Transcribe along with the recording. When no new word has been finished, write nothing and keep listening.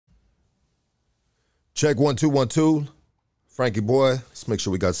Check 1 2 1 2. Frankie boy, let's make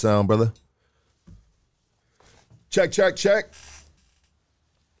sure we got sound, brother. Check.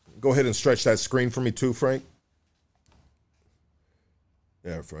 Go ahead and stretch that screen for me too, Frank.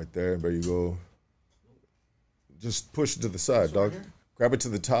 Yeah, right there. There you go. Just push it to the side, dog. Right, grab it to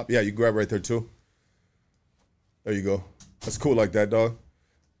the top. Yeah, you grab right there too. There you go. That's cool like that, dog.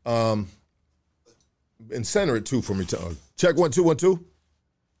 And center it too for me. Check 1 2 1 2.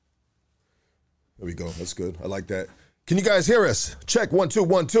 There we go. That's good. I like that. Can you guys hear us? Check 1 2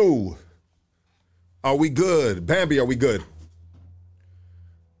 1 2. Are we good? Bambi, are we good?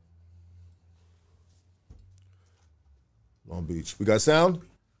 Long Beach. We got sound?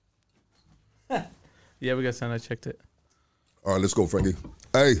 Yeah, we got sound. I checked it. All right, let's go, Frankie.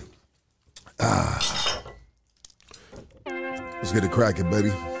 Hey. Let's get it cracking, baby.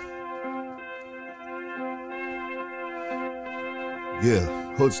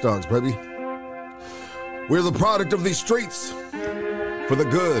 Yeah, hood stocks, baby. We're the product of these streets. For the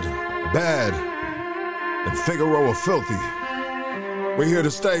good, bad, and Figaro are filthy. We're here to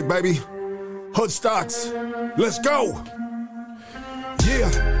stay, baby. Hood stocks. Let's go. Yeah.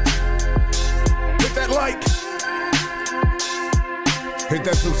 Hit that like. Hit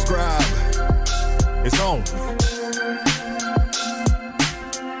that subscribe. It's on.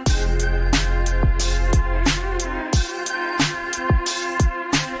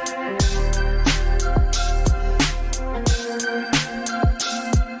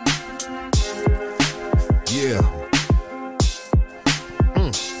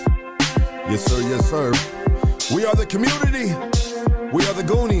 Yes, sir. We are the community. We are the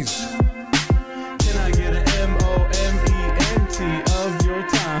Goonies. Can I get an M-O-M-E-N-T of your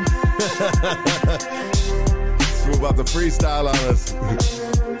time? We're about to freestyle on us.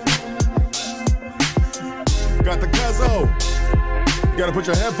 Got the cuzzo. You gotta put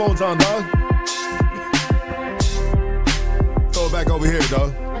your headphones on, dog. Throw it back over here,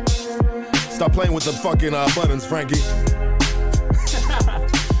 dog. Stop playing with the fucking buttons, Frankie.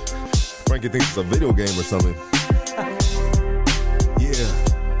 Frankie thinks it's a video game or something. Yeah.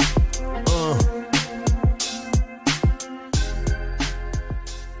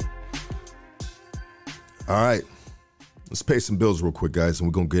 All right. Let's pay some bills real quick, guys, and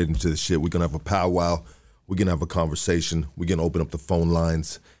we're going to get into the shit. We're going to have a powwow. We're going to have a conversation. We're going to open up the phone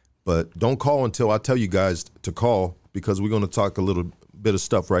lines. But don't call until I tell you guys to call, because we're going to talk a little bit of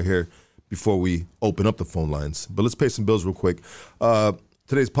stuff right here before we open up the phone lines. But let's pay some bills real quick.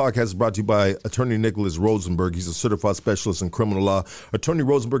 Today's podcast is brought to you by Attorney Nicholas Rosenberg. He's a certified specialist in criminal law. Attorney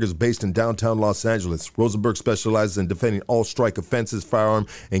Rosenberg is based in downtown Los Angeles. Rosenberg specializes in defending all strike offenses, firearm,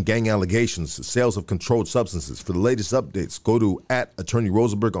 and gang allegations, sales of controlled substances. For the latest updates, go to @Attorney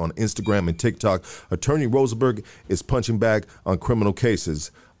Rosenberg on Instagram and TikTok. Attorney Rosenberg is punching back on criminal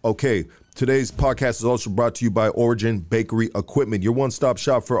cases. Okay, today's podcast is also brought to you by Origin Bakery Equipment, your one-stop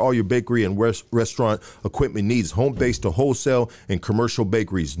shop for all your bakery and restaurant equipment needs, home-based to wholesale and commercial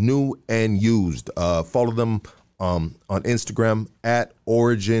bakeries, new and used. Follow them on Instagram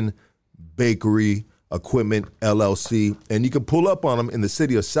 @Origin Bakery Equipment LLC, and you can pull up on them in the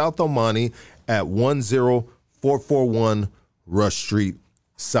city of South El Monte at 10441 Rush Street,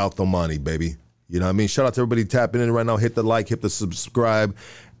 South El Monte, baby. You know what I mean? Shout out to everybody tapping in right now. Hit the like, hit the subscribe.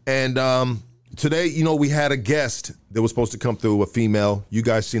 And today, you know, we had a guest that was supposed to come through, a female. You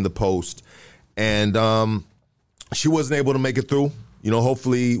guys seen the post. And she wasn't able to make it through. You know,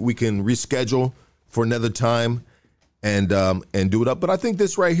 hopefully we can reschedule for another time and do it up. But I think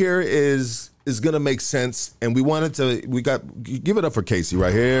this right here is going to make sense. And give it up for Casey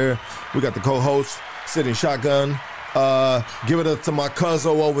right here. We got the co-host sitting shotgun. Give it up to my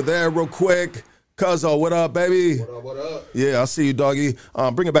cuzzo over there real quick. Cuzzo, what up, baby? What up? Yeah, I see you, doggy.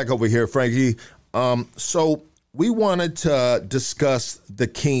 Bring it back over here, Frankie. So we wanted to discuss the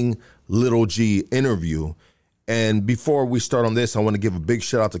King Little G interview. And before we start on this, I want to give a big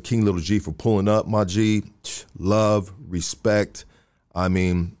shout out to King Little G for pulling up, my G. Love, respect. I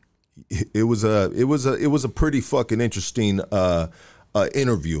mean, it was a pretty fucking interesting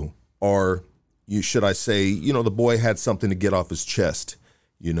interview. Or should I say, you know, the boy had something to get off his chest.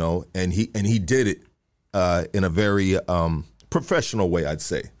 You know, and he did it in a very professional way, I'd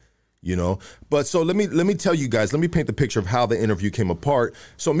say. You know, but so let me tell you guys. Let me paint the picture of how the interview came apart.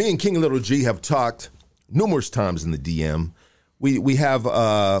 So me and King Little G have talked numerous times in the DM. We have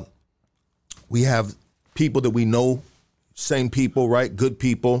people that we know, same people, right? Good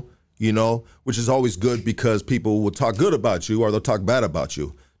people, you know, which is always good because people will talk good about you or they'll talk bad about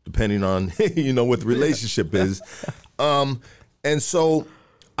you, depending on you know what the relationship is. And so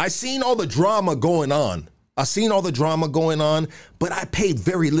I seen all the drama going on. But I paid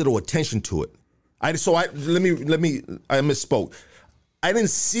very little attention to it. I misspoke. I didn't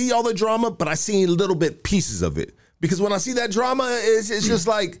see all the drama, but I seen little bit pieces of it. Because when I see that drama, it's just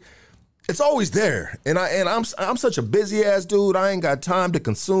like it's always there. And I'm such a busy ass dude. I ain't got time to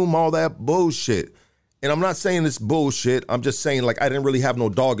consume all that bullshit. And I'm not saying it's bullshit. I'm just saying, like, I didn't really have no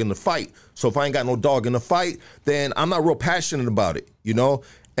dog in the fight. So if I ain't got no dog in the fight, then I'm not real passionate about it, you know?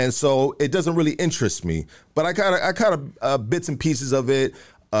 And so it doesn't really interest me. But I kind of bits and pieces of it.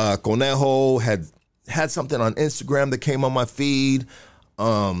 Conejo had something on Instagram that came on my feed.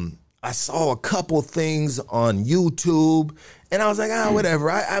 I saw a couple things on YouTube. And I was like, whatever.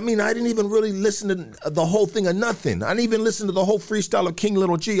 I mean, I didn't even really listen to the whole thing of nothing. I didn't even listen to the whole freestyle of King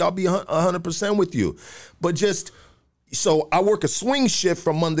Little G. I'll be 100% with you. But so I work a swing shift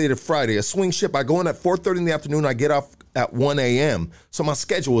from Monday to Friday. A swing shift, I go in at 4:30 in the afternoon. I get off at 1 a.m. So my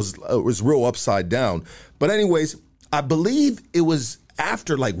schedule was real upside down. But anyways, I believe it was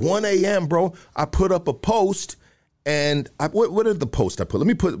after like 1 a.m., bro. I put up a post. And what did the post I put? Let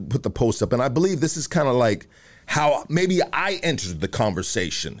me put the post up. And I believe this is kind of like how maybe I entered the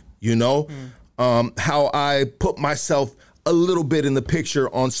conversation, you know, how I put myself a little bit in the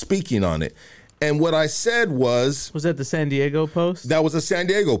picture on speaking on it. And what I said was that the San Diego post? That was a San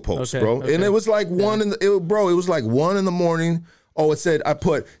Diego post, okay, bro. Okay. And it was like it was like 1 in the morning. Oh, it said, I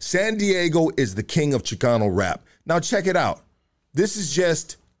put, San Diego is the king of Chicano rap. Now check it out. This is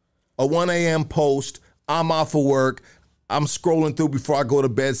just a 1 a.m. post. I'm off of work. I'm scrolling through before I go to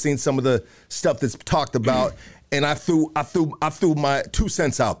bed, seeing some of the stuff that's talked about, and I threw my 2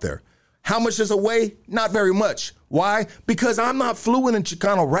 cents out there. How much does it weigh? Not very much. Why? Because I'm not fluent in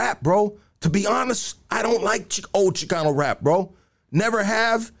Chicano rap, bro. To be honest, I don't like old Chicano rap, bro. Never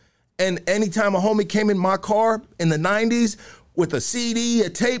have. And anytime a homie came in my car in the 90s with a CD, a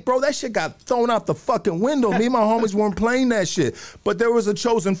tape, bro, that shit got thrown out the fucking window. Me and my homies weren't playing that shit. But there was a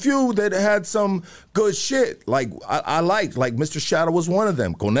chosen few that had some good shit. Like, I liked, like Mr. Shadow was one of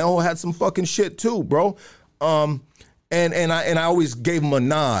them. Conejo had some fucking shit too, bro. And I always gave him a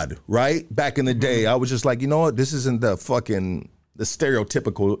nod, right? Back in the day, I was just like, you know what? This isn't the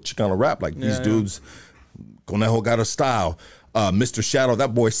stereotypical Chicano rap. Like, these dudes, Conejo got a style. Mr. Shadow,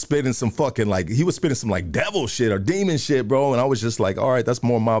 that boy spitting some fucking, like, he was spitting some like devil shit or demon shit, bro. And I was just like, all right, that's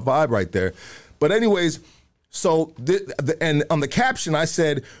more my vibe right there. But anyways, so, and on the caption, I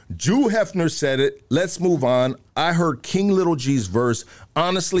said, Drew Hefner said it. Let's move on. I heard King Little G's verse.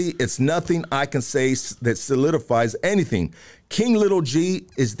 Honestly, it's nothing I can say that solidifies anything. King Little G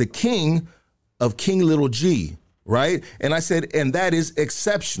is the king of King Little G, right? And I said, and that is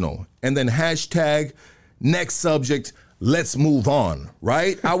exceptional. And then hashtag next subject, let's move on,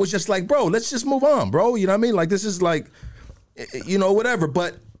 right? I was just like, bro, let's just move on, bro. You know what I mean? Like, this is like, you know, whatever.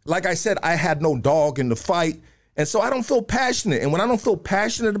 But like I said, I had no dog in the fight. And so I don't feel passionate. And when I don't feel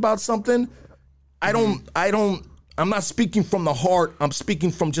passionate about something, I'm not speaking from the heart. I'm speaking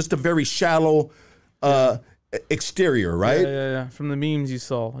from just a very shallow exterior, right? Yeah. From the memes you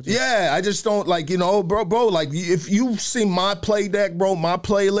saw. Yeah, I just don't, like, you know, bro, like, if you've seen my play deck, bro, my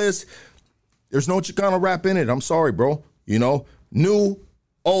playlist, there's no Chicano rap in it. I'm sorry, bro. You know, new,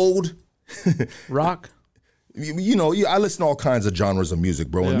 old. Rock. You know, I listen to all kinds of genres of music,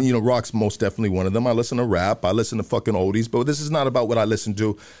 bro. And, you know, rock's most definitely one of them. I listen to rap. I listen to fucking oldies. But this is not about what I listen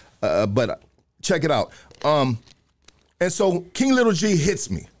to. But check it out. And so King Little G hits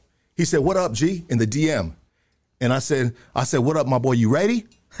me. He said, what up, G? In the DM. And I said, what up, my boy? You ready?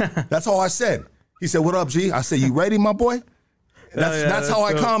 That's all I said. He said, what up, G? I said, you ready, my boy? That's how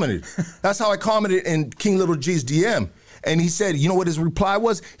I commented. That's how I commented in King Little G's DM. And he said, you know what his reply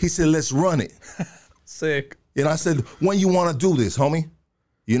was? He said, let's run it. Sick. And I said, when you want to do this, homie?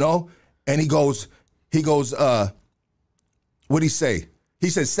 You know? And he goes, what'd he say?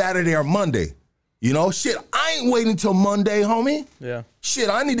 He said Saturday or Monday. You know? Shit, I ain't waiting till Monday, homie. Yeah. Shit,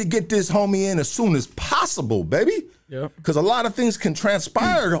 I need to get this homie in as soon as possible, baby. Yeah. Because a lot of things can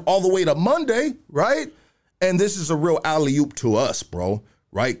transpire all the way to Monday, right? And this is a real alley-oop to us, bro,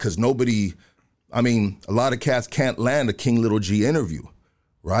 right? Because a lot of cats can't land a King Little G interview,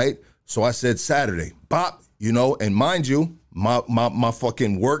 right? So I said Saturday, bop, you know, and mind you, my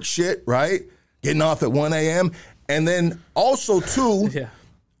fucking work shit, right? Getting off at 1 a.m. And then also, too,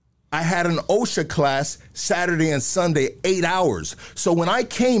 I had an OSHA class Saturday and Sunday, 8 hours. So when I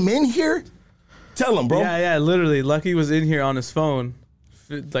came in here, tell him, bro. Yeah, literally. Lucky was in here on his phone.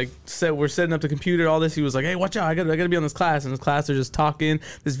 Like, we're setting up the computer, all this. He was like, hey, watch out, I gotta be on this class. And this class, they're just talking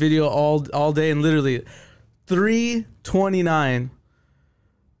this video all day. And literally 3:29,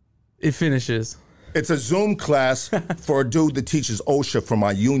 it finishes. It's a Zoom class for a dude that teaches OSHA for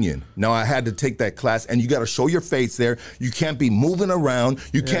my union. Now I had to take that class, and you got to show your face there. You can't be moving around.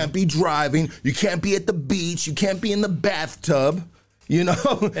 You can't be driving. You can't be at the beach. You can't be in the bathtub. You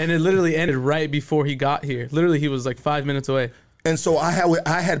know. And it literally ended right before he got here. Literally, he was like 5 minutes away. And so I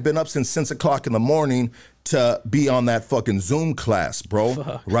had been up since 6 o'clock in the morning to be on that fucking Zoom class, bro.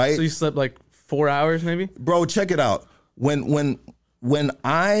 Fuck. Right? So you slept like 4 hours, maybe? Bro, check it out. When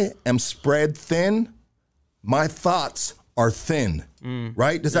I am spread thin, my thoughts are thin,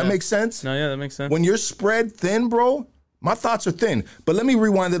 right? Does that make sense? No, yeah, that makes sense. When you're spread thin, bro, my thoughts are thin. But let me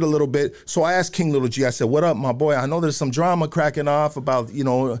rewind it a little bit. So I asked King Little G, I said, what up, my boy? I know there's some drama cracking off about,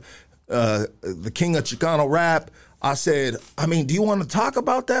 the king of Chicano rap. I said, I mean, do you want to talk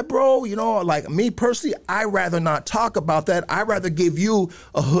about that, bro? You know, like me personally, I'd rather not talk about that. I'd rather give you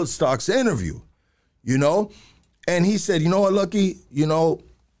a Hood Stocks interview, you know? And he said, you know what, Lucky,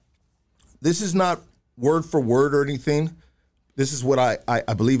 this is not word for word or anything. This is what I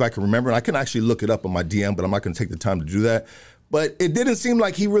believe I can remember. And I can actually look it up on my DM, but I'm not going to take the time to do that. But it didn't seem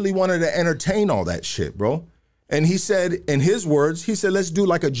like he really wanted to entertain all that shit, bro. And he said, in his words, he said, let's do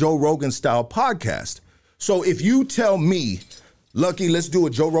like a Joe Rogan style podcast. So if you tell me, Lucky, let's do a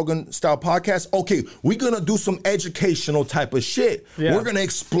Joe Rogan style podcast. Okay, we're going to do some educational type of shit. Yeah. We're going to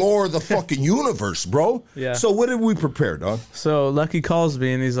explore the fucking universe, bro. Yeah. So what did we prepare, dog? So Lucky calls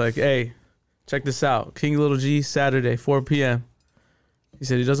me and he's like, hey, check this out. King Little G, Saturday, 4 p.m. He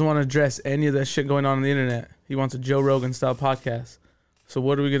said he doesn't want to address any of that shit going on the internet. He wants a Joe Rogan style podcast. So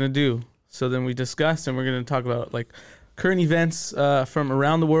what are we going to do? So then we discussed, and we're going to talk about like current events from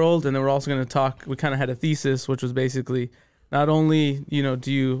around the world. And then we're also going to talk, we kind of had a thesis, which was basically not only,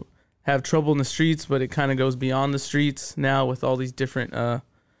 do you have trouble in the streets, but it kind of goes beyond the streets now with all these different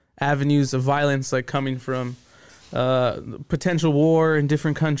avenues of violence, like coming from potential war in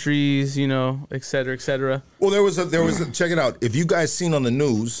different countries, et cetera, et cetera. Well, there was a check it out. If you guys seen on the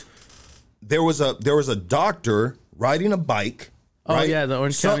news, there was a doctor riding a bike. Oh, right? yeah, the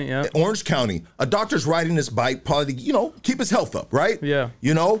Orange County, yeah. Orange County. A doctor's riding his bike, probably to, keep his health up, right? Yeah.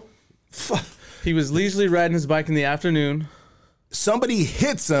 He was leisurely riding his bike in the afternoon. Somebody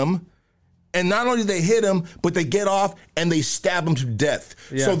hits him, and not only they hit him, but they get off and they stab him to death.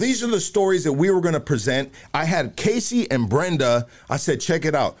 Yeah. So these are the stories that we were going to present. I had Casey and Brenda. I said, check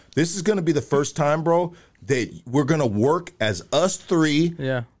it out. This is going to be the first time, bro, that we're going to work as us three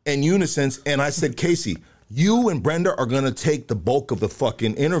in unison. And I said, Casey, you and Brenda are going to take the bulk of the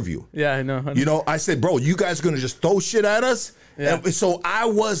fucking interview. Yeah, I know. I said, bro, you guys are going to just throw shit at us? Yeah. And so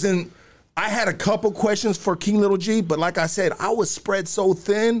I had a couple questions for King Little G, but like I said, I was spread so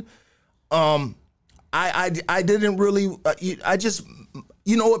thin. I didn't really, I just,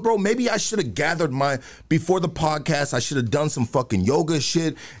 you know what, bro? Maybe I should have gathered before the podcast, I should have done some fucking yoga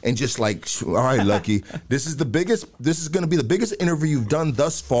shit and just like, all right, Lucky, this is going to be the biggest interview you've done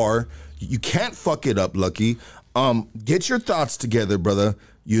thus far. You can't fuck it up, Lucky. Get your thoughts together, brother.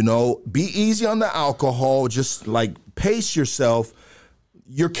 Be easy on the alcohol. Just like pace yourself.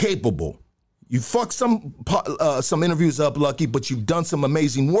 You're capable. You fucked some interviews up, Lucky, but you've done some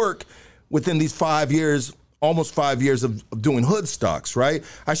amazing work within these 5 years, almost 5 years of doing Hood Stocks, right?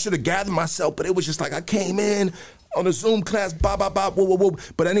 I should have gathered myself, but it was just like I came in on a Zoom class, whoa, whoa, whoa.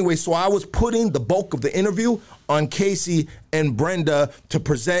 But anyway, so I was putting the bulk of the interview on Casey and Brenda to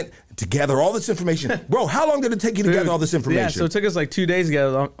present, to gather all this information. Bro, how long did it take you to gather all this information? Yeah, so it took us like 2 days to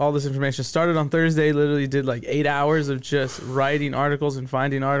gather all this information. Started on Thursday, literally did like 8 hours of just writing articles and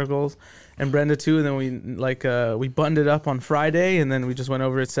finding articles. And Brenda too, and then we buttoned it up on Friday, and then we just went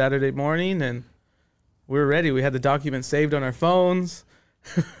over it Saturday morning, and we were ready. We had the document saved on our phones.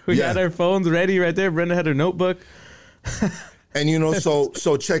 We had our phones ready right there. Brenda had her notebook. And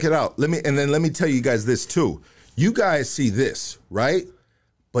so check it out. Let me tell you guys this too. You guys see this, right?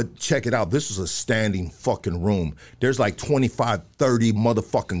 But check it out. This is a standing fucking room. There's like 25, 30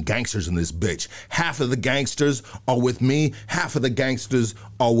 motherfucking gangsters in this bitch. Half of the gangsters are with me. Half of the gangsters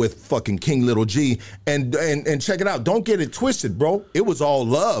are with fucking King Little G. And check it out. Don't get it twisted, bro. It was all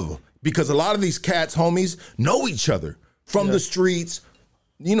love. Because a lot of these cats, homies, know each other from the streets.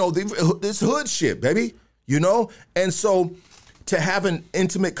 This hood shit, baby. And so to have an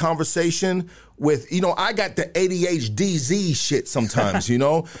intimate conversation with, I got the ADHD shit sometimes,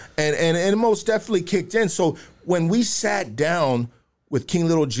 and it most definitely kicked in. So when we sat down with King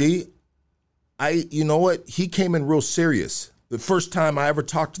Little G, you know what? He came in real serious. The first time I ever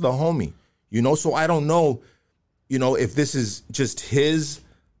talked to the homie, so I don't know, if this is just his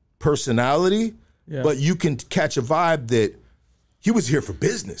personality, but you can catch a vibe that he was here for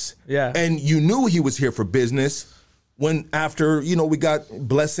business. Yeah. And you knew he was here for business when after, you know, we got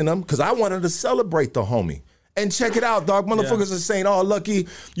blessing him, because I wanted to celebrate the homie. And check it out, dog. Motherfuckers are saying, oh, Lucky,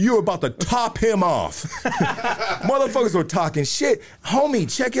 you're about to top him off. Motherfuckers were talking shit.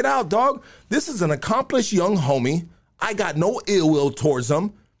 Homie, check it out, dog. This is an accomplished young homie. I got no ill will towards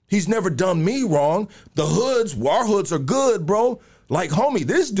him. He's never done me wrong. The hoods, our hoods are good, bro. Like, homie,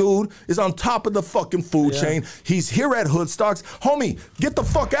 this dude is on top of the fucking food chain. He's here at Hoodstocks. Homie, get the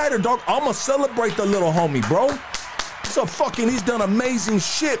fuck out of here, dog. I'm going to celebrate the little homie, bro. He's done amazing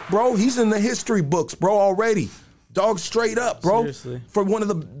shit, bro. He's in the history books, bro, already. Dog, straight up, bro. Seriously. For one of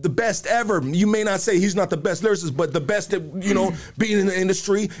the best ever. You may not say he's not the best lyricist, but the best at, you know, being in the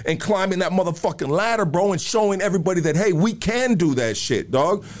industry and climbing that motherfucking ladder, bro, and showing everybody that, hey, we can do that shit,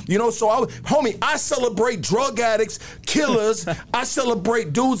 dog. You know, so, homie, I celebrate drug addicts, killers. I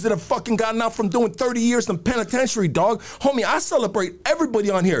celebrate dudes that have fucking gotten out from doing 30 years in penitentiary, dog. Homie, I celebrate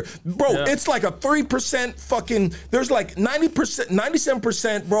everybody on here. Bro, it's like a 3% fucking, there's like 90%,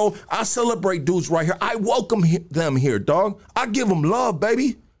 97%, bro. I celebrate dudes right here. I welcome them here, dog. I give them love,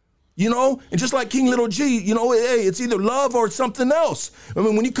 baby. You know, and just like King Little G, you know, hey, it's either love or something else. I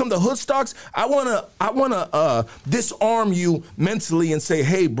mean, when you come to Hoodstocks, I wanna disarm you mentally and say,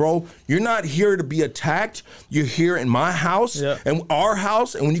 hey, bro, you're not here to be attacked. You're here in my house and our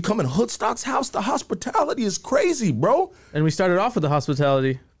house. And when you come in Hoodstocks' house, the hospitality is crazy, bro. And we started off with the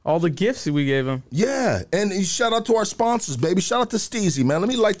hospitality. All the gifts that we gave him. Yeah, and shout out to our sponsors, baby. Shout out to Steezy, man. Let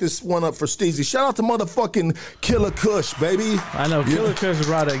me light this one up for Steezy. Shout out to motherfucking Killer Kush, baby. I know, Killer Kush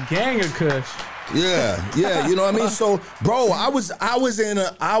brought a gang of Kush. Yeah, you know what I mean? So, bro, I was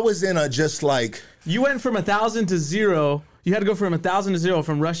in a just like... You went from 1,000 to 0. You had to go from 1,000 to 0,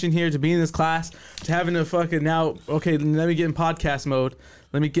 from rushing here to being in this class to having to fucking now, okay, let me get in podcast mode.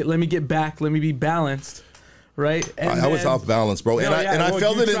 Let me get back. Let me be balanced. Right, and I was off balance, bro, I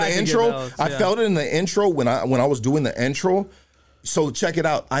felt it in the intro. I felt it in the intro when I was doing the intro. So check it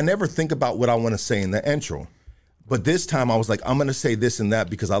out. I never think about what I want to say in the intro, but this time I was like, I'm gonna say this and that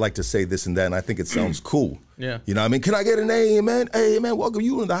because I like to say this and that, and I think it sounds cool. Yeah, you know what I mean? Can I get an amen? Amen. Welcome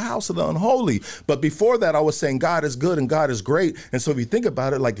you in the house of the unholy. But before that, I was saying God is good and God is great. And so if you think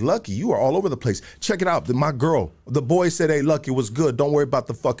about it, like, Lucky, you are all over the place. Check it out. My girl, the boy said, hey, Lucky was good. Don't worry about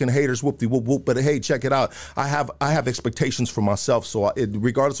the fucking haters. Whoop de whoop whoop. But hey, check it out. I have expectations for myself. So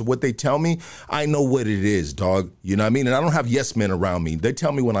regardless of what they tell me, I know what it is, dog. You know what I mean? And I don't have yes men around me. They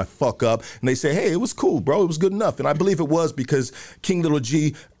tell me when I fuck up and they say, hey, it was cool, bro. It was good enough. And I believe it was because King Little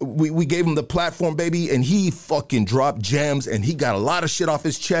G, we gave him the platform, baby, and he fucking dropped gems, and he got a lot of shit off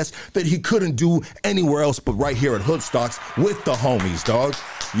his chest that he couldn't do anywhere else but right here at Hoodstocks with the homies, dog.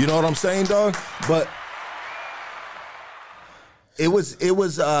 You know what I'm saying, dog? But it was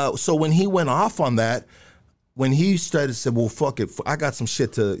so when he went off on that, when he started said, well, fuck it, I got some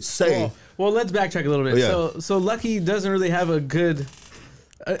shit to say. Well, let's backtrack a little bit. Yeah. So Lucky doesn't really have a good...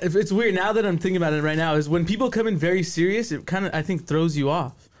 it's weird now that I'm thinking about it right now, is when people come in very serious, it kind of, I think, throws you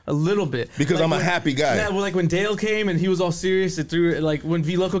off a little bit. Because like I'm a happy guy. Yeah, well, like when Dale came and he was all serious, it threw, like when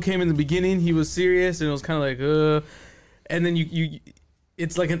V Loco came in the beginning, he was serious and it was kind of like, and then you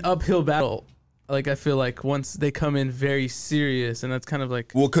it's like an uphill battle. Like, I feel like once they come in very serious, and that's kind of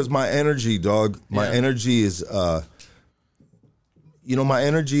like... Well, because my energy, dog, my energy is, my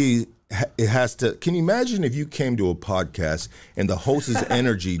energy... It has to. Can you imagine if you came to a podcast and the host's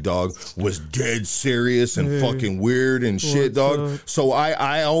energy, dog, was dead serious and fucking weird and shit, dog? So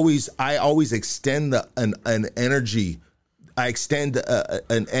I always extend an energy. I extend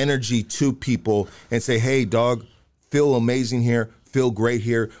an energy to people and say, hey, dog, feel amazing here. Feel great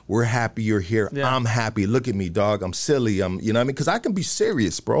here. We're happy you're here. Yeah. I'm happy. Look at me, dog. I'm silly. You know what I mean? Because I can be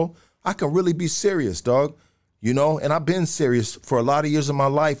serious, bro. I can really be serious, dog. You know, and I've been serious for a lot of years of my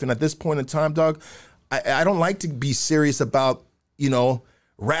life. And at this point in time, dog, I don't like to be serious about,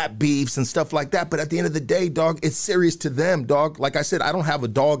 rap beefs and stuff like that. But at the end of the day, dog, it's serious to them, dog. Like I said, I don't have a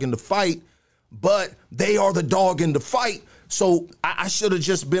dog in the fight, but they are the dog in the fight. So I should have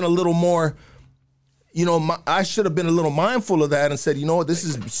just been a little more, I should have been a little mindful of that and said, you know what, this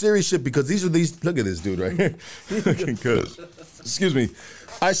is serious shit because look at this dude right here. Looking good. Excuse me.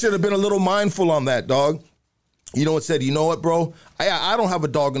 I should have been a little mindful on that, dog. It said, you know what, bro? I don't have a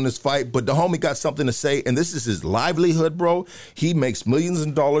dog in this fight, but the homie got something to say, and this is his livelihood, bro. He makes millions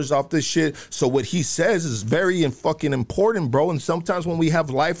of dollars off this shit. So what he says is very fucking important, bro. And sometimes when we have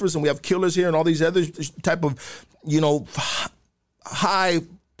lifers and we have killers here and all these other type of, high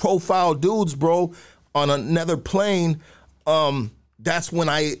profile dudes, bro, on another plane, that's when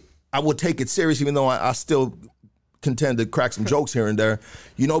I would take it serious, even though I still contend to crack some jokes here and there,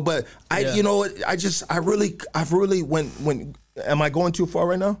 but I've really when Am I going too far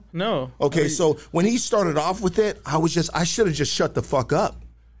right now? No. Okay, so when he started off with it, I should have just shut the fuck up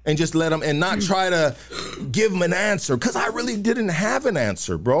and just let him and not try to give him an answer because I really didn't have an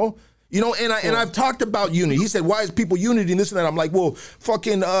answer, bro. You know, and I've talked about unity. He said, why is people unity and this and that? I'm like, well,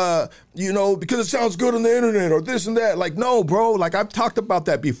 fucking, you know, because it sounds good on the internet or this and that. Like, no, bro. Like, I've talked about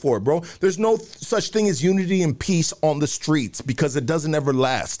that before, bro. There's no such thing as unity and peace on the streets because it doesn't ever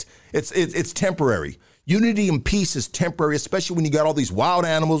last. It's temporary. Unity and peace is temporary, especially when you got all these wild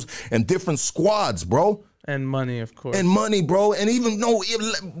animals and different squads, bro. And money, of course. And money, bro. And even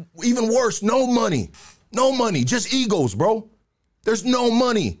worse, no money. No money, just egos, bro. There's no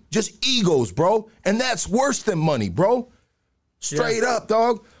money, just egos, bro. And that's worse than money, bro. Straight up,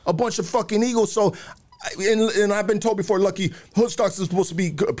 dog. A bunch of fucking egos. So, and I've been told before, Lucky, Hoodstocks is supposed to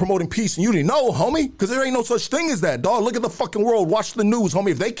be promoting peace and unity. No, homie, because there ain't no such thing as that, dog. Look at the fucking world. Watch the news, homie.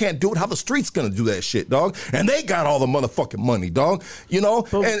 If they can't do it, how the streets gonna do that shit, dog? And they got all the motherfucking money, dog. You know?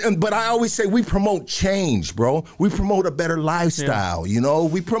 But I always say we promote change, bro. We promote a better lifestyle, you know?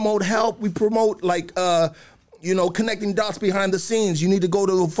 We promote help. We promote, like, you know, connecting dots behind the scenes. You need to go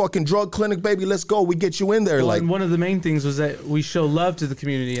to a fucking drug clinic, baby. Let's go. We get you in there. Well, like, and one of the main things was that we show love to the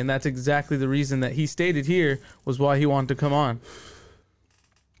community, and that's exactly the reason that he stated here was why he wanted to come on.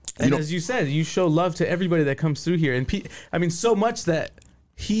 And as you said, you show love to everybody that comes through here, and I mean, so much that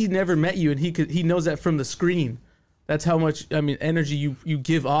he never met you, and he knows that from the screen. That's how much energy you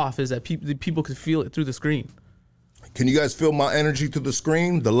give off is that people could feel it through the screen. Can you guys feel my energy through the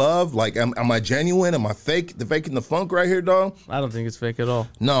screen? The love? Like, am I genuine? Am I fake? The faking the funk right here, dog? I don't think it's fake at all.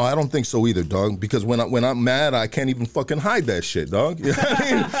 No, I don't think so either, dog. Because when I'm mad, I can't even fucking hide that shit, dog. You know what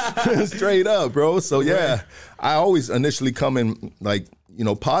I mean? Straight up, bro. So yeah, I always initially come in like, you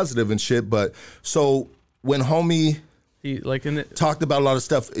know, positive and shit. But so when homie talked about a lot of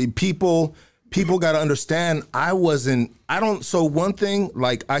stuff, people got to understand so one thing,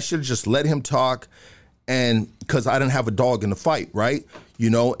 like I should have just let him talk. And because I didn't have a dog in the fight, right? You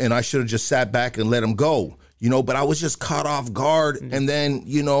know, and I should have just sat back and let him go, you know, but I was just caught off guard. Mm-hmm. And then,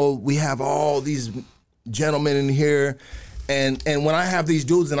 you know, we have all these gentlemen in here. And when I have these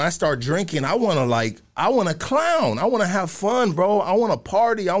dudes and I start drinking, I want to clown. I want to have fun, bro. I want to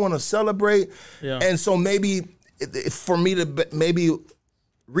party. I want to celebrate. Yeah. And so maybe for me to maybe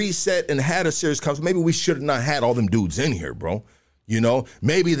reset and had a serious conversation, maybe we should have not had all them dudes in here, bro. You know,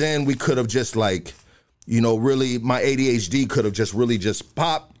 maybe then we could have just like, you know, really, my ADHD could have just really just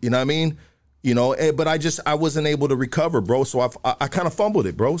popped, you know what I mean? You know, but I wasn't able to recover, bro. So I kind of fumbled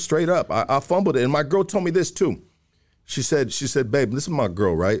it, bro, straight up. I fumbled it. And my girl told me this too. She said, babe, this is my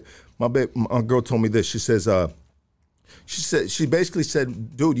girl, right? My girl told me this. She basically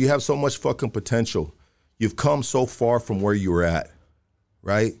said, dude, you have so much fucking potential. You've come so far from where you were at,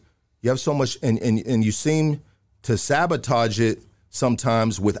 right? You have so much, and you seem to sabotage it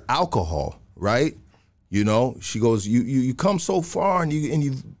sometimes with alcohol, right? You know, she goes, you come so far and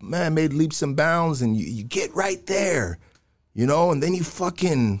you've made leaps and bounds and you get right there, you know, and then you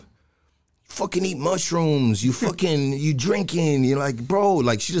fucking eat mushrooms, you drinking, you're like, bro,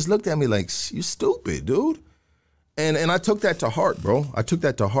 like she just looked at me like, you stupid, dude. And I took that to heart, bro. I took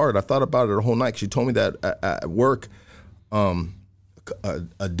that to heart. I thought about it the whole night. She told me that at work a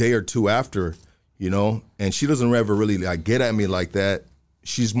day or two after, you know, and she doesn't ever really like get at me like that.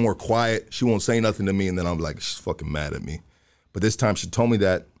 She's more quiet. She won't say nothing to me, and then I'm like, she's fucking mad at me. But this time she told me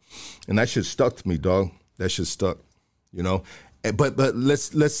that, and that shit stuck to me, dog. That shit stuck, you know. But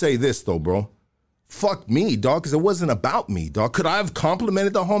let's say this though, bro. Fuck me, dog, because it wasn't about me, dog. Could I have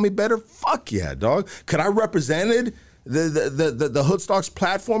complimented the homie better? Fuck yeah, dog. Could I represented the Hoodstocks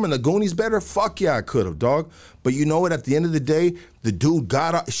platform and the Goonies better? Fuck yeah, I could have, dog. But you know what? At the end of the day, the dude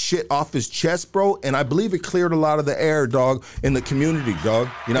got shit off his chest, bro, and I believe it cleared a lot of the air, dog, in the community, dog.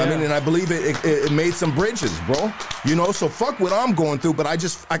 You know what I mean? And I believe it made some bridges, bro. You know, so fuck what I'm going through, but I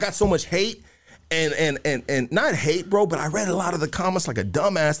got so much hate. And not hate, bro, but I read a lot of the comments like a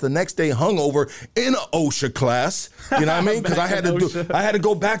dumbass the next day hungover in an OSHA class. You know what I mean? Because I had to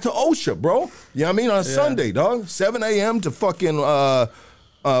go back to OSHA, bro. You know what I mean? On a Sunday, dog. 7 a.m. to fucking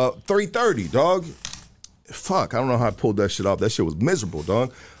 3:30, dog. Fuck, I don't know how I pulled that shit off. That shit was miserable,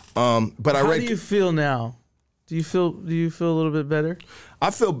 dog. But how do you feel now? Do you feel a little bit better?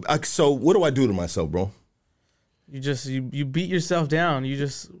 I feel so. What do I do to myself, bro? You beat yourself down. You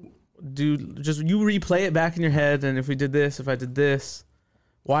you replay it back in your head, and if I did this,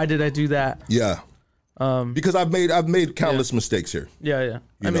 why did I do that? Yeah. Because I've made countless mistakes here. Yeah.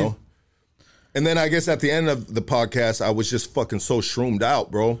 You know? And then I guess at the end of the podcast, I was just fucking so shroomed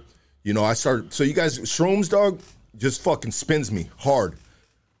out, bro. You know, so you guys, shrooms, dog, just fucking spins me hard.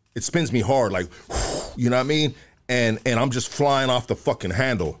 It spins me hard, like, you know what I mean? and I'm just flying off the fucking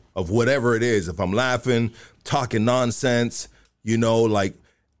handle of whatever it is. If I'm laughing, talking nonsense, you know, like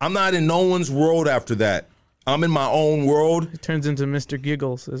I'm not in no one's world after that. I'm in my own world. It turns into Mr.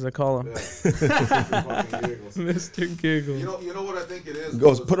 Giggles, as I call him. Mr. Giggles. You know what I think it is?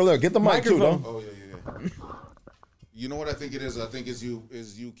 Goes, put it there. Get the mic too, Microphone. though. Oh yeah. You know what I think it is? I think is you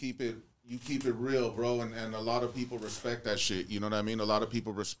keep it real, bro, and a lot of people respect that shit. You know what I mean? A lot of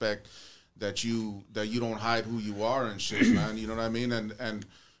people respect that you don't hide who you are and shit, man. You know what I mean? And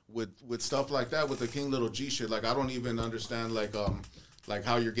with stuff like that, with the King Little G shit, like I don't even understand like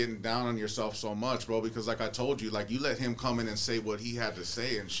how you're getting down on yourself so much, bro, because like I told you, like you let him come in and say what he had to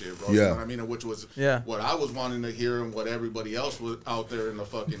say and shit, bro. You know what I mean? And which was what I was wanting to hear and what everybody else was out there in the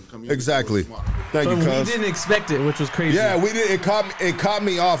fucking community. Exactly. Thank But you, we cuz. didn't expect it, which was crazy. Yeah, we did. It caught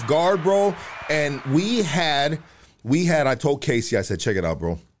me off guard, bro. And we had. I told Casey, I said, check it out,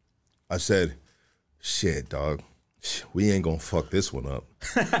 bro. I said, shit, dog. We ain't gonna fuck this one up.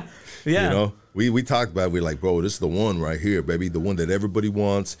 Yeah. You know, we talked about it. We're like, bro, this is the one right here, baby. The one that everybody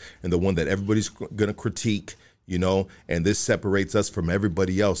wants and the one that everybody's gonna critique. You know, and this separates us from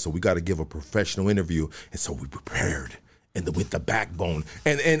everybody else. So we got to give a professional interview. And so we prepared. And with the backbone,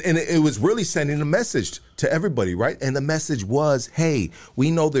 and it was really sending a message to everybody, right? And the message was, hey,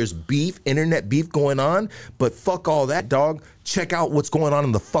 we know there's beef, internet beef going on, but fuck all that, dog. Check out what's going on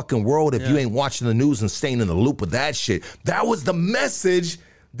in the fucking world if you ain't watching the news and staying in the loop with that shit. That was the message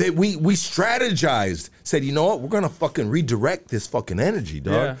that we strategized. Said, you know what? We're gonna fucking redirect this fucking energy,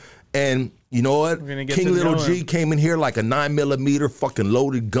 dog. Yeah. And you know what? gonna get King to Little know G him. came in here like a 9mm fucking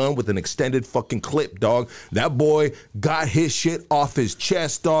loaded gun with an extended fucking clip, dog. That boy got his shit off his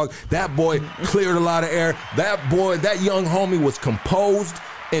chest, dog. That boy cleared a lot of air. That young homie was composed,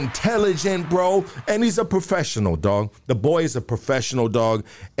 intelligent, bro. And he's a professional, dog. The boy is a professional, dog.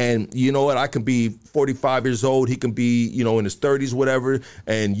 And you know what? I can be 45 years old. He can be, you know, in his 30s, whatever.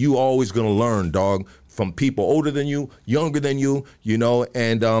 And you always gonna learn, dog, from people older than you, younger than you, you know,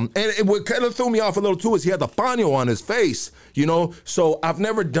 and what kind of threw me off a little too is he had the paño on his face, you know. So I've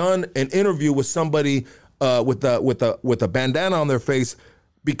never done an interview with somebody with a bandana on their face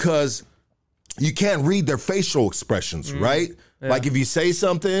because you can't read their facial expressions, right? Yeah. Like if you say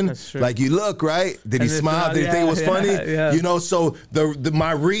something, like you look, right? Did he smile? Did he think it was funny? Yeah. You know, so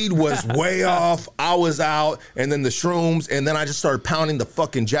my read was way off. I was out, and then the shrooms, and then I just started pounding the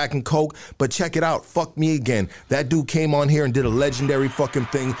fucking Jack and Coke. But check it out, fuck me again. That dude came on here and did a legendary fucking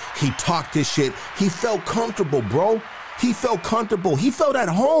thing. He talked his shit. He felt comfortable, bro. He felt comfortable. He felt at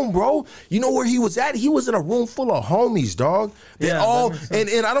home, bro. You know where he was at? He was in a room full of homies, dog. They all,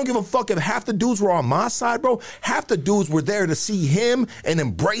 and I don't give a fuck if half the dudes were on my side, bro. Half the dudes were there to see him and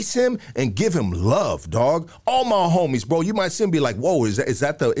embrace him and give him love, dog. All my homies, bro. You might see him be like, whoa, is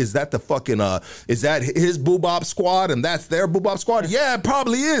that the fucking is that his Boobop squad and that's their Boobop squad? Yeah, it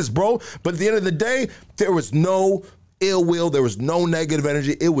probably is, bro. But at the end of the day, there was no ill will, there was no negative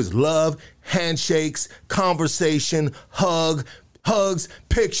energy. It was love, handshakes, conversation, hugs,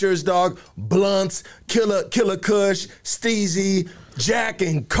 pictures, dog, blunts, Killer Kush, Steezy, Jack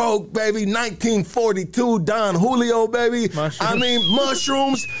and Coke, baby, 1942, Don Julio, baby.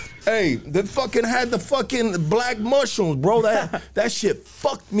 Mushrooms. Hey, they fucking had the fucking black mushrooms, bro. That shit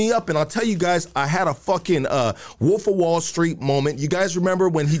fucked me up. And I'll tell you guys, I had a fucking Wolf of Wall Street moment. You guys remember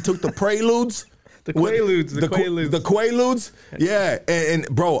when he took the Preludes? The Quaaludes. The Quaaludes. Yeah. And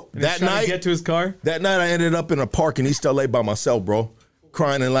bro, and that night. To get to his car? That night I ended up in a park in East LA by myself, bro.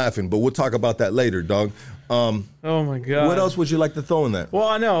 Crying and laughing. But we'll talk about that later, dog. Oh my God. What else would you like to throw in that? Well,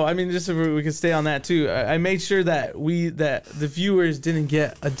 I know. I mean, just if we could stay on that too. I made sure that the viewers didn't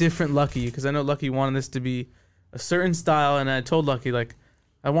get a different Lucky, because I know Lucky wanted this to be a certain style, and I told Lucky, like,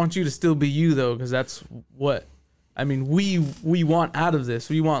 I want you to still be you though, because that's what I mean, we want out of this.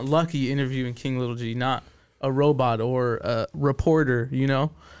 We want Lucky interviewing King Little G, not a robot or a reporter, you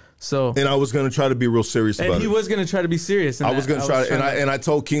know? So, and I was going to try to be real serious about it. And he was going to try to be serious. I was going to try, and I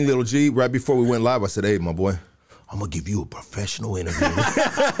told King Little G right before we went live, I said, hey, my boy, I'm going to give you a professional interview.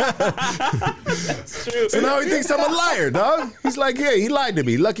 That's true. So now he thinks I'm a liar, dog. He's like, yeah, he lied to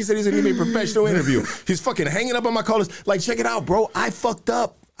me. Lucky said he's going to give me a professional interview. He's fucking hanging up on my callers. Like, check it out, bro. I fucked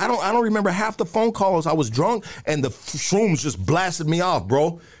up. I don't remember half the phone calls. I was drunk and the shrooms just blasted me off,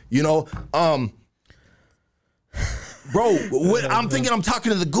 bro. You know, bro, I'm thinking I'm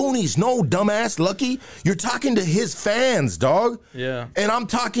talking to the Goonies. No, dumbass, Lucky. You're talking to his fans, dog. Yeah. And I'm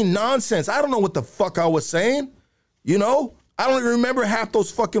talking nonsense. I don't know what the fuck I was saying. You know? I don't even remember half those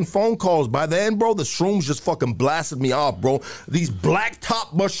fucking phone calls. By then, bro, the shrooms just fucking blasted me off, bro. These black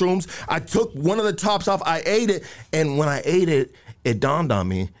top mushrooms, I took one of the tops off, I ate it, and when I ate it, it dawned on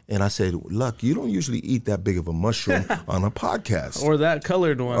me, and I said, "Look, you don't usually eat that big of a mushroom on a podcast, Or that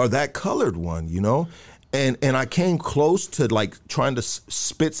colored one. or that colored one, you know." And I came close to like trying to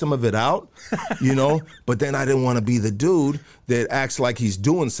spit some of it out, you know, but then I didn't want to be the dude that acts like he's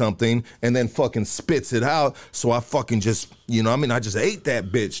doing something and then fucking spits it out. So I fucking just, you know, I just ate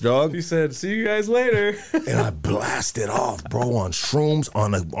that bitch, dog. He said, "See you guys later." And I blasted off, bro, on shrooms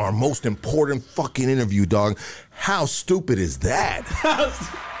on our most important fucking interview, dog. How stupid is that?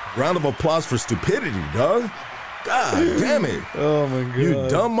 Round of applause for stupidity, dog. God damn it. Oh my god. You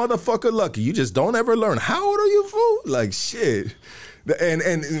dumb motherfucker, Lucky. You just don't ever learn. How old are you, fool? Like, shit. And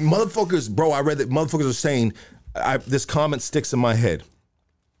motherfuckers, bro, I read that motherfuckers are saying, this comment sticks in my head.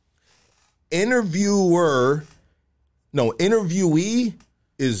 Interviewee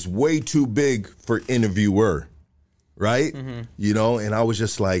is way too big for interviewer, right? Mm-hmm. You know, and I was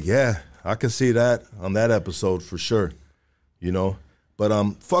just like, yeah, I can see that on that episode for sure, you know? But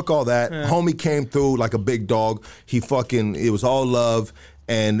fuck all that. Yeah. Homie came through like a big dog. It was all love.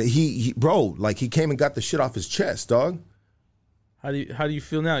 And he bro, like he came and got the shit off his chest, dog. How do you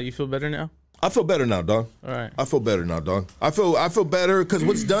feel now? You feel better now? I feel better now, dog. All right. I feel better now, dog. I feel better because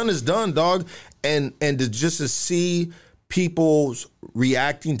what's done is done, dog. And to see people's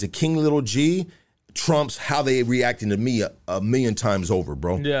reacting to King Little G trumps how they reacting to me a million times over,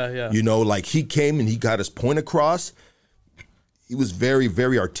 bro. Yeah. You know, like he came and he got his point across. He was very,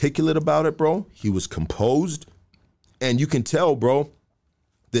 very articulate about it, bro. He was composed. And you can tell, bro,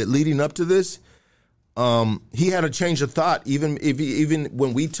 that leading up to this, he had a change of thought. Even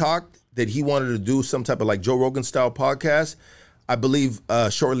when we talked that he wanted to do some type of like Joe Rogan style podcast, I believe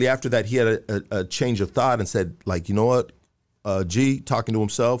shortly after that he had a change of thought and said, like, you know what, G, talking to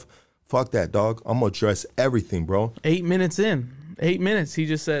himself, fuck that, dog. I'm going to address everything, bro. 8 minutes in. 8 minutes. He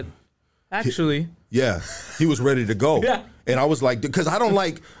just said, actually. Yeah, he was ready to go. Yeah. And I was like, because I don't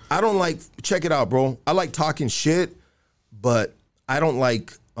like, check it out, bro. I like talking shit, but I don't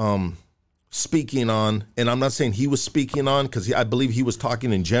like speaking on, and I'm not saying he was speaking on, because I believe he was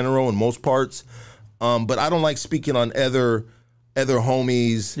talking in general in most parts, but I don't like speaking on other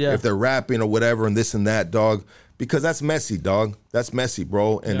homies, if they're rapping or whatever and this and that, dog, because that's messy, dog. That's messy,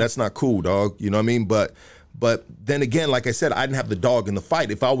 bro, and that's not cool, dog. You know what I mean? But then again, like I said, I didn't have the dog in the fight.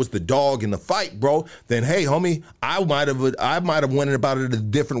 If I was the dog in the fight, bro, then hey, homie, I might have went about it a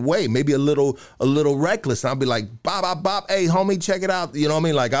different way, maybe a little reckless. And I'd be like, bop, hey, homie, check it out. You know what I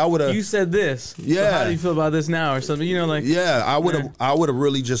mean? Like I would have. You said this. Yeah. So how do you feel about this now, or something? You know, like. Yeah, I would have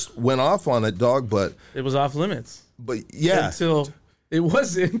really just went off on it, dog. But it was off limits. But yeah, until it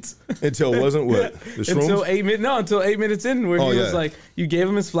wasn't. Until it wasn't what? The shrooms? Until 8 minutes in, where he was like, you gave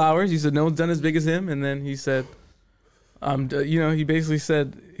him his flowers. You said no one's done as big as him, and then he said, he basically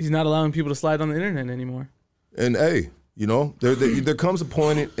said he's not allowing people to slide on the internet anymore. And hey, you know, there comes a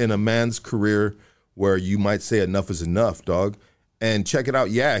point in a man's career where you might say enough is enough, dog. And check it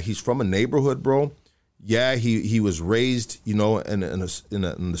out. Yeah, he's from a neighborhood, bro. Yeah, he was raised, you know, in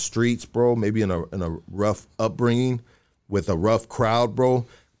the streets, bro. Maybe in a rough upbringing, with a rough crowd, bro.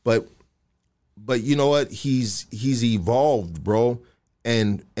 But you know what? He's evolved, bro.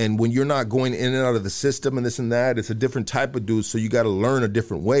 And when you're not going in and out of the system and this and that, it's a different type of dude. So you got to learn a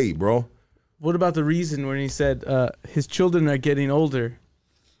different way, bro. What about the reason when he said his children are getting older?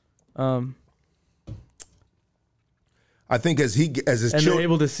 I think as his children, they're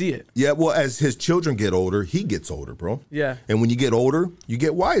able to see it. Yeah, well, as his children get older, he gets older, bro. Yeah. And when you get older, you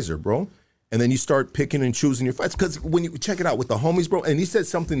get wiser, bro. And then you start picking and choosing your fights. Because when you check it out with the homies, bro, and he said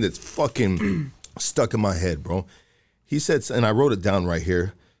something that's fucking stuck in my head, bro. He said, and I wrote it down right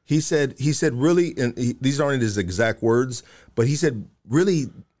here. He said, really, and these aren't his exact words, but he said, really,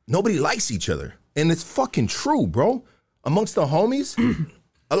 nobody likes each other. And it's fucking true, bro. Amongst the homies,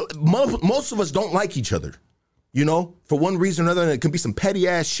 most of us don't like each other. You know, for one reason or another, and it can be some petty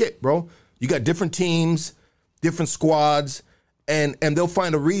ass shit, bro. You got different teams, different squads, and they'll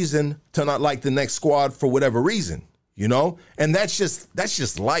find a reason to not like the next squad for whatever reason, you know? And that's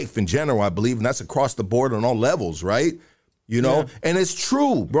just life in general, I believe, and that's across the board on all levels, right? You know? Yeah. And it's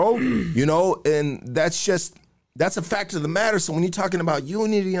true, bro. You know, and that's a fact of the matter. So when you're talking about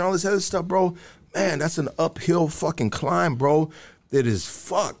unity and all this other stuff, bro, man, that's an uphill fucking climb, bro. It is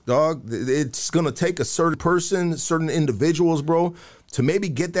fucked, dog. It's gonna take a certain person, certain individuals, bro, to maybe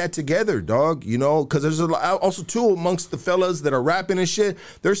get that together, dog. You know, because there's also too amongst the fellas that are rapping and shit.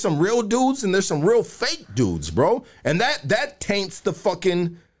 There's some real dudes and there's some real fake dudes, bro. And that taints the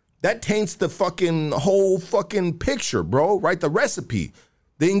fucking whole fucking picture, bro. Right? The recipe,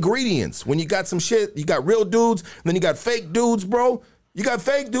 the ingredients. When you got some shit, you got real dudes, and then you got fake dudes, bro. You got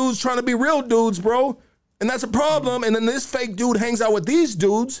fake dudes trying to be real dudes, bro. And that's a problem. And then this fake dude hangs out with these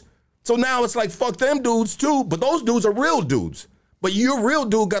dudes. So now it's like, fuck them dudes too. But those dudes are real dudes. But your real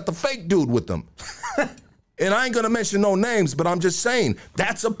dude got the fake dude with them. And I ain't going to mention no names, but I'm just saying,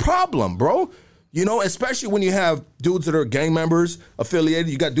 that's a problem, bro. You know, especially when you have dudes that are gang members affiliated.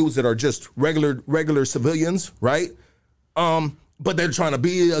 You got dudes that are just regular civilians, right? But they're trying to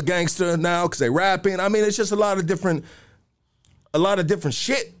be a gangster now because they're rapping. I mean, it's just a lot of different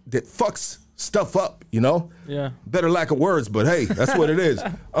shit that fucks stuff up, you know? Yeah. Better lack of words, but hey, that's what it is.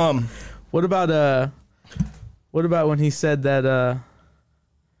 What about when he said that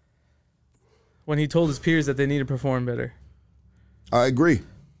when he told his peers that they need to perform better? I agree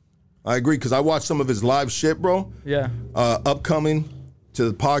because I watched some of his live shit, bro. Yeah. Upcoming to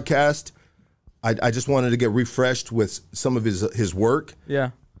the podcast. I just wanted to get refreshed with some of his work. Yeah.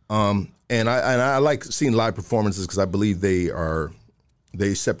 And I like seeing live performances because I believe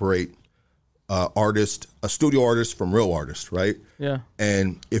they separate a studio artist from real artist, right? Yeah.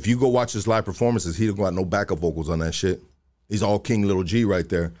 And if you go watch his live performances, he don't got no backup vocals on that shit. He's all King Little G right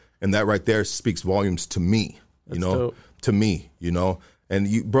there, and that right there speaks volumes to me. You know, dope. to me, you know. And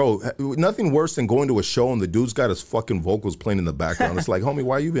you, bro, nothing worse than going to a show and the dude's got his fucking vocals playing in the background. It's like, homie,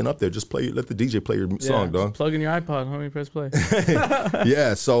 why you been up there? Just let the DJ play your song, dog. Plug in your iPod, homie, press play.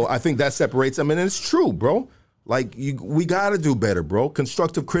 Yeah, so I think that separates them, and it's true, bro. Like, we got to do better, bro.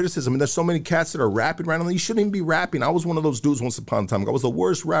 Constructive criticism. I mean, there's so many cats that are rapping right now. You shouldn't even be rapping. I was one of those dudes once upon a time. I was the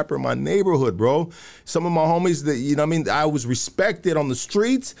worst rapper in my neighborhood, bro. Some of my homies that, you know what I mean, I was respected on the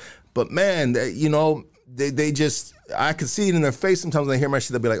streets, but man, you know, they just, I could see it in their face sometimes when they hear my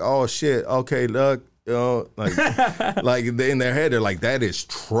shit. They'll be like, oh shit, okay, look. You know, like they in their head, they're like, that is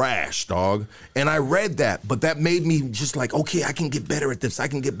trash, dog. And I read that, but that made me just like, okay, I can get better at this. I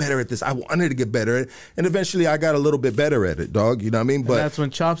can get better at this. I wanted to get better at it. And eventually I got a little bit better at it, dog. You know what I mean? But And that's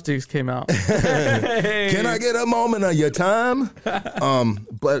when Chopsticks came out. Can I get a moment of your time?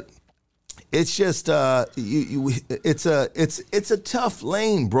 But it's just it's a tough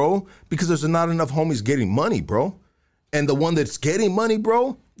lane, bro, because there's not enough homies getting money, bro. And the one that's getting money,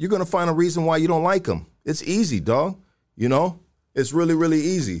 bro, you're going to find a reason why you don't like them. It's easy, dog. You know? It's really, really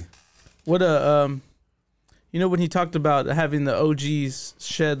easy. What you know, when he talked about having the OGs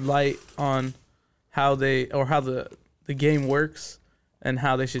shed light on how the game works and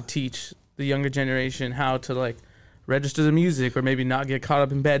how they should teach the younger generation how to like register the music or maybe not get caught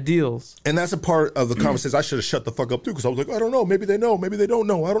up in bad deals. And that's a part of the conversation. I should have shut the fuck up too because I was like, I don't know. Maybe they know. Maybe they don't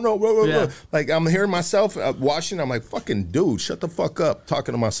know. I don't know. Blah, blah, blah. Like, I'm hearing myself watching. I'm like, fucking dude, shut the fuck up.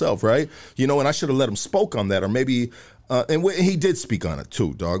 Talking to myself, right? You know, and I should have let him spoke on that, or maybe, and he did speak on it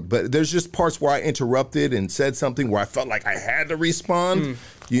too, dog. But there's just parts where I interrupted and said something where I felt like I had to respond,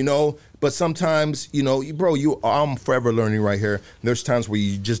 you know. But sometimes, you know, bro, I'm forever learning right here. There's times where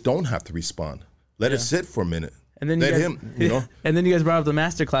you just don't have to respond. Let it sit for a minute. And then you know. And then you guys brought up the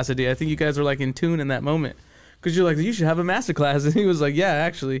masterclass idea. I think you guys were like in tune in that moment because you're like, you should have a masterclass, and he was like, yeah,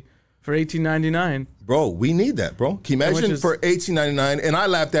 actually, for $18.99. Bro, we need that, bro. Can you imagine for $18.99? And I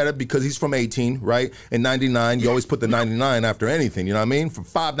laughed at it because he's from 18, right? And 99, you always put the 99 after anything. You know what I mean? For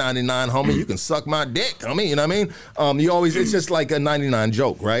 $5.99, homie, you can suck my dick, homie. You know what I mean? You always, it's just like a 99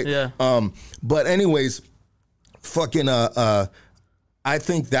 joke, right? Yeah. But anyways, fucking I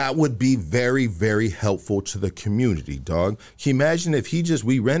think that would be very, very helpful to the community, dog. Can you imagine if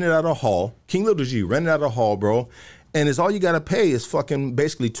we rented out a hall, King Little G rented out a hall, bro, and all you got to pay is fucking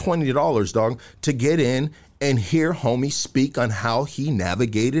basically $20, dog, to get in and hear homie speak on how he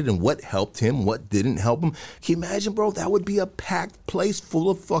navigated and what helped him, what didn't help him. Can you imagine, bro? That would be a packed place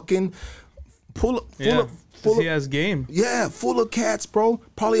full of fucking, He has game. Yeah, full of cats, bro.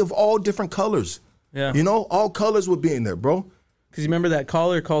 Probably of all different colors. Yeah. You know, all colors would be in there, bro. Because you remember that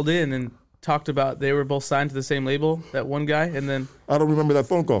caller called in and talked about they were both signed to the same label, that one guy, and then... I don't remember that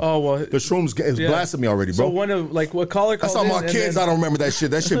phone call. Oh, well... The shrooms is blasted me already, bro. So one of, like, what caller called in... That's all in, my kids, I don't remember that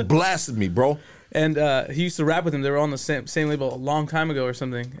shit. That shit blasted me, bro. And he used to rap with him. They were on the same label a long time ago or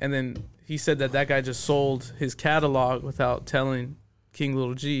something. And then he said that guy just sold his catalog without telling King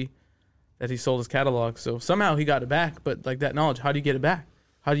Little G that he sold his catalog. So somehow he got it back, but, like, that knowledge, how do you get it back?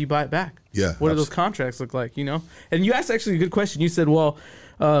 How do you buy it back? Yeah. What do those contracts look like, you know? And you asked actually a good question. You said, well,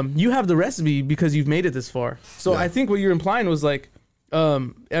 you have the recipe because you've made it this far. So I think what you're implying was like, I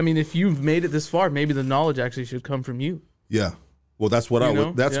mean, if you've made it this far, maybe the knowledge actually should come from you. Yeah. Well, that's what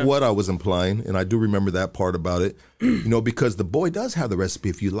what I was implying, and I do remember that part about it. You know, because the boy does have the recipe.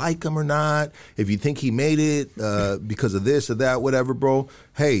 If you like him or not, if you think he made it because of this or that, whatever, bro.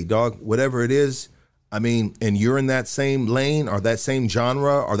 Hey, dog, whatever it is. I mean, and you're in that same lane or that same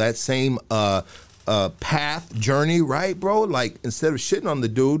genre or that same path, journey, right, bro? Like, instead of shitting on the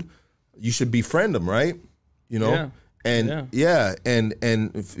dude, you should befriend him, right? you know. Yeah. And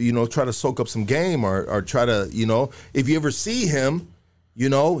and if, you know, try to soak up some game or try to, you know, if you ever see him, you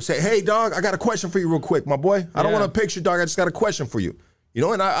know, say, hey, dog, I got a question for you real quick, my boy. I don't want a picture, dog. I just got a question for you. You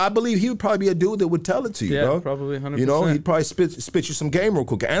know, and I believe he would probably be a dude that would tell it to you, dog. Probably 100%. You know, he'd probably spit you some game real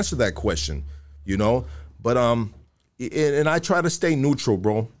quick, answer that question, you know. But and I try to stay neutral,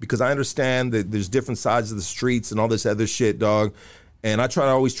 bro, because I understand that there's different sides of the streets and all this other shit, dog. And I try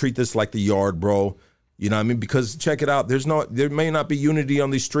to always treat this like the yard, bro. You know what I mean? Because check it out, there may not be unity on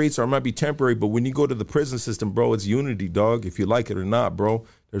these streets, or it might be temporary, but when you go to the prison system, bro, it's unity, dog. If you like it or not, bro,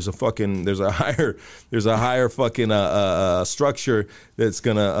 there's a higher fucking structure that's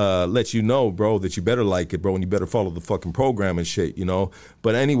gonna let you know, bro, that you better like it, bro, and you better follow the fucking program and shit, you know.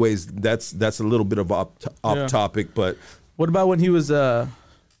 But anyways, that's a little bit of off topic. But what about when he was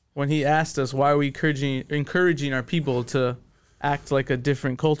when he asked us why are we encouraging our people to act like a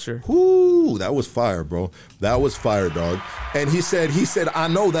different culture? Ooh, that was fire, bro. That was fire, dog. And he said, I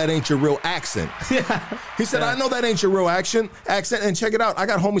know that ain't your real accent. Yeah. He said, I know that ain't your real accent. And check it out, I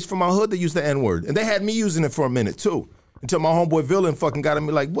got homies from my hood that use the N-word. And they had me using it for a minute, too. Until my homeboy Villain fucking got at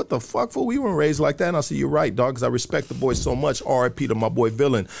me like, what the fuck, fool? We weren't raised like that. And I said, you're right, dog, because I respect the boy so much. R.I.P. to my boy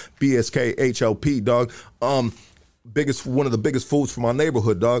Villain, BSKHLP, dog. One of the biggest fools from my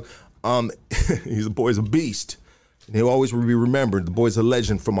neighborhood, dog. He's a beast. And he'll always be remembered. The boy's a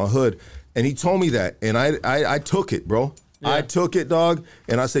legend from my hood. And he told me that. And I took it, bro. Yeah. I took it, dog.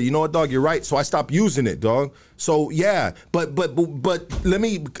 And I said, you know what, dog, you're right. So I stopped using it, dog. So yeah. But let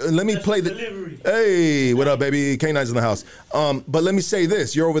me play the delivery. Hey, what up, baby? K9's in the house. But let me say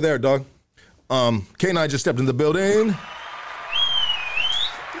this. You're over there, dog. K9 just stepped in the building.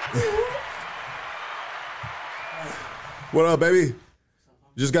 What up, baby?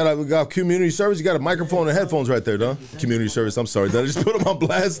 Just got community service. You got a microphone and headphones right there, dog. Community service. I'm sorry. Did I just put him on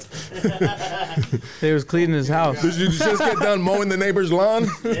blast? They was cleaning his house. Did you just get done mowing the neighbor's lawn?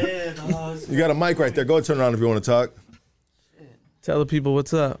 Yeah, dog. You got a mic right there. Go ahead, turn around if you want to talk. Tell the people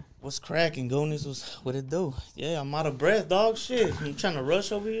what's up. What's cracking? Goonies, what it do? Yeah, I'm out of breath, dog. Shit. I'm trying to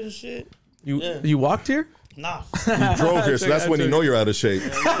rush over here and shit. You walked here? Nah. You drove here, so that's when you know you're out of shape.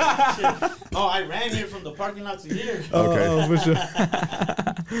 Shit. Oh, I ran here from the parking lot to here. Okay. Oh, for sure.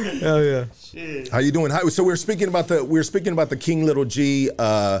 Hell yeah. Shit. How you doing? So we're speaking about the King Little G,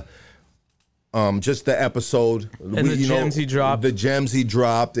 just the episode. And the gems he dropped. The gems he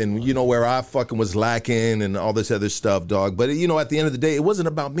dropped, and you know where I fucking was lacking and all this other stuff, dog. But you know, at the end of the day, it wasn't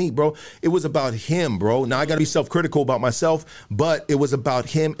about me, bro. It was about him, bro. Now I gotta be self-critical about myself, but it was about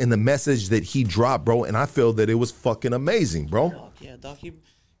him and the message that he dropped, bro. And I feel that it was fucking amazing, bro. Dog, yeah, dog.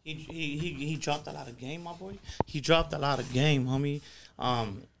 He dropped a lot of game, my boy. He dropped a lot of game, homie.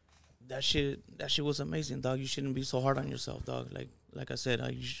 That shit was amazing, dog. You shouldn't be so hard on yourself, dog. Like I said,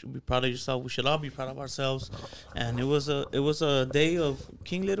 you should be proud of yourself. We should all be proud of ourselves. And it was a day of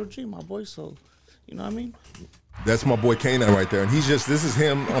King Little G, my boy. So, you know what I mean? That's my boy K9 right there, and this is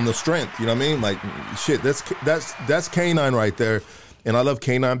him on the strength. You know what I mean? Like shit. That's K9 right there, and I love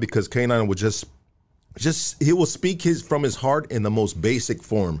K9 because K9 would just he will speak from his heart in the most basic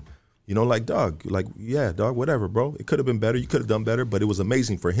form. You know, like dog, yeah, dog, whatever, bro. It could have been better. You could have done better, but it was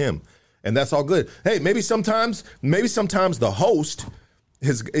amazing for him. And that's all good. Hey, maybe sometimes the host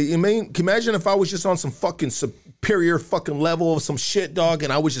can you imagine if I was just on some fucking superior fucking level of some shit, dog,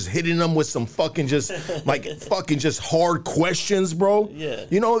 and I was just hitting them with some fucking just hard questions, bro. Yeah.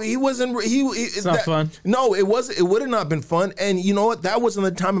 You know, it's not fun. No, it wasn't. It would have not been fun. And you know what? That wasn't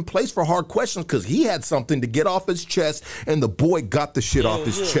the time and place for hard questions because he had something to get off his chest, and the boy got the shit off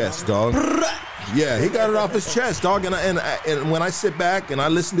his chest, dog. Yeah, he got it off his chest, dog. And when I sit back and I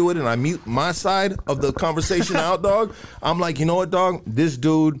listen to it and I mute my side of the conversation out, dog, I'm like, you know what, dog? This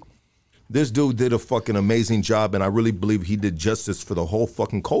dude did a fucking amazing job, and I really believe he did justice for the whole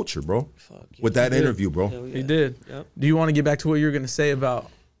fucking culture, bro. With that interview, bro. Yeah. He did. Yep. Do you want to get back to what you were gonna say about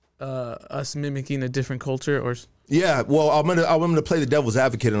us mimicking a different culture, or? Yeah, well, I'm gonna play the devil's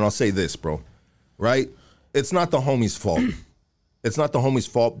advocate, and I'll say this, bro. Right? It's not the homie's fault. It's not the homies'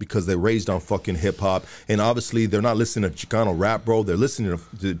 fault because they're raised on fucking hip hop, and obviously they're not listening to Chicano rap, bro. They're listening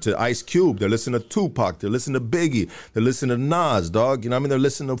to Ice Cube. They're listening to Tupac. They're listening to Biggie. They're listening to Nas, dog. You know what I mean? They're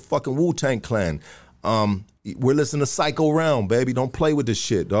listening to fucking Wu-Tang Clan. We're listening to Psycho Realm, baby. Don't play with this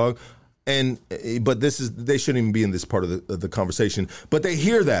shit, dog. But they shouldn't even be in this part of the conversation. But they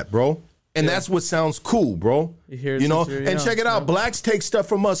hear that, bro. And that's what sounds cool, bro. You hear it know? since you're And young, check it out. yeah. Blacks take stuff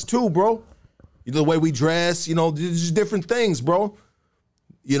from us too, bro. The way we dress, you know, there's just different things, bro.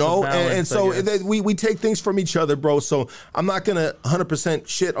 You know, and so we take things from each other, bro. So I'm not gonna 100%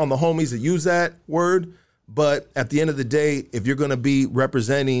 shit on the homies that use that word, But at the end of the day, if you're going to be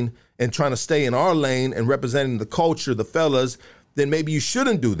representing and trying to stay in our lane and representing the culture, the fellas, then maybe you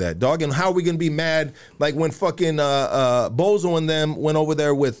shouldn't do that, dog. And how are we going to be mad like when fucking Bozo and them went over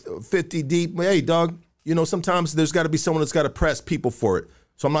there with 50 deep? Hey, dog, you know, sometimes there's got to be someone that's got to press people for it.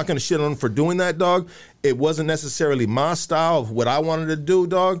 So I'm not going to shit on them for doing that, dog. It wasn't necessarily my style of what I wanted to do,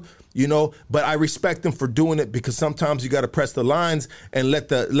 dog. You know, but I respect them for doing it because sometimes you got to press the lines and let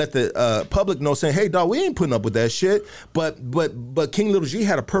the public know, saying, "Hey, dog, we ain't putting up with that shit." But King Little G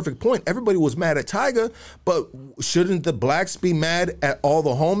had a perfect point. Everybody was mad at Tyga, but shouldn't the blacks be mad at all the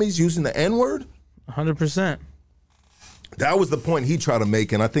homies using the N-word? 100%. That was the point he tried to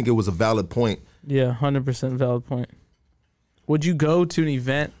make, and I think it was a valid point. Yeah, 100% valid point. Would you go to an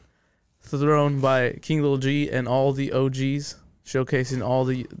event thrown by King Lil G and all the OGs, showcasing all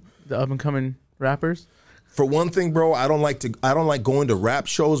the up and coming rappers? For one thing, bro, I don't like going to rap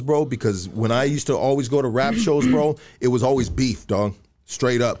shows, bro, because when I used to always go to rap shows, bro, it was always beef, dog.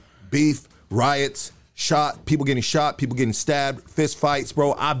 Straight up. Beef, riots, people getting shot, people getting stabbed, fist fights,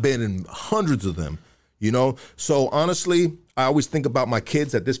 bro. I've been in hundreds of them, you know? So honestly, I always think about my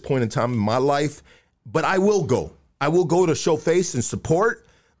kids at this point in time in my life, but I will go. I will go to show face and support.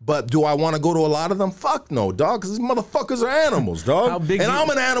 But do I want to go to a lot of them? Fuck no, dog, because these motherfuckers are animals, dog. And I'm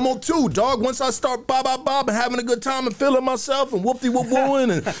an animal too, dog. Once I start bob and having a good time and feeling myself and whoop-de-whoop-wooing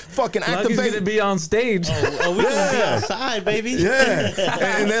and fucking activating. Lucky's gonna be on stage. Oh, we gonna be outside, baby. Yeah.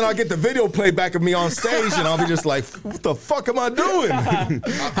 And then I'll get the video play back of me on stage and I'll be just like, what the fuck am I doing?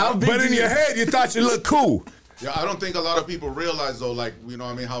 But in your head, you thought you looked cool. Yeah, I don't think a lot of people realize though, like, you know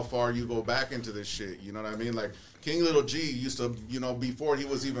what I mean, how far you go back into this shit. You know what I mean? Like, King Little G used to, you know, before he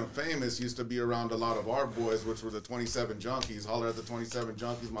was even famous, used to be around a lot of our boys, which were the 27 Junkies. Holler at the 27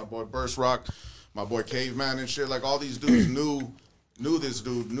 Junkies, my boy Burst Rock, my boy Caveman and shit. Like, all these dudes knew this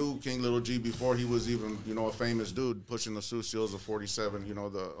dude, knew King Little G before he was even, you know, a famous dude, pushing the Sucios of 47, you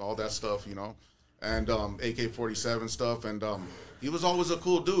know, all that stuff, you know, and AK-47 stuff. And he was always a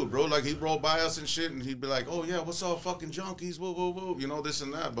cool dude, bro. Like, he'd roll by us and shit, and he'd be like, oh, yeah, what's up, fucking junkies, woo, woo, woo, you know, this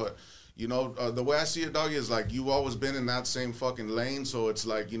and that. But you know, the way I see it, dog, is like you've always been in that same fucking lane. So it's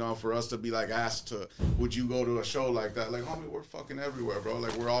like, you know, for us to be like asked to, would you go to a show like that? Like, homie, we're fucking everywhere, bro.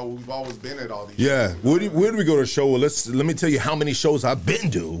 Like, we've always been at all these. Yeah, where do we go to a show? Well, let me tell you how many shows I've been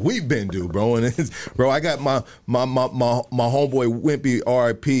to. We've been to, bro. And bro, I got my homeboy Wimpy,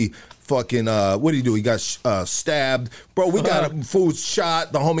 R.I.P. Fucking, what did he do? He got stabbed. Bro, we got a fool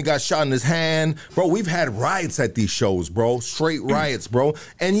shot. The homie got shot in his hand. Bro, we've had riots at these shows, bro. Straight riots, bro.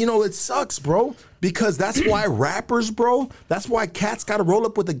 And, you know, it sucks, bro, because that's why rappers, bro, that's why cats got to roll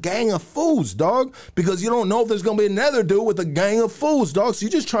up with a gang of fools, dog, because you don't know if there's going to be another dude with a gang of fools, dog. So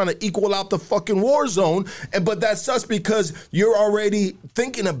you're just trying to equal out the fucking war zone. But that sucks because you're already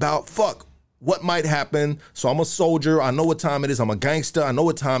thinking about, fuck, what might happen. So I'm a soldier. I know what time it is. I'm a gangster. I know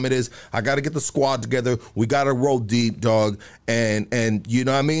what time it is. I got to get the squad together. We got to roll deep, dog. And you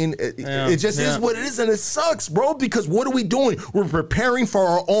know what I mean? It just is what it is, and it sucks, bro, because what are we doing? We're preparing for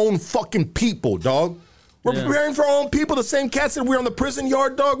our own fucking people, dog. We're preparing for our own people, the same cats that we're on the prison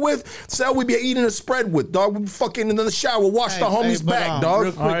yard, dog, with. So we be eating a spread with, dog. We fucking in the shower, wash the homies back,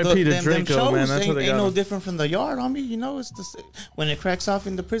 dog. R.I.P. to Draco, man. That's what they ain't no got. different from the yard, homie. You know, it's the when it cracks off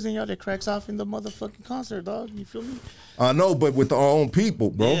in the prison yard, it cracks off in the motherfucking concert, dog. You feel me? I know, but with our own people,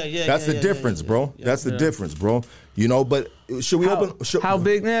 bro. That's the difference, bro. That's the difference, bro. You know, but should we open? How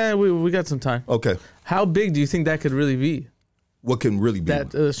big? Nah, we got some time. Okay. How big do you think that could really be? What can really be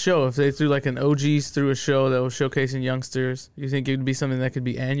that show? If they threw like an OGs through a show that was showcasing youngsters, you think it would be something that could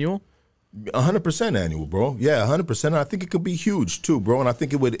be annual? 100% annual, bro. Yeah, 100%. And I think it could be huge too, bro. And I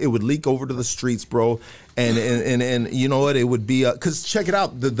think it would leak over to the streets, bro. And you know what? It would be because check it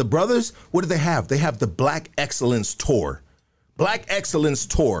out. The brothers, what do they have? They have the Black Excellence Tour. Black Excellence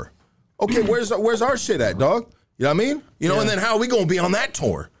Tour. Okay, where's our shit at, dog? You know what I mean? You know, and then how are we gonna be on that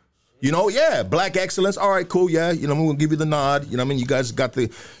tour? You know, Black Excellence. All right, cool, yeah. You know, we're going to give you the nod. You know what I mean? You guys got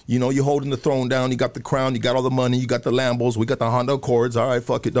the, you know, you're holding the throne down. You got the crown. You got all the money. You got the Lambos. We got the Honda Accords. All right,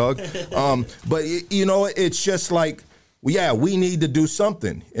 fuck it, dog. But, you know, it's just like, we need to do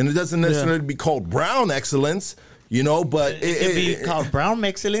something. And it doesn't necessarily be called Brown Excellence, you know, but it could be called Brown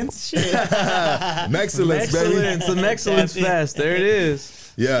Excellence. Excellence, baby. Excellence, an Excellence Fest. There it is.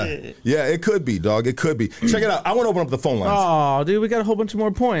 Yeah, yeah, it could be, dog. It could be. Check it out. I want to open up the phone lines. Oh, dude, we got a whole bunch of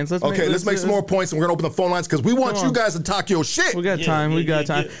more points. Let's Let's make some more points, and we're gonna open the phone lines because we want Come you on. guys to talk your shit. We got time. We got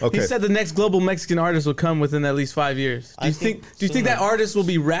time. Okay. He said the next global Mexican artist will come within at least 5 years. Do you think that artist will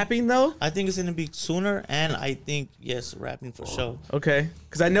be rapping though? I think it's gonna be sooner, and I think yes, rapping for sure. Okay,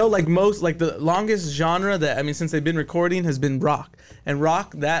 because I know like the longest genre that since they've been recording has been rock, and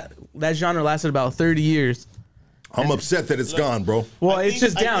rock that genre lasted about 30 years. I'm upset that it's gone, bro. Well, it's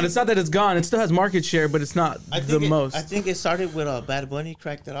just down. It's not that it's gone. It still has market share, but it's not the most. I think it started with Bad Bunny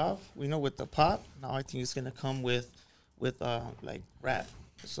cracked it off. With the pop. Now I think it's gonna come with like rap.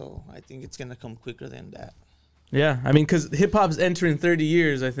 So I think it's gonna come quicker than that. Yeah, because hip hop's entering 30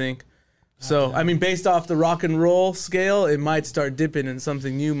 years, I think. So based off the rock and roll scale, it might start dipping, and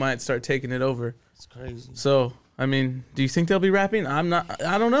something new might start taking it over. It's crazy. So do you think they'll be rapping? I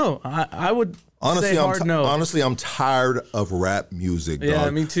don't know. I would. Honestly, say hard no. I'm tired of rap music, dog. Yeah,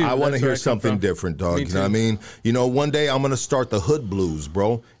 me too. I want to That's hear where I come something from. different, dog. Me You know what I too. mean? One day I'm gonna start the hood blues,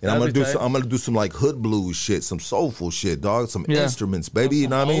 bro, and I'm That'd gonna be tight. I'm gonna do some like hood blues shit, some soulful shit, dog, some Yeah. instruments, baby. You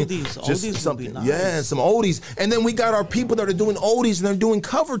know what I mean? Oldies would be nice. Yeah, some oldies, and then we got our people that are doing oldies and they're doing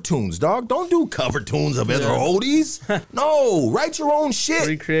cover tunes, dog. Don't do cover tunes of other oldies. No, write your own shit.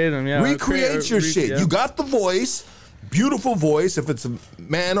 Recreate them, yeah. Recreate your shit. Yeah. You got the voice. Beautiful voice. If it's a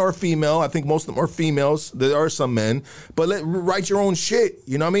man or a female, I think most of them are females. There are some men, but write your own shit.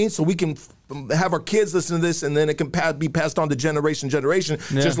 You know what I mean? So we can have our kids listen to this, and then it can be passed on to generation,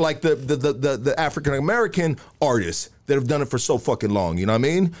 just like the African American artists that have done it for so fucking long. You know what I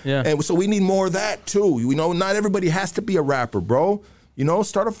mean? Yeah. And so we need more of that too. Not everybody has to be a rapper, bro.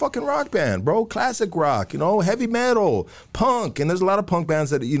 Start a fucking rock band, bro. Classic rock, heavy metal, punk, and there's a lot of punk bands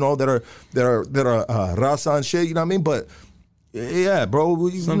that that are raza and shit. You know what I mean? But yeah, bro,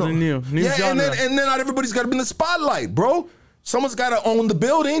 Something new genre. and then not everybody's got to be in the spotlight, bro. Someone's got to own the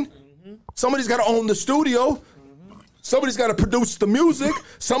building. Somebody's got to own the studio. Somebody's got to produce the music.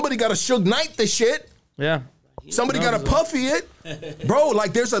 Somebody got to Suge Knight the shit. Yeah. Somebody got to Puffy it. Bro,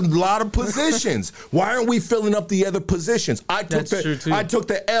 like there's a lot of positions. Why aren't we filling up the other positions? I took That's true, too. I took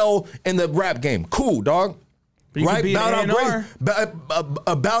the L in the rap game. Cool, dog. But you could be an A&R.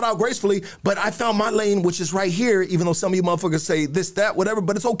 Bowed out gracefully, but I found my lane, which is right here, even though some of you motherfuckers say this, that, whatever,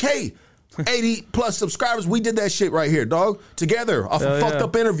 but it's okay. 80 plus subscribers, we did that shit right here, dog. Together, off a fucked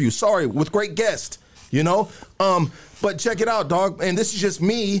up interview. Sorry, with great guest, But check it out, dog. And this is just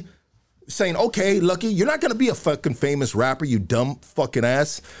me saying, okay, Lucky, you're not gonna be a fucking famous rapper, you dumb fucking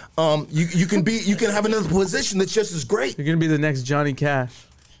ass. You can have another position that's just as great. You're gonna be the next Johnny Cash.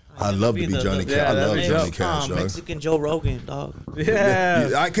 I love to be Johnny Cash. I love Johnny Cash, dog. Mexican Joe Rogan, dog.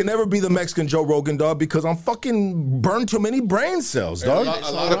 Yeah. I can never be the Mexican Joe Rogan, dog, because I'm fucking burned too many brain cells, A dog.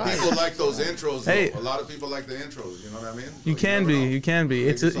 lot of people like those intros. Hey. Though. A lot of people like the intros. You know what I mean? You can be. You can be.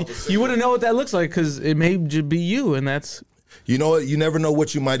 Maybe You wouldn't know what that looks like because it may be you, and that's You know what? You never know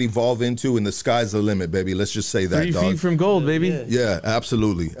what you might evolve into, and the sky's the limit, baby. Let's just say that, 3 dog. feet from gold, baby. Yeah,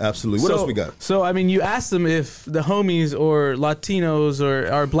 absolutely. Absolutely. What else we got? So, you asked him if the homies or Latinos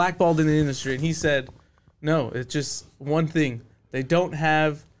are blackballed in the industry, and he said, no, it's just one thing. They don't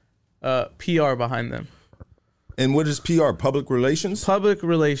have PR behind them. And what is PR? Public relations? Public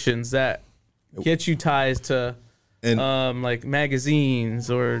relations that get you ties to And like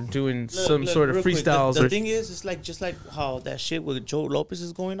magazines or doing some sort of real quick, freestyles. The thing is, it's like just like how that shit with George Lopez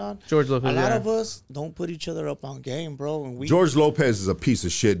is going on. George Lopez, A lot yeah. of us don't put each other up on game, bro. And we George Lopez is a piece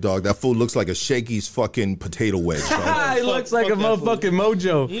of shit, dog. That fool looks like a Shakey's fucking potato wedge, dog. He looks like a fuck that fool. motherfucking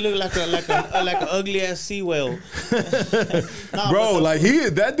mojo. He look like an ugly ass sea whale. Bro, like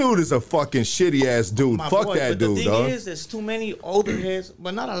that dude is a fucking shitty ass dude. My Fuck boy, that but dude, the thing dog. is, there's too many older heads,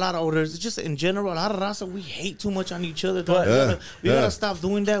 but not a lot of older heads. It's just in general, a lot of raza, we hate too much on each other, dog. We gotta stop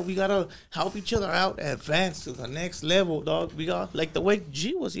doing that. We gotta help each other out, advance to the next level, dog. We got like the way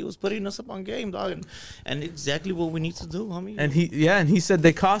G was, he was putting us up on game, dog, and exactly what we need to do, homie. And he said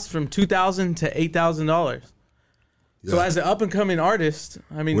they cost from $2,000 to $8,000. So Yeah. as an up and coming artist,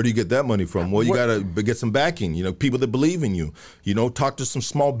 I mean, Where do you get that money from? Well, you gotta get some backing. You know, people that believe in you. You know, talk to some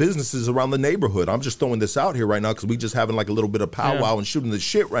small businesses around the neighborhood. I'm just throwing this out here right now because we just having like a little bit of powwow and shooting the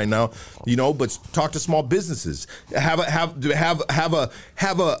shit right now. You know, but talk to small businesses. Have a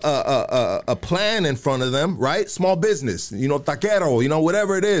plan in front of them, right? Small business. You know, taquero. You know,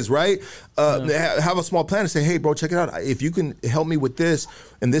 whatever it is, right? Have a small plan and say, hey, bro, check it out. If you can help me with this,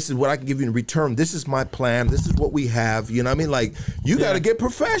 and this is what I can give you in return. This is my plan. This is what we have. You know what I mean? Like, you got to get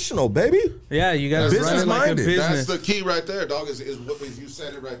professional, baby. yeah, you got to run it like a Business-minded. business. That's the key right there, dog. Is what you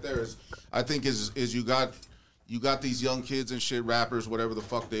said it right there. Is I think is you got these young kids and shit, rappers, whatever the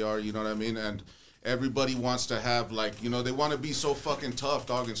fuck they are. You know what I mean? And everybody wants to have like, you know, they want to be so fucking tough,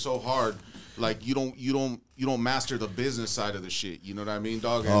 dog, and so hard. Like you don't master the business side of the shit. You know what I mean,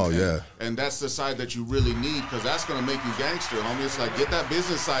 dog? And, and that's the side that you really need, because that's gonna make you gangster, homie. It's like, get that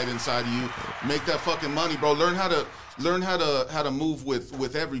business side inside of you, make that fucking money, bro. Learn how to move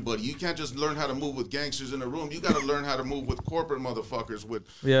with everybody. You can't just learn how to move with gangsters in a room. You got to learn how to move with corporate motherfuckers,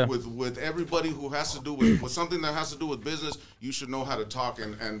 with everybody who has to do with something that has to do with business. You should know how to talk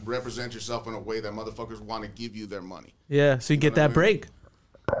and represent yourself in a way that motherfuckers want to give you their money. Yeah, so you get that break.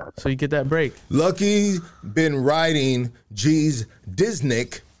 So you get that break. Lucky's been riding G's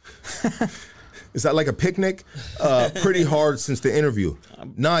Disnick. Is that like a picnic? Pretty hard since the interview.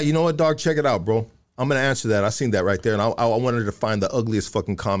 Nah, you know what, dog? Check it out, bro. I'm going to answer that. I seen that right there, and I wanted to find the ugliest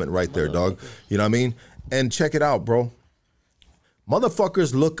fucking comment right there, dog. You know what I mean? And check it out, bro.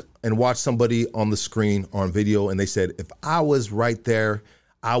 Motherfuckers look and watch somebody on the screen or on video, and they said, if I was right there,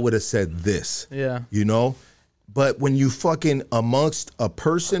 I would have said this. Yeah. You know? But when you fucking amongst a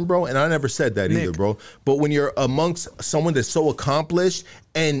person, bro, and I never said that either, bro, but when you're amongst someone that's so accomplished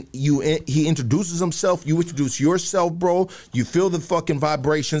and he introduces himself, you introduce yourself, bro, you feel the fucking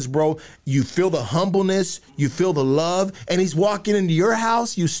vibrations, bro, you feel the humbleness, you feel the love, and he's walking into your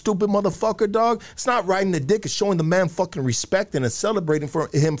house, you stupid motherfucker, dog. It's not riding the dick, it's showing the man fucking respect and celebrating for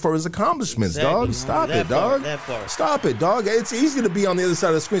him for his accomplishments, dog. Stop it, dog. Stop it, dog. It's easy to be on the other side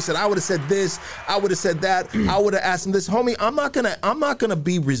of the screen. Said, I would have said this, I would have said that, I would have asked him this. Homie, I'm not gonna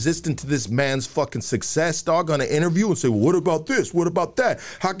be resistant to this man's fucking success, dog, on an interview and say, well, what about this? What about that?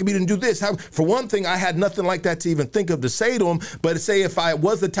 How come he didn't do this? For one thing, I had nothing like that to even think of to say to him, but say if I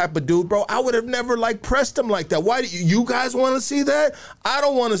was the type of dude, bro, I would have never like pressed him like that. Why do you guys want to see that? I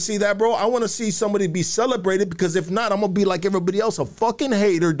don't want to see that, bro. I want to see somebody be celebrated, because if not, I'm gonna be like everybody else, a fucking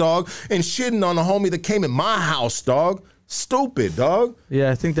hater, dog, and shitting on a homie that came in my house, dog. Stupid, dog. Yeah,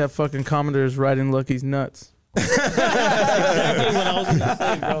 I think that fucking commenter is riding Lucky's nuts. Exactly what I was gonna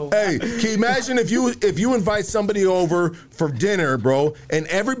say, bro. Hey, can you imagine if you invite somebody over for dinner, bro, and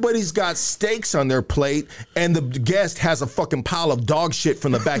everybody's got steaks on their plate, and the guest has a fucking pile of dog shit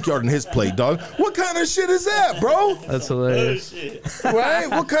from the backyard on his plate, dog? What kind of shit is that, bro? That's hilarious. Right?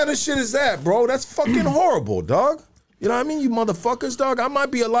 What kind of shit is that, bro? That's fucking horrible, dog. You know what I mean? You motherfuckers, dog. I might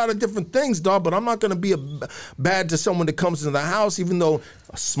be a lot of different things, dog, but I'm not going to be bad to someone that comes into the house, even though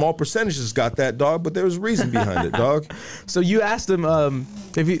a small percentage has got that, dog, but there's a reason behind it, dog. So you asked him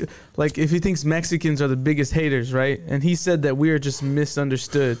if he thinks Mexicans are the biggest haters, right? And he said that we are just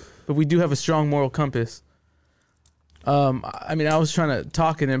misunderstood, but we do have a strong moral compass. I mean, I was trying to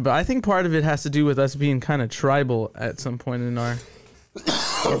talk in him, but I think part of it has to do with us being kind of tribal at some point in our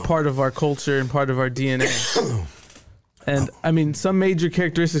or part of our culture and part of our DNA. And I mean, some major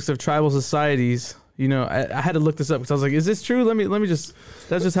characteristics of tribal societies, you know, I had to look this up because I was like, is this true? Let me just,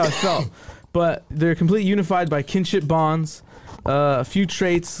 that's just how it felt. But they're completely unified by kinship bonds. A few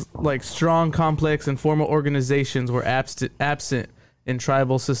traits like strong, complex, and formal organizations were absent in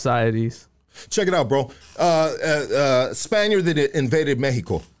tribal societies. Check it out, bro. Spaniard that invaded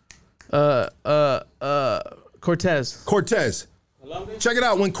Mexico. Cortez. Check it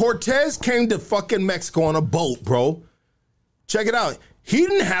out. When Cortez came to fucking Mexico on a boat, bro, check it out. He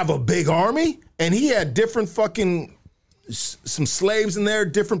didn't have a big army, and he had different fucking some slaves in there,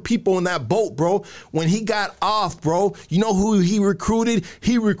 different people in that boat, bro. When he got off, bro, you know who he recruited?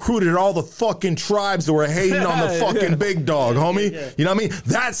 He recruited all the fucking tribes that were hating on the fucking big dog, homie. Yeah. You know what I mean?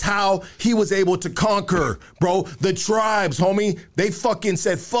 That's how he was able to conquer, bro. The tribes, homie. They fucking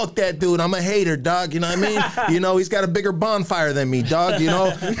said, fuck that dude. I'm a hater, dog. You know what I mean? You know, he's got a bigger bonfire than me, dog. You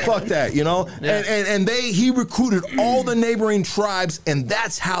know? Fuck that, you know? Yeah. And he recruited all the neighboring tribes, and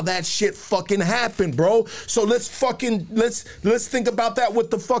that's how that shit fucking happened, bro. So let's think about that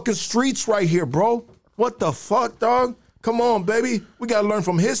with the fucking streets right here, bro. What the fuck, dog? Come on, baby. We gotta learn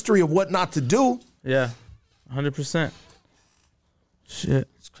from history of what not to do. Yeah, 100%. Shit.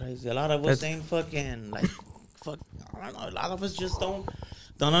 It's crazy. A lot of us ain't fucking like, fuck. I don't know. A lot of us just don't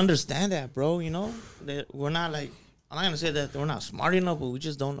understand that, bro. You know, that we're not like. I'm not gonna say that we're not smart enough, but we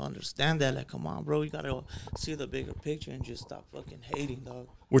just don't understand that. Like, come on, bro. You gotta see the bigger picture and just stop fucking hating, dog.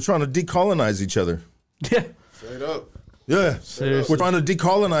 We're trying to decolonize each other. Yeah. Straight up. Yeah. Seriously. We're trying to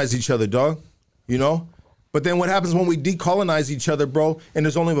decolonize each other, dog. You know? But then what happens when we decolonize each other, bro, and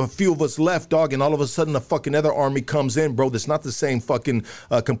there's only a few of us left, dog, and all of a sudden a fucking other army comes in, bro, that's not the same fucking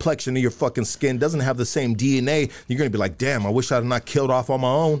complexion of your fucking skin, doesn't have the same DNA. You're going to be like, damn, I wish I had not killed off on my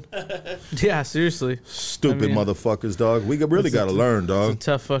own. Yeah, seriously. Stupid motherfuckers, dog. We really got to learn, dog. It's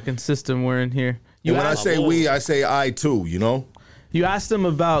a tough fucking system we're in here. And when I say we, I say I too, you know? You asked him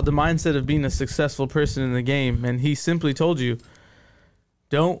about the mindset of being a successful person in the game, and he simply told you,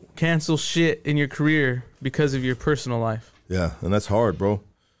 don't cancel shit in your career because of your personal life. Yeah, and that's hard, bro.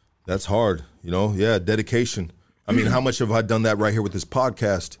 That's hard. You know, yeah, dedication. I mean, how much have I done that right here with this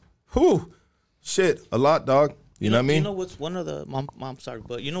podcast? Whew, shit, a lot, dog. You know what I mean? You know what's one of the I'm sorry,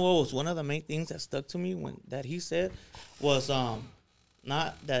 but you know what was one of the main things that stuck to me that he said was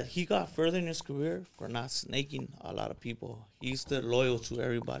not that he got further in his career for not snaking a lot of people. He's still loyal to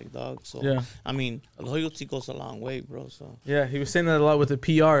everybody, dog. So Yeah. I mean, loyalty goes a long way, bro. So Yeah, he was saying that a lot with the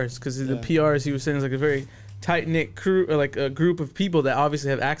PRs because the PRs he was saying is like a very tight knit crew, or like a group of people that obviously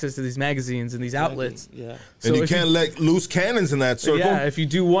have access to these magazines and these outlets. yeah. And you if can't let loose cannons in that circle. Yeah, if you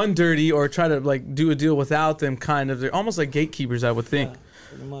do one dirty or try to like do a deal without them, kind of, they're almost like gatekeepers, I would think. Yeah,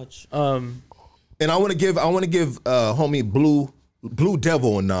 pretty much. And I want to give homie Blue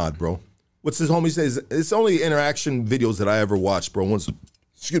Devil a nod, bro. What's his homie says? It's only interaction videos that I ever watched, bro. Once in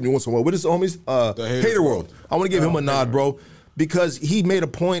a while. What is the homies? The Hater World. I want to give him a nod, bro, because he made a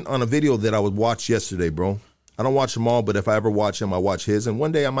point on a video that I would watch yesterday, bro. I don't watch them all, but if I ever watch him, I watch his. And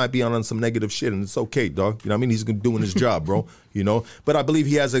one day I might be on some negative shit, and it's okay, dog. You know what I mean? He's doing his job, bro. You know? But I believe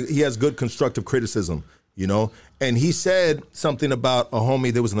he has good constructive criticism, you know? And he said something about a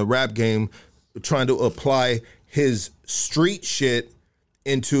homie that was in the rap game trying to apply his street shit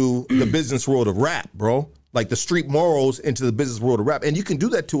into the business world of rap, bro. Like the street morals into the business world of rap. And you can do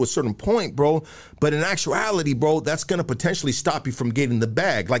that to a certain point, bro. But in actuality, bro, that's going to potentially stop you from getting the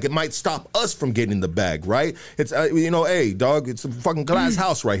bag. Like it might stop us from getting the bag, right? It's, you know, hey, dog, it's a fucking glass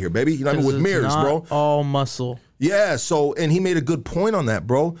house right here, baby. You know what I mean? With It's mirrors, not bro. all muscle. Yeah, so, and he made a good point on that,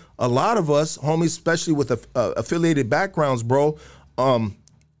 bro. A lot of us, homies, especially with affiliated backgrounds, bro,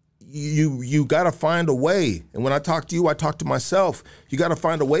 you got to find a way. And when I talk to you, I talk to myself. You got to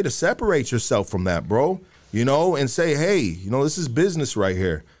find a way to separate yourself from that, bro. You know, and say, hey, you know, this is business right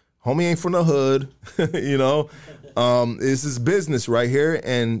here. Homie ain't from the hood, you know. This is business right here.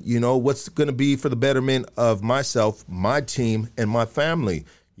 And, you know, what's going to be for the betterment of myself, my team, and my family.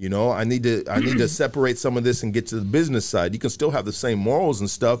 You know, I need to separate some of this and get to the business side. You can still have the same morals and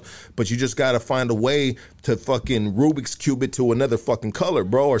stuff, but you just got to find a way to fucking Rubik's Cube it to another fucking color,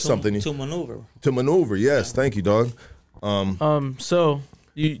 bro, or something. To maneuver. To maneuver, yes. Thank you, dog. So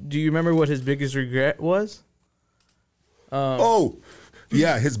do you remember what his biggest regret was?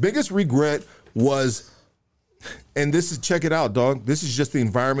 His biggest regret was, and this is, check it out, dog. This is just the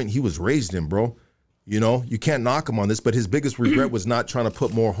environment he was raised in, bro. You know, you can't knock him on this, but his biggest regret was not trying to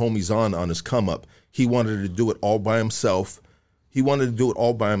put more homies on his come up. He wanted to do it all by himself. He wanted to do it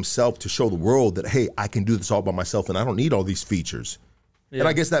all by himself to show the world that, hey, I can do this all by myself and I don't need all these features. Yeah. And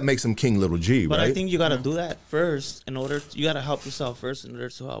I guess that makes him King Little G, But right? I think you got to do that first you got to help yourself first in order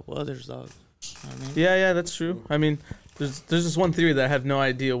to help others, dog. You know what I mean? Yeah, that's true. I mean, there's this one theory that I have no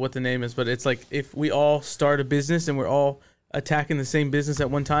idea what the name is, but it's like if we all start a business and we're all attacking the same business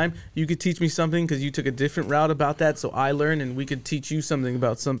at one time, you could teach me something because you took a different route about that, so I learned, and we could teach you something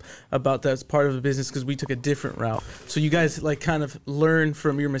about that's part of the business because we took a different route. So you guys like kind of learn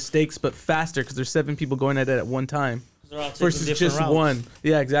from your mistakes, but faster because there's 7 people going at it at one time versus just routes. one.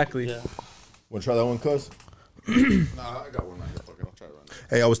 Yeah, exactly. Yeah. Want to try that one, cuz? Nah, I got one right here. Fuck it, I'll try it right now.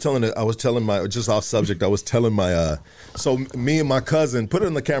 Hey, I was telling my, just off subject, I was telling my, so me and my cousin, put it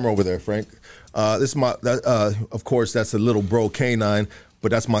in the camera over there, Frank. This is my, of course, that's a little bro canine,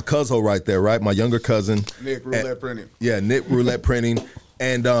 but that's my cousin right there, right? My younger cousin. Nick Roulette Printing. Yeah, Nick Roulette Printing.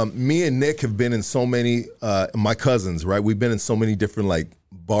 And me and Nick have been in so many, my cousins, right? We've been in so many different like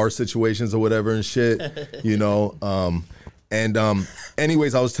bar situations or whatever and shit, you know.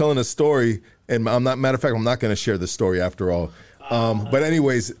 Anyways, I was telling a story, and matter of fact, I'm not going to share this story after all. But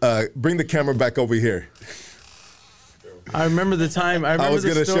anyways, bring the camera back over here. I remember the time. I was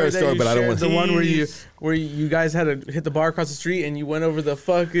remember gonna share a story, but I don't want the one where you guys had to hit the bar across the street and you went over the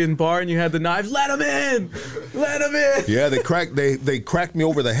fucking bar and you had the knives. Let him in. Let him in. Yeah, they cracked me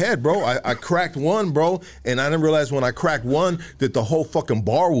over the head, bro. I cracked one, bro, and I didn't realize when I cracked one that the whole fucking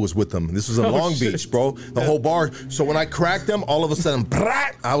bar was with them. This was in Long Beach, bro. The whole bar. So when I cracked them, all of a sudden,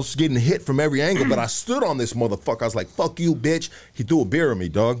 I was getting hit from every angle, but I stood on this motherfucker. I was like, fuck you, bitch. He threw a beer at me,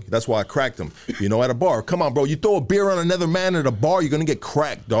 dog. That's why I cracked him. You know, at a bar. Come on, bro. You throw a beer on another man at a bar, you're gonna get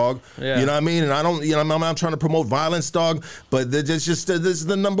cracked, dog. Yeah. You know what I mean? And I don't, you know, I'm not trying to promote violence, dog, but it's just this is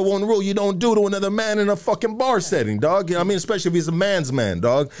the number one rule you don't do to another man in a fucking bar setting, dog. You know what I mean? Especially if he's a man's man,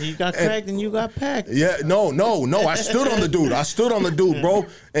 dog. You got cracked and you got packed. Yeah, no. I stood on the dude. Bro,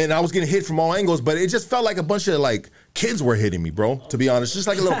 and I was getting hit from all angles, but it just felt like a bunch of like kids were hitting me, bro, to be honest. Just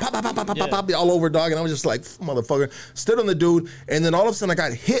like a little pop, pop, pop, pop, pop, pop, all over, dog. And I was just like, motherfucker. Stood on the dude, and then all of a sudden I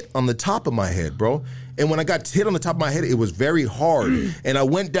got hit on the top of my head, bro. And when I got hit on the top of my head, it was very hard. And I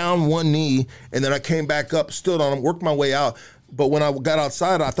went down one knee, and then I came back up, stood on him, worked my way out. But when I got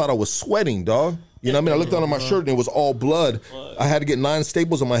outside, I thought I was sweating, dog. You know what I mean? I looked under my shirt and it was all blood. I had to get 9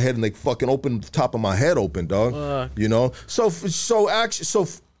 staples on my head and they fucking opened the top of my head open, dog. You know? So to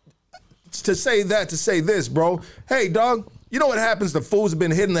say this, bro. Hey, dog. You know what happens to fools have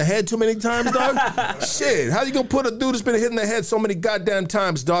been hit in the head too many times, dog? Shit, how you gonna put a dude that's been hit in the head so many goddamn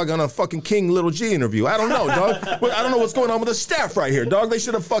times, dog, on a fucking King Little G interview? I don't know, dog. I don't know what's going on with the staff right here, dog. They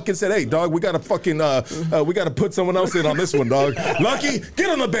should have fucking said, hey, dog, we gotta fucking, we gotta put someone else in on this one, dog. Lucky, get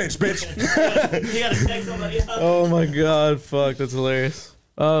on the bench, bitch. You gotta take somebody else. Oh my God, fuck, that's hilarious.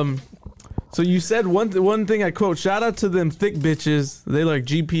 So you said one thing I quote, shout out to them thick bitches, they like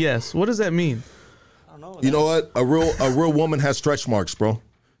GPS. What does that mean? I don't know. You know what? A real woman has stretch marks, bro.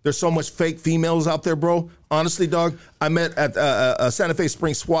 There's so much fake females out there, bro. Honestly, dog, I met at Santa Fe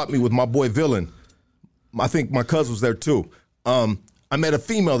Spring Swap Meet with my boy Villain. I think my cousin was there too. I met a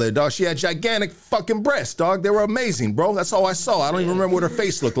female there, dog. She had gigantic fucking breasts, dog. They were amazing, bro. That's all I saw. I don't even remember what her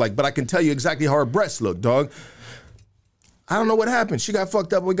face looked like, but I can tell you exactly how her breasts looked, dog. I don't know what happened. She got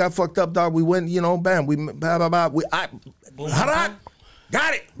fucked up. We got fucked up, dog. We went, you know, bam. We blah blah blah.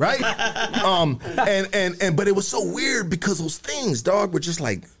 Got it, right? But it was so weird because those things, dog, were just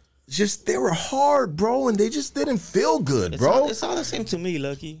like, they were hard, bro, and they just didn't feel good, bro. It's all the same to me,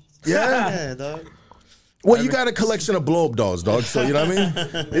 Lucky. Yeah. Yeah, dog. Well, you got a collection of blow-up dolls, dog, so you know what I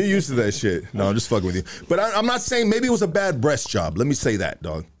mean? You're used to that shit. No, I'm just fucking with you. But I'm not saying maybe it was a bad breast job. Let me say that,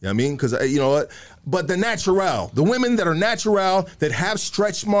 dog. You know what I mean? Because, you know what? But the women that are natural, that have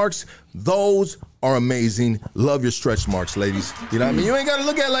stretch marks, those are amazing. Love your stretch marks, ladies. You know what I mean? You ain't got to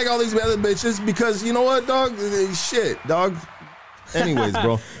look at like all these other bitches because, you know what, dog? Shit, dog. Anyways,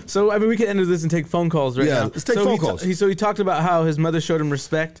 bro. So, I mean, we can end this and take phone calls right now. Let's take phone calls. So he talked about how his mother showed him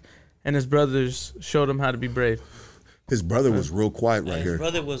respect and his brothers showed him how to be brave. His brother was real quiet right His here.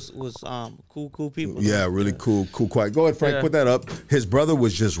 brother was cool people. Yeah, really cool, quiet. Go ahead, Frank, put that up. His brother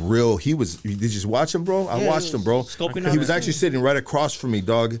was just real. Did you just watch him, bro? I watched him, bro. Scoping He was actually sitting right across from me,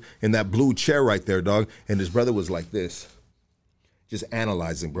 dog, in that blue chair right there, dog. And his brother was like this, just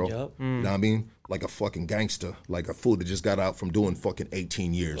analyzing, bro. Yep. You know what I mean? Like a fucking gangster, like a fool that just got out from doing fucking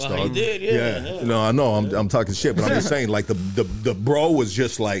 18 years, Well, dog. he did, yeah. No, I know. I'm talking shit, but I'm just saying, like the bro was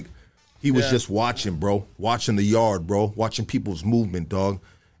just like. He was just watching, bro, watching the yard, bro, watching people's movement, dog,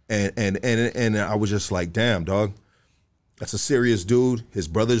 and I was just like, damn, dog, that's a serious dude. His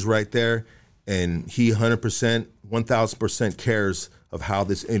brother's right there, and he 100%, 1,000% cares of how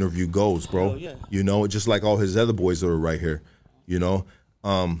this interview goes, bro. Oh, yeah. You know, just like all his other boys that are right here, you know.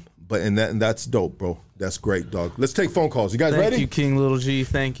 But that's dope, bro. That's great, dog. Let's take phone calls. You guys ready? Thank you, King Little G.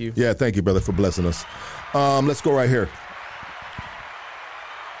 Thank you. Yeah, thank you, brother, for blessing us. Let's go right here.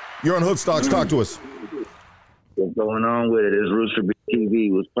 You're on Hood Stocks. Talk to us. What's going on with it? It's Rooster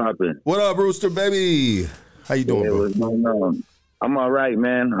TV. What's popping? What up, Rooster, baby? How you doing, Yeah, bro? what's going on? I'm all right,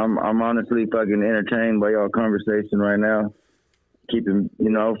 man. I'm honestly fucking entertained by y'all conversation right now. Keeping,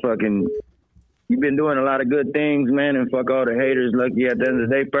 fucking. You've been doing a lot of good things, man, and fuck all the haters. Lucky at the end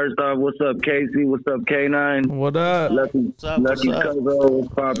of the day. First off, what's up, Casey? What's up, K9? What up? Lucky Kozo.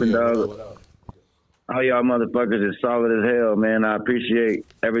 What's popping, dog? All y'all motherfuckers is solid as hell, man. I appreciate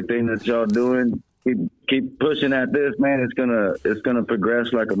everything that y'all doing. Keep pushing at this, man. It's gonna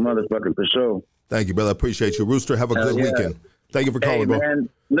progress like a motherfucker for sure. Thank you, brother. I appreciate you. Rooster, have a good weekend. Thank you for calling, bro. Man,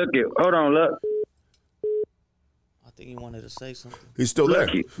 hold on, look. I think he wanted to say something. He's still there.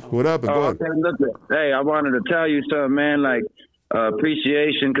 Lucky. What up? Go ahead. Okay, look. Hey, I wanted to tell you something, man. Like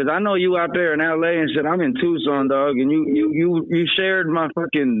appreciation, because I know you out there in LA and shit. I'm in Tucson, dog, and you shared my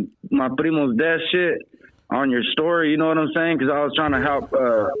primo's death shit on your story. You know what I'm saying? Because I was trying to help.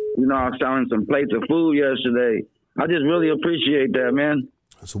 I was selling some plates of food yesterday. I just really appreciate that, man.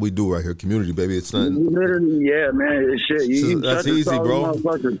 That's what we do right here, community, baby. It's not. Literally, yeah, man. Shit, That's easy, bro.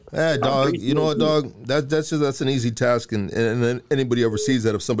 Yeah, dog. You know what, dog? That's an easy task, and anybody ever sees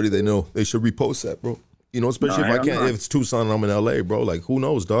that of somebody they know, they should repost that, bro. You know, especially if it's Tucson and I'm in LA, bro. Like, who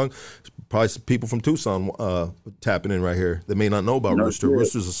knows, dog? Probably some people from Tucson tapping in right here that may not know about Rooster. Shit.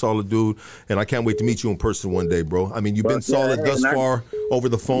 Rooster's a solid dude, and I can't wait to meet you in person one day, bro. I mean, you've been solid thus far over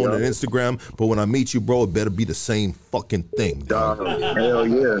the phone and Instagram, but when I meet you, bro, it better be the same fucking thing, dog. Hell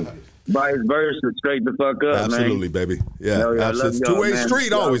yeah. Vice versa, straight the fuck up, Absolutely, man. baby. Yeah, I absolutely. love It's y'all, two-way man.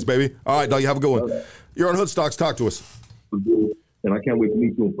 street always, baby. All right, dog, you have a good one. You're on Hood Stocks. Talk to us. And I can't wait to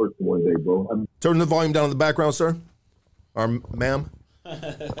meet you in person one day, bro. Turn the volume down in the background, sir. Or ma'am.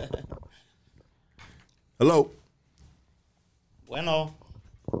 Hello. Bueno.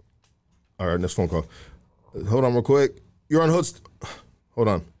 All right, next phone call. Hold on real quick. You're on Hood. Hold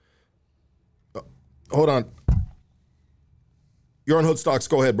on. Hold on. You're on Hood Stocks.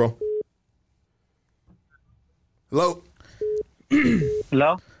 Go ahead, bro. Hello.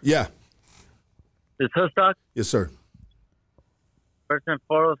 Hello? Yeah. This is Hoodstock. Yes, sir. First and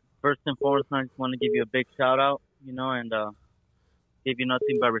foremost, I just want to give you a big shout out, you know, and give you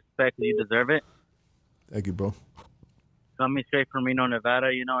nothing but respect. You deserve it. Thank you, bro. Coming straight from Reno,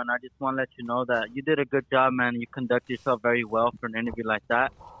 Nevada, you know, and I just want to let you know that you did a good job, man. You conduct yourself very well for an interview like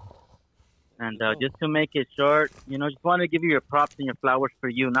that. And just to make it short, you know, just want to give you your props and your flowers for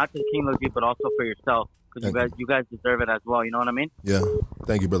you, not just King Logie, but also for yourself, because you guys deserve it as well. You know what I mean? Yeah.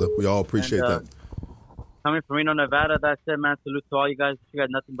 Thank you, brother. We all appreciate that. Coming from Reno, Nevada, that's it, man. Salute to all you guys. You got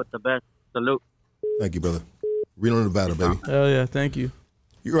nothing but the best. Salute. Thank you, brother. Reno, Nevada, baby. Hell yeah, thank you.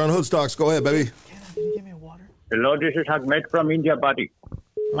 You're on Hoodstocks. Go ahead, baby. Hello, this is Ahmed from India, buddy.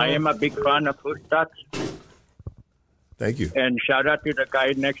 I am a big fan of Hoodstocks. Thank you. And shout out to the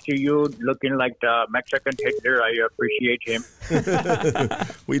guy next to you looking like the Mexican Hitler. I appreciate him.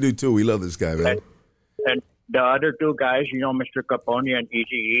 We do too. We love this guy, man. And the other two guys, you know, Mr. Capone and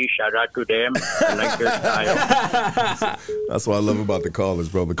Eazy-E, shout out to them. I like their style. That's what I love about the callers,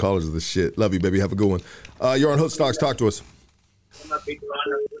 bro. The callers are the shit. Love you, baby. Have a good one. You're on Hoodstocks. Talk to us. I'm a big fan of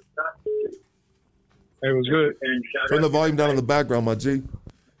Hoodstocks. It was good. And shout Turn out the volume down in the background, my G. to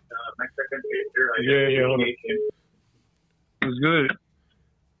Mexican Hitler. Yeah, hold on. It was good.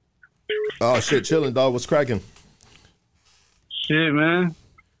 Oh, shit. Chilling, dog. What's cracking? Shit, man.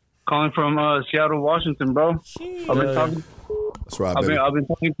 Calling from Seattle, Washington, bro. I've been talking. That's right, baby. I've been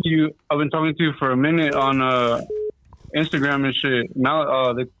talking to you. I've been talking to you for a minute on Instagram and shit.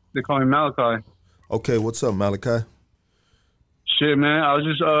 They call me Malachi. Okay, what's up, Malachi? Shit, man. I was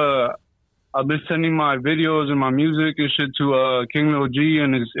just I've been sending my videos and my music and shit to King Lil G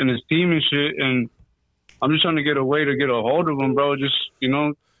and his team and shit, and I'm just trying to get a way to get a hold of him, bro. Just, you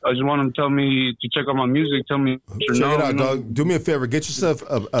know, I just want him to tell me to check out my music. Tell me. Check it out, dog. Do me a favor. Get yourself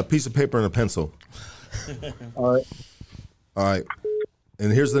a piece of paper and a pencil. All right. All right.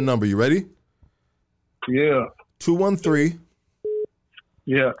 And here's the number. You ready? Yeah. 213.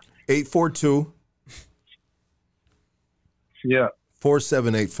 Yeah. 842. Yeah.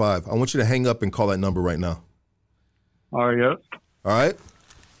 4785. I want you to hang up and call that number right now. All right. Yeah. All right?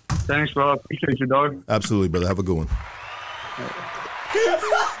 Thanks, bro. I appreciate you, dog. Absolutely, brother. Have a good one.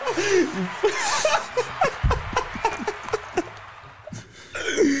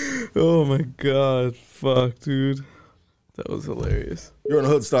 Oh my god, fuck, dude, that was hilarious. You're on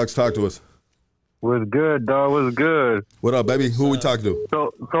Hoodstocks. Talk to us. What's good, dog? What's good? What up, baby? Who we talking to?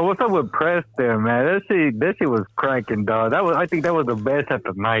 So what's up with Preston, man? That shit was cranking, dog. I think that was the best at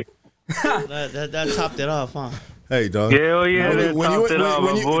the night. that topped it off, huh? Hey, dog. Hell yeah,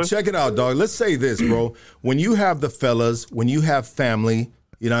 check it out, dog. Let's say this, bro. When you have the fellas, when you have family,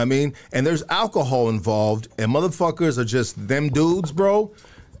 you know what I mean? And there's alcohol involved, and motherfuckers are just them dudes, bro.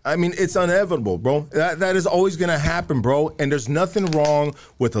 I mean, it's inevitable, bro. That is always gonna happen, bro. And there's nothing wrong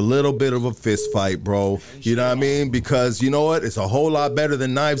with a little bit of a fist fight, bro. You know what I mean? Because you know what? It's a whole lot better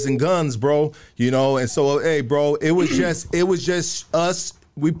than knives and guns, bro. You know. And so, hey, bro, it was just us.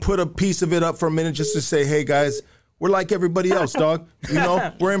 We put a piece of it up for a minute just to say, hey, guys. We're like everybody else, dog. You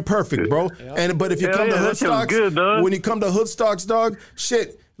know, we're imperfect, bro. But if you come to Hoodstocks, when you come to Hoodstocks, dog,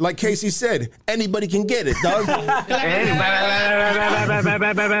 shit, like Casey said, anybody can get it, dog. Say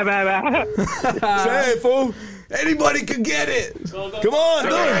it, fool. Anybody can get it. Come on,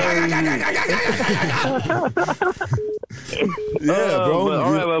 do it. Yeah, bro.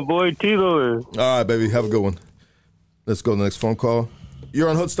 All right, my boy Tito. All right, baby. Have a good one. Let's go to the next phone call. You're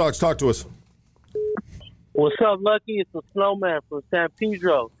on Hoodstocks. Talk to us. What's up, Lucky? It's the Snowman from San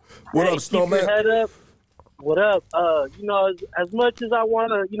Pedro. What up, Snowman? Keep your head up. What up? You know, as much as I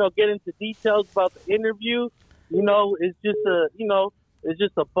want to, you know, get into details about the interview, you know, it's just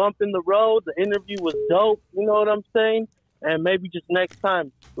a bump in the road. The interview was dope. You know what I'm saying? And maybe just next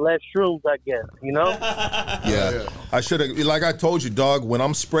time, less shrooms, I guess, you know? Yeah. I should have, like I told you, dog, when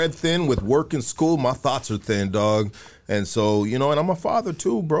I'm spread thin with work and school, my thoughts are thin, dog. And so, you know, and I'm a father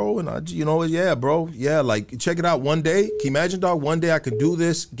too, bro. And I, you know, yeah, bro. Yeah, like, check it out. One day, can you imagine, dog, one day I could do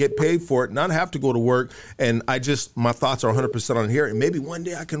this, get paid for it, not have to go to work. And my thoughts are 100% on here. And maybe one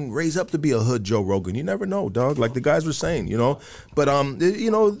day I can raise up to be a hood Joe Rogan. You never know, dog. Like the guys were saying, you know. But,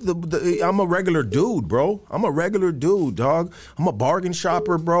 you know, I'm a regular dude, bro. I'm a regular dude, dog. I'm a bargain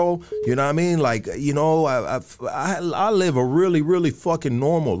shopper, bro. You know what I mean? Like, you know, I live a really, really fucking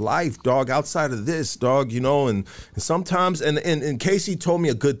normal life, dog, outside of this, dog, you know. And sometimes, and Casey told me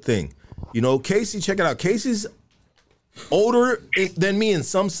a good thing. You know, Casey, check it out. Casey's older than me in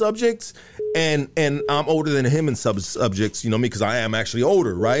some subjects, and I'm older than him in some subjects, you know me, because I am actually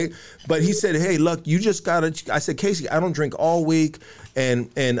older, right? But he said, hey, look, you just gotta, I said, Casey, I don't drink all week, and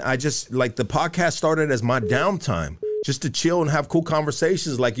I just, like, the podcast started as my downtime. just to chill and have cool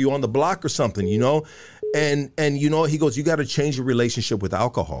conversations like you on the block or something, you know? And you know, he goes, you got to change your relationship with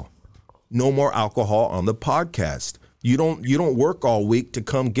alcohol. No more alcohol on the podcast. You don't work all week to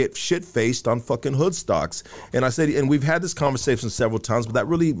come get shit-faced on fucking Hoodstocks. And I said, and we've had this conversation several times, but that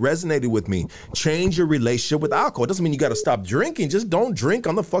really resonated with me. Change your relationship with alcohol. It doesn't mean you got to stop drinking. Just don't drink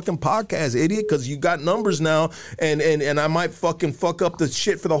on the fucking podcast, idiot, because you got numbers now, and I might fucking fuck up the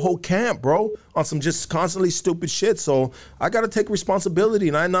shit for the whole camp, bro, on some just constantly stupid shit. So I got to take responsibility,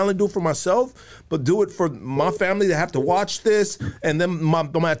 and I not only do it for myself, but do it for my family that have to watch this, and then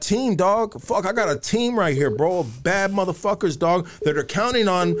my team, dog. Fuck, I got a team right here, bro, of bad motherfuckers, dog, that are counting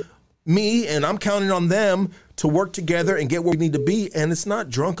on me, and I'm counting on them to work together and get where we need to be. And it's not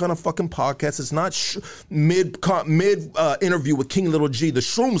drunk on a fucking podcast. It's not mid interview with King Little G. The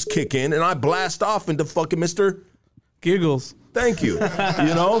shrooms kick in, and I blast off into fucking Mr. Giggles. Thank you.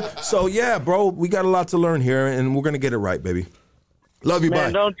 You know? So, yeah, bro, we got a lot to learn here, and we're going to get it right, baby. Love you,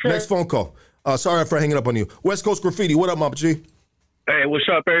 Man, bye. don't trip. Next phone call. Sorry for hanging up on you. West Coast Graffiti, what up, Mama G? Hey, what's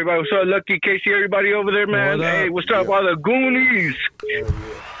up, everybody? What's up, Lucky, Casey, everybody over there, man? What up? Hey, what's up, all the Goonies?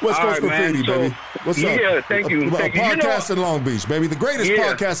 West All Coast right, man. Graffiti, So, baby. What's up? yeah, thank you. A Thank you. You know- podcast in Long Beach, baby. The greatest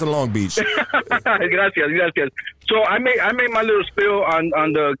Yeah. podcast in Long Beach. gracias. So I made my little spill on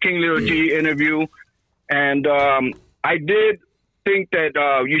the King Little G interview, and I did think that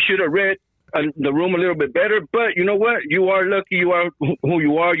you should have read the room a little bit better. But you know what? You are lucky. You are who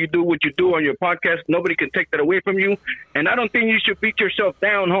you are. You do what you do on your podcast. Nobody can take that away from you. And I don't think you should beat yourself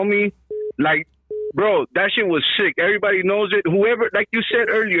down, homie. Like, bro, that shit was sick. Everybody knows it. Whoever, like you said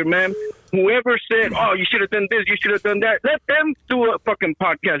earlier, man, whoever said, oh, you should have done this, you should have done that, let them do a fucking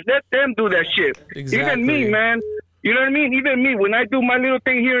podcast. Let them do that shit. Exactly. Even me, man. You know what I mean? Even me, when I do my little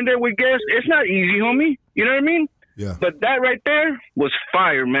thing here and there with guests, it's not easy, homie. You know what I mean? Yeah. But that right there was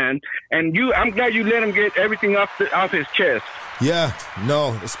fire, man. And I'm glad you let him get everything off his chest. Yeah,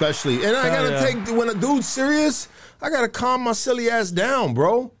 no, especially. And I Hell gotta yeah. take, when a dude's serious, I gotta calm my silly ass down,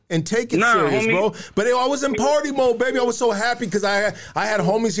 bro, and take it serious, homie. bro. But I was in party mode, baby. I was so happy because I had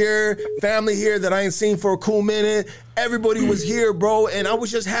homies here, family here that I ain't seen for a cool minute. Everybody was here, bro, and I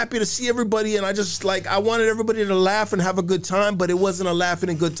was just happy to see everybody. And I just, like, I wanted everybody to laugh and have a good time, but it wasn't a laughing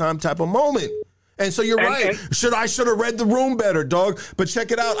and good time type of moment. And so you're right. I should have read the room better, dog. But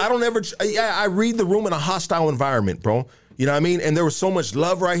check it out. I read the room in a hostile environment, bro. You know what I mean? And there was so much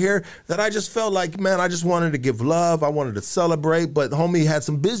love right here that I just felt like, man, I just wanted to give love. I wanted to celebrate, but homie had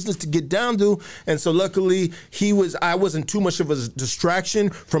some business to get down to. And so luckily I wasn't too much of a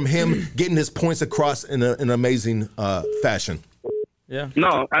distraction from him getting his points across in an amazing fashion. Yeah.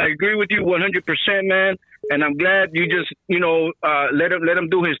 No, I agree with you 100%, man. And I'm glad you just, let him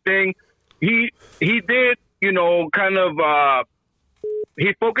do his thing. He did, kind of,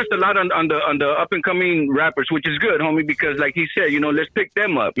 he focused a lot on the up and coming rappers, which is good, homie, because like he said, let's pick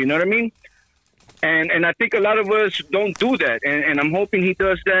them up. You know what I mean? And I think a lot of us don't do that. And I'm hoping he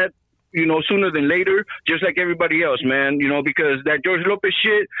does that, sooner than later, just like everybody else, man, because that George Lopez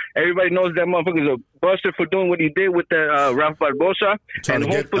shit, everybody knows that motherfucker's a buster for doing what he did with that Ralph Barbosa. And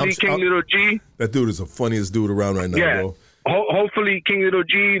hopefully King Little G. That dude is the funniest dude around right now, bro. Hopefully King Little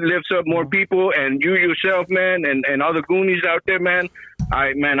G lifts up more people, and you yourself, man, and all the Goonies out there, man.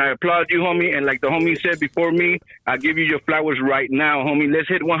 I applaud you, homie. And like the homie said before me, I give you your flowers right now, homie. Let's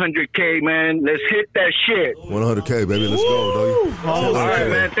hit 100K, man. Let's hit that shit. 100K, baby. Let's go, doggy. All right,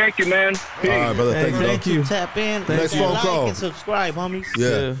 man. Thank you, man. All right, brother. Hey, Thank you. Tap in. Next and phone like call. and subscribe, homies.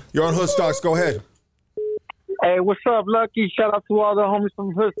 Yeah. You're on Hoodstocks. Go ahead. Hey, what's up, Lucky? Shout out to all the homies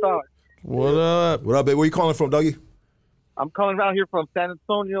from Hoodstock. What up? What up, baby? Where you calling from, doggy? I'm calling out here from San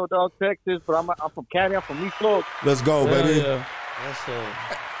Antonio, dog, Texas, but I'm from Cali. I'm from East Los. Let's go, baby. Yeah.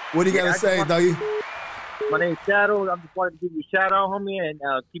 What do you got to say, doggy? My name's Shadow. I'm just wanting to give you a shout out, homie, and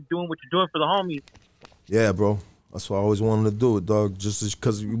keep doing what you're doing for the homies. Yeah, bro. That's what I always wanted to do it, dog. Just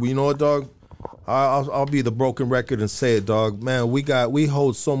because, you know what, dog? I'll be the broken record and say it, dog. Man, we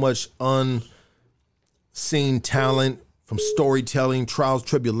hold so much unseen talent from storytelling, trials,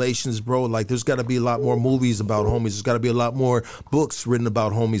 tribulations, bro. Like, there's got to be a lot more movies about homies. There's got to be a lot more books written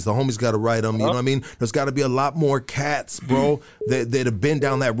about homies. The homies got to write them, you know what I mean? There's got to be a lot more cats, bro, that have been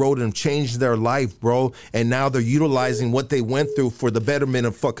down that road and changed their life, bro. And now they're utilizing what they went through for the betterment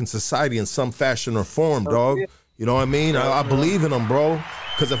of fucking society in some fashion or form, dog. You know what I mean? I believe in them, bro.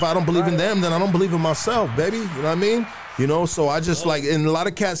 Because if I don't believe in them, then I don't believe in myself, baby. You know what I mean? You know, so I just like, and a lot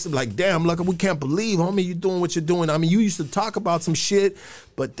of cats are like, damn, look, we can't believe, homie, you doing what you're doing. I mean, you used to talk about some shit,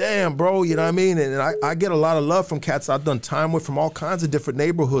 but damn, bro, you know what I mean? And I get a lot of love from cats I've done time with from all kinds of different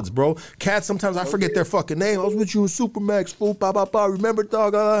neighborhoods, bro. Cats, sometimes I forget their fucking name. I was with you in Supermax, fool, ba, ba, ba, remember,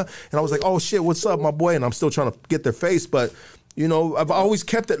 dog? And I was like, oh, shit, what's up, my boy? And I'm still trying to get their face, but, you know, I've always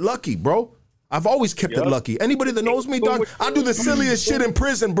kept it lucky, bro. I've always kept it lucky. Anybody that knows me, dog, I do the silliest shit in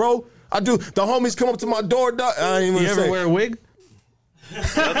prison, bro. I do. The homies come up to my door, dog. I ain't even You ever wear a wig?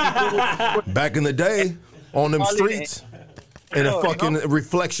 Back in the day, on them streets, in a fucking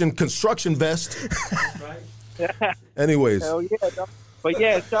reflection construction vest. Anyways. Hell yeah, dog. But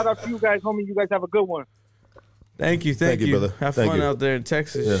yeah, shout out to you guys, homie. You guys have a good one. Thank you, Thank you, brother. Have Thank fun you. out there in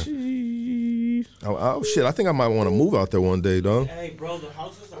Texas. Yeah. Oh, shit, I think I might want to move out there one day, dog. Hey, bro, the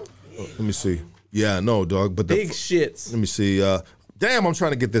houses are big. Let me see. Yeah, no, dog. But Big shits. Let me see. Damn, I'm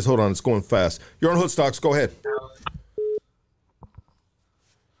trying to get this. Hold on, it's going fast. You're on Hoodstocks. Go ahead.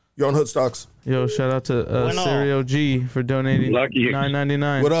 You're on Hoodstocks. Yo, shout out to Serial G for donating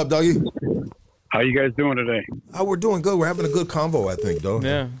 $9.99. What up, doggy? How you guys doing today? Oh, we're doing good. We're having a good convo, I think, dog.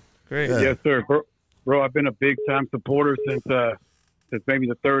 Yeah, great. Yeah. Yes, sir. Bro, I've been a big time supporter since maybe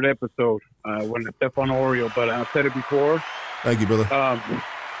the third episode when Stefan Oreo, but I've said it before. Thank you, brother.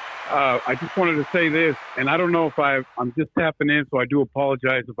 I just wanted to say this, and I don't know if I'm just tapping in, so I do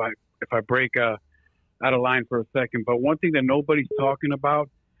apologize if I break out of line for a second. But one thing that nobody's talking about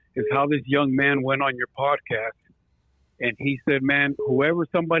is how this young man went on your podcast, and he said, "Man, whoever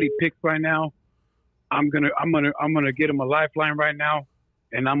somebody picks right now, I'm gonna get him a lifeline right now,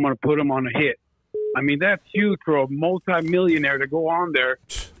 and I'm gonna put him on a hit." I mean, that's huge for a multi-millionaire to go on there.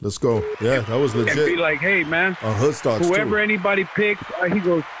 Let's go. Yeah, that was legit. And be like, hey, man, on Hoodstocks, whoever too. Anybody picks, he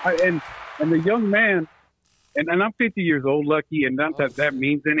goes, and the young man, and I'm 50 years old, Lucky, and not that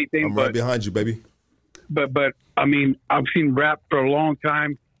means anything. I'm right behind you, baby. But I mean, I've seen rap for a long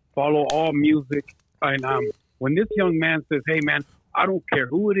time, follow all music, and when this young man says, hey, man, I don't care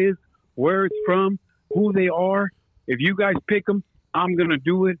who it is, where it's from, who they are, if you guys pick them, I'm going to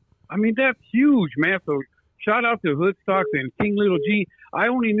do it. I mean, that's huge, man. So shout out to Hoodstocks and King Little G. I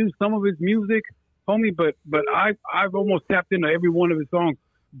only knew some of his music, homie, but I've almost tapped into every one of his songs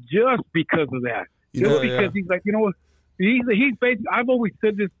just because of that. Just because he's like, you know what? He's basically, I've always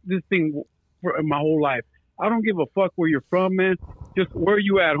said this thing for my whole life. I don't give a fuck where you're from, man. Just where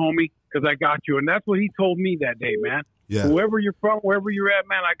you at, homie, because I got you. And that's what he told me that day, man. Yeah. Whoever you're from, wherever you're at,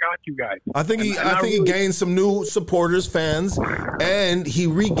 man, I got you guys. I think he gained some new supporters, fans, and he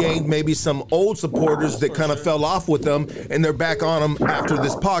regained maybe some old supporters that kind of fell off with them, and they're back on him after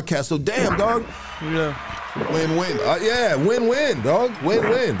this podcast. So damn, dog. Yeah. Win-win. Yeah, win-win, dog.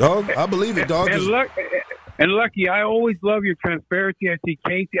 Win-win, dog. I believe it, dog. And Lucky, I always love your transparency. I see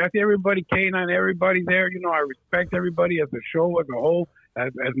Casey. I see everybody, K9, everybody there. You know, I respect everybody as a show as a whole,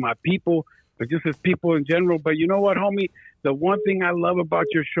 as my people. But just as people in general. But you know what, homie? The one thing I love about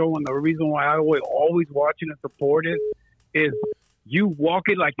your show and the reason why I always watch it and support it is you walk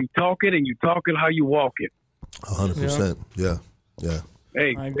it like you talk it and you talk it how you walk it. 100%. Yeah.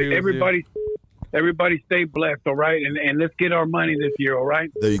 Hey, everybody stay blessed, all right? And let's get our money this year, all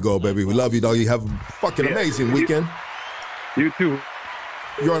right? There you go, baby. We love you, dog. You have a fucking amazing weekend. You too.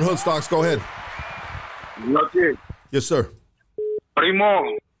 You're on Hoodstocks. Go ahead. Lucky. Yes, sir.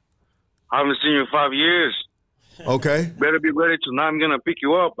 Primo. I haven't seen you in 5 years. Okay. Better be ready tonight. I'm going to pick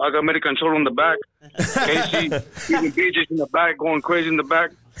you up. I got medical control in the back. Casey, even BJ's in the back, going crazy in the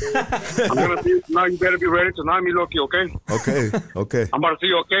back. I'm going to see you tonight. You better be ready tonight, mi Loki, okay? Okay. I'm about to see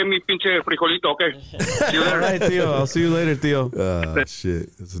you, okay, mi pinche frijolito, okay? See you later. All right, Theo. I'll see you later, Theo.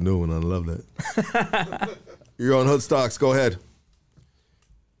 Shit. It's a new one. I love that. You're on Hoodstocks. Go ahead.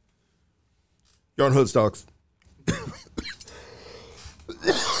 You're on Hoodstocks.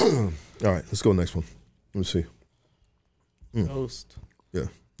 All right, let's go next one. Let me see. Ghost. Yeah,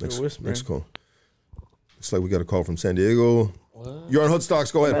 next call. Looks like we got a call from San Diego. What? You're on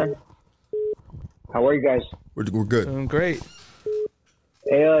Hoodstocks. Go ahead. How are you guys? We're good. Doing great.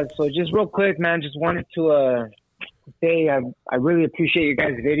 Hey, so just real quick, man, just wanted to say I really appreciate you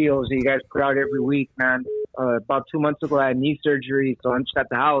guys' videos that you guys put out every week, man. About 2 months ago, I had knee surgery, so I'm just at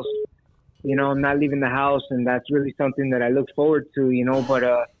the house. You know, I'm not leaving the house, and that's really something that I look forward to, you know.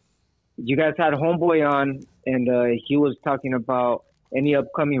 But you guys had Homeboy on, and he was talking about any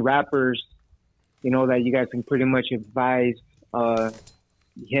upcoming rappers, you know, that you guys can pretty much advise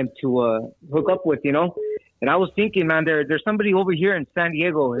him to hook up with, you know. And I was thinking, man, there's somebody over here in San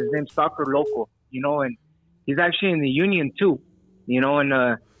Diego. His name's Stalker Loco, you know, and he's actually in the Union, too, you know. And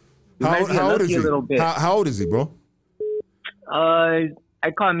how old is he? A little bit. How old is he, bro?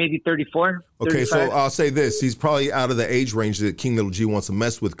 I'd call him maybe 34. Okay, 35. so I'll say this: he's probably out of the age range that King Little G wants to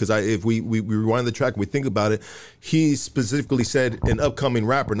mess with. Because if we rewind the track, and we think about it, he specifically said an upcoming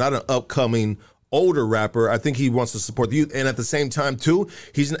rapper, not an upcoming older rapper. I think he wants to support the youth, and at the same time too,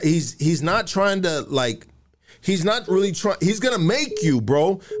 he's not trying to like. He's not really trying. He's gonna make you,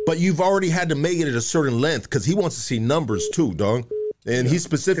 bro, but you've already had to make it at a certain length because he wants to see numbers too, dog. And he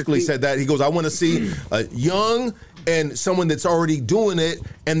specifically said that. He goes, I want to see a young and someone that's already doing it.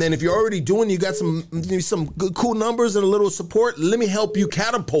 And then if you're already doing it, you got some good, cool numbers and a little support. Let me help you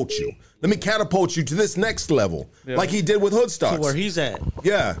catapult you. Let me catapult you to this next level, like he did with Hoodstocks. To where he's at.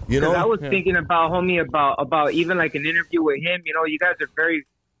 Yeah, you know. I was thinking about, homie, about even like an interview with him. You know, you guys are very,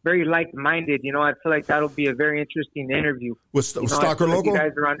 very like-minded. You know, I feel like that'll be a very interesting interview. With Stalker Local? You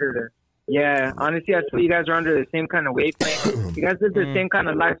guys are under there. Yeah, honestly, I feel you guys are under the same kind of wavelength. You guys live the same kind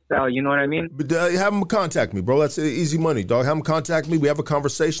of lifestyle, you know what I mean? But have them contact me, bro. That's easy money, dog. Have them contact me. We have a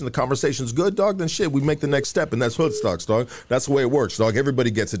conversation. The conversation's good, dog. Then shit, we make the next step, and that's Hoodstocks, dog. That's the way it works, dog.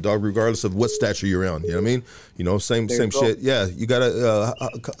 Everybody gets it, dog, regardless of what stature you're on. You know what I mean? You know, same shit. Yeah, you gotta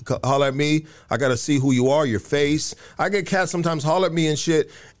holler at me. I gotta see who you are, your face. I get cats sometimes holler at me and shit,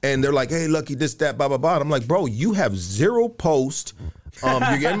 and they're like, "Hey, Lucky, this, that, blah, blah, blah." I'm like, bro, you have zero post.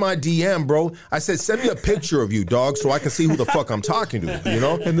 You're in my DM, bro. I said, send me a picture of you, dog, so I can see who the fuck I'm talking to, you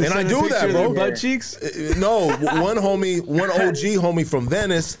know? And I do that, bro. Butt cheeks? No, one OG homie from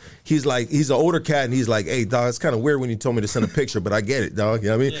Venice, he's an older cat, and he's like, hey, dog, it's kind of weird when you told me to send a picture, but I get it, dog, you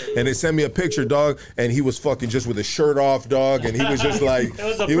know what I mean? And they sent me a picture, dog, and he was fucking just with his shirt off, dog, and he was just like,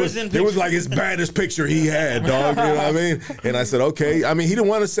 it was like his baddest picture he had, dog, you know what I mean? And I said, okay. I mean, he didn't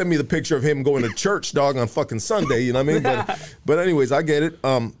want to send me the picture of him going to church, dog, on fucking Sunday, you know what I mean? But anyways, I get it.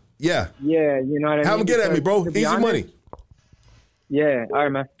 Yeah. Yeah, you know what I mean? Have him get at me, bro. Easy money. Yeah, all right,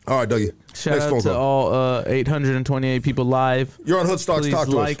 man. All right, Dougie. Shout Next out phone to call. all 828 people live. You're on Hoodstocks. Please Talk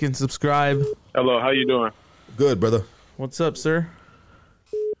to like us. and subscribe. Hello, how you doing? Good, brother. What's up, sir?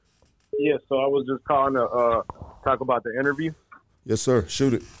 Yeah, so I was just calling to talk about the interview. Yes, sir.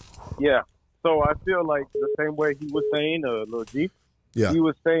 Shoot it. Yeah, so I feel like the same way he was saying, Lil G, Yeah. he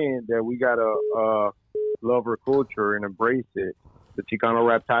was saying that we got to love our culture and embrace it, the Chicano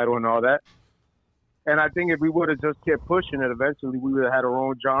rap title and all that. And I think if we would have just kept pushing it, eventually we would have had our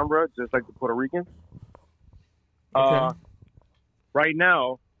own genre, just like the Puerto Ricans. Right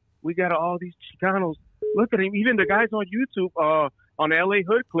now, we got all these Chicanos. Look at him. Even the guys on YouTube, on LA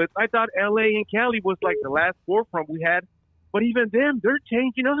Hood Clips, I thought LA and Cali was like the last forefront we had. But even them, they're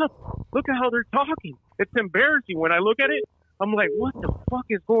changing up. Look at how they're talking. It's embarrassing. When I look at it, I'm like, what the fuck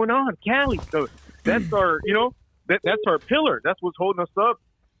is going on? Cali. So that's our, you know, that's our pillar. That's what's holding us up.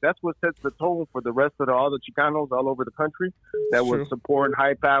 That's what sets the tone for the rest of all the Chicanos all over the country that was supporting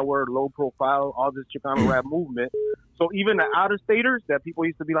high power, low profile, all this Chicano rap movement. So even the out-of-staters that people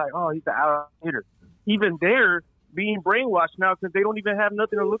used to be like, oh, he's the out-of-stater. Even they're being brainwashed now because they don't even have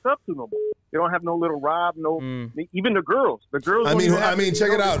nothing to look up to no more. They don't have no Little Rob, even the girls. The girls. I mean,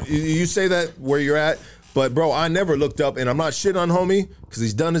 check it out. You say that where you're at, but bro, I never looked up, and I'm not shit on homie because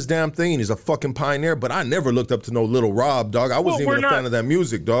he's done his damn thing and he's a fucking pioneer. But I never looked up to no Little Rob, dog. I wasn't even a fan of that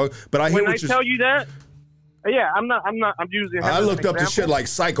music, dog. But I hear when I tell you that. Yeah, I'm not. I'm using. I looked up to shit like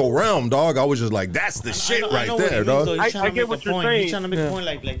Psycho Realm, dog. I was just like, that's the shit right there, dog. I get what you're saying. He's trying to make a point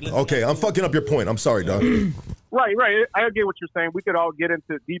like okay, I'm fucking up your point. I'm sorry, dog. Right. I get what you're saying. We could all get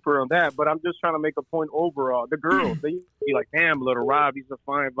into deeper on that, but I'm just trying to make a point overall. The girls, they be like, damn, Little Rob, he's a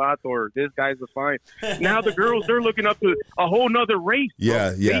fine vato, or this guy's a fine. Now the girls, they're looking up to a whole nother race.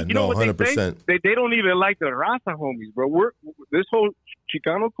 Yeah, you know what 100%. They don't even like the Raza homies, bro. This whole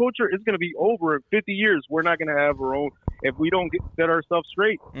Chicano culture is going to be over in 50 years. We're not going to have our own if we don't set ourselves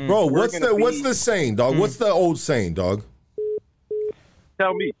straight. Bro, what's the saying, dog? What's the old saying, dog?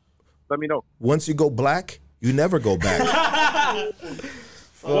 Tell me. Let me know. Once you go black, you never go back.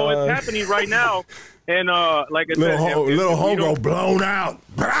 Well, it's happening right now, and like I said, little homegirl blown out.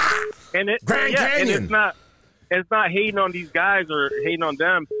 And Grand Canyon. And it's not hating on these guys or hating on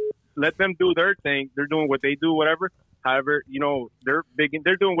them. Let them do their thing. They're doing what they do, whatever. However, you know, they're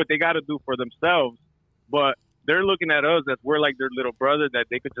doing what they got to do for themselves, but they're looking at us as we're like their little brother that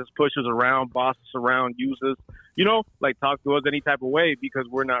they could just push us around, boss us around, use us, you know, like talk to us any type of way because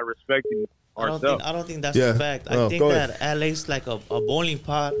we're not respecting ourselves. I don't think that's the fact. I think that LA's like a bowling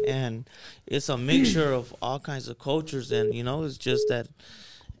pot, and it's a mixture of all kinds of cultures, and you know, it's just that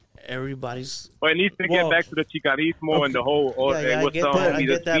everybody's. Well, it needs to get back to the Chicanismo and the whole. I get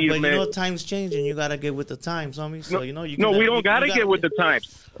that, but you know, times change, and you gotta get with the times, homie. So you know, we don't gotta get with the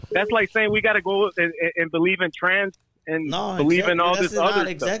times. That's like saying we gotta go and believe in and No, believe in all that's this other not stuff.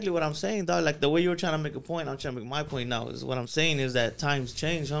 exactly what I'm saying, dog. Like the way you were trying to make a point, I'm trying to make my point now. Is what I'm saying is that times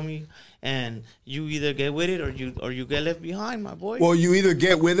change, homie, and you either get with it or you get left behind, my boy. Well, you either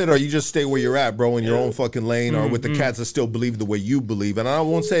get with it or you just stay where you're at, bro, in your own fucking lane, or with the cats that still believe the way you believe. And I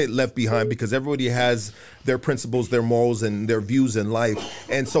won't say left behind because everybody has their principles, their morals, and their views in life.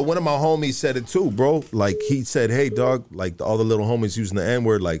 And so one of my homies said it too, bro. Like he said, hey, dog, like all the little homies using the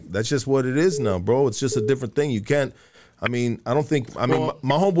N-word, like that's just what it is now, bro. It's just a different thing. You can't. I mean, my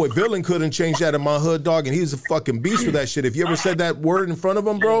homeboy Villain couldn't change that in my hood, dog, and he was a fucking beast with that shit. If you ever said that word in front of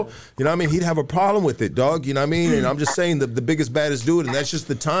him, bro, you know what I mean? He'd have a problem with it, dog, you know what I mean? And I'm just saying the biggest, baddest dude, and that's just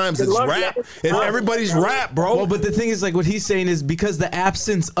the times. It's rap. It's everybody's rap, bro. Well, but the thing is, like, what he's saying is because the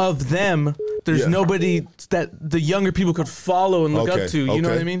absence of them, there's nobody that the younger people could follow and look up to, you know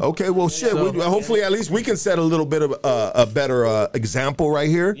what I mean? Okay, well, shit, So- hopefully at least we can set a little bit of a better example right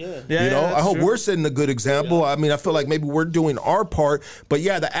here. You know, I hope we're setting a good example. I mean, I feel like maybe we're doing our part, but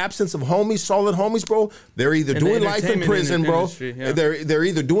yeah, the absence of homies, solid homies, bro, they're either In the doing life in entertainment prison, bro. industry, yeah. They're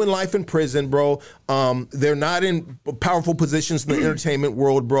either doing life in prison, bro. They're not in powerful positions in the entertainment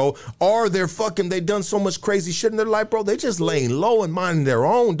world, bro. Or they've done so much crazy shit in their life, bro. They just laying low and minding their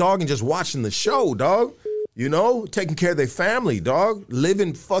own, dog, and just watching the show, dog. You know, taking care of their family, dog.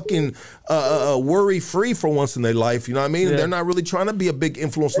 Living fucking worry-free for once in their life, you know what I mean? Yeah. They're not really trying to be a big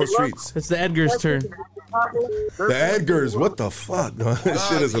influence on the streets. It's the Edgar's turn. The Edgars, what the fuck? This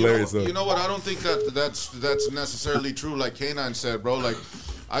shit is hilarious, though. You know what? I don't think that's necessarily true. Like K9 said, bro. Like,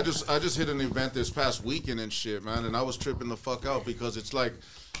 I just hit an event this past weekend and shit, man, and I was tripping the fuck out because it's like,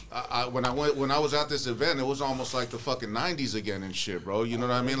 when I was at this event, it was almost like the fucking 90s again and shit, bro. You know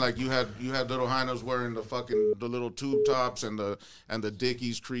what I mean? Like you had little hyenas wearing the little tube tops and the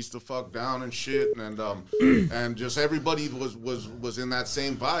dickies creased the fuck down and shit, and just everybody was in that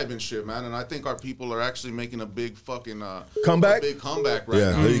same vibe and shit, man. And I think our people are actually making a big fucking comeback. a big comeback right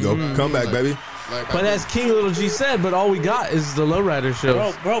now. Yeah, there you go. Comeback, baby. But as King Little G said, but all we got is the lowrider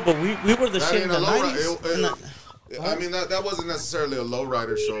shows. Bro, but we were the That shit ain't in a the low 90s. I mean, that wasn't necessarily a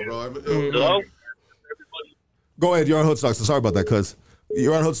lowrider show, bro. Hello? Go ahead, you're on Hoodstocks. Sorry about that, cuz.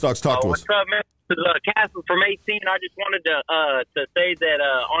 You're on Hoodstocks. Talk to us. What's up, man? This is Castle from 18. I just wanted to say that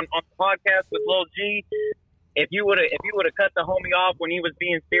on the podcast with Lil G, if you would have cut the homie off when he was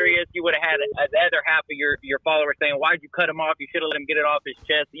being serious, you would have had the other half of your followers saying, "Why'd you cut him off? You should have let him get it off his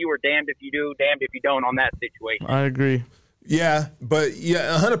chest." You were damned if you do, damned if you don't on that situation. I agree. Yeah, but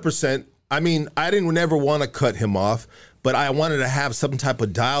 100%. I mean, I didn't never want to cut him off, but I wanted to have some type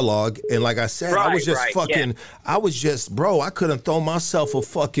of dialogue. And like I said, I was just bro, I couldn't throw myself a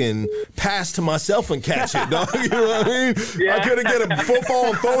fucking pass to myself and catch it, dog. You know what I mean? I couldn't get a football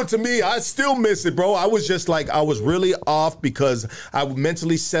and throw it to me. I still miss it, bro. I was just like, I was really off because I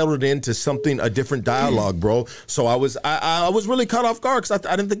mentally settled into something, a different dialogue, bro. So I was really caught off guard because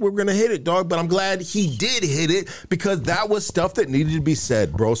I didn't think we were going to hit it, dog. But I'm glad he did hit it because that was stuff that needed to be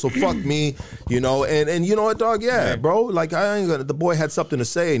said, bro. So fuck me, you know. And you know what, dog? Yeah, bro. Like the boy had something to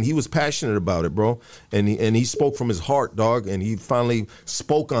say and he was passionate about it, bro. And he spoke from his heart, dog. And he finally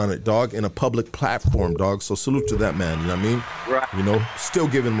spoke on it, dog, in a public platform, dog. So salute to that man. You know what I mean? Right. You know, still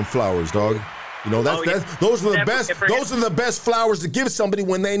giving him flowers, dog. You know, those are the best. Those are the best flowers to give somebody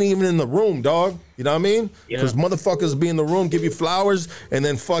when they ain't even in the room, dog. You know what I mean? Because motherfuckers be in the room, give you flowers, and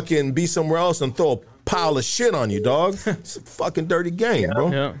then fucking be somewhere else and throw a pile of shit on you, dog. It's a fucking dirty game, bro.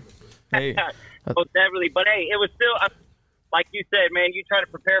 Yeah. Hey. Most definitely. But hey, it was still, like you said, man, you try to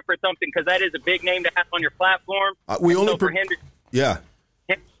prepare for something because that is a big name to have on your platform. For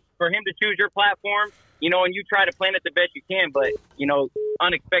him to choose your platform, you know, and you try to plan it the best you can, but you know,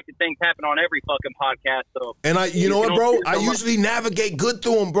 unexpected things happen on every fucking podcast. So, and you know what, bro? I usually navigate good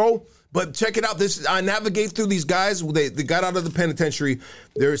through them, bro. But check it out. I navigate through these guys. They got out of the penitentiary.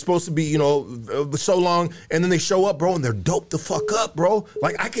 They're supposed to be, you know, so long, and then they show up, bro, and they're dope the fuck up, bro.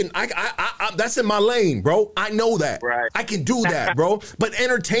 Like I that's in my lane, bro. I know that. Right. I can do that, bro. But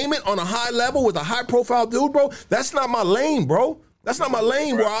entertainment on a high level with a high profile dude, bro, that's not my lane, bro. That's not my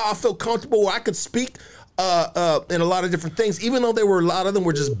lane where I feel comfortable, where I could speak in a lot of different things, even though a lot of them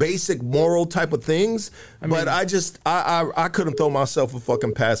were just basic moral type of things. But I couldn't throw myself a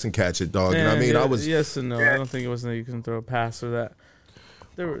fucking pass and catch it, dog. You know what I mean? Yeah, I was yes and no. I don't think it was that you can throw a pass or that.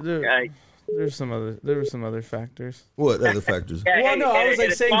 There were some other factors. What other factors? Well, no, I was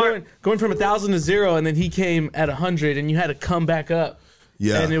like saying going from 1,000 to 0, and then he came at 100, and you had to come back up.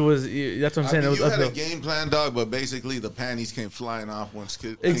 Yeah, and that's what I'm saying. I mean, it was you had a game plan, dog, but basically the panties came flying off once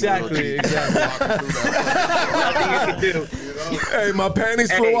King Exactly. Nothing you can do. You know? Hey, my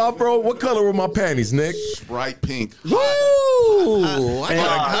panties flew off, bro. What color were my panties, Nick? Bright pink. Woo! Ooh,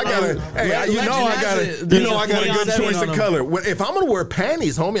 I gotta. Hey, you know I got a good choice of color. If I'm gonna wear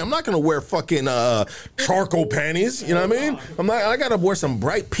panties, homie, I'm not gonna wear fucking charcoal panties. You know what I mean? I gotta wear some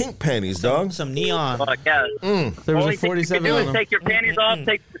bright pink panties, dog. Some neon. Yeah. There was Only a thing you 47 can do on is them. take your panties off,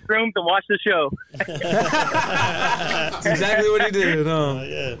 take the shrooms, and watch the show. That's exactly what he did.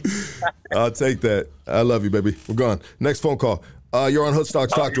 I'll take that. I love you, baby. We're gone. Next phone call. You're on Hoodstocks.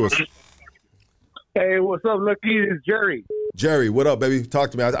 Talk to us. Hey, what's up, Lucky? It's Jerry. Jerry, what up, baby?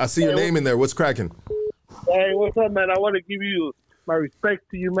 Talk to me. I see your name in there. What's cracking? Hey, what's up, man? I want to give you my respect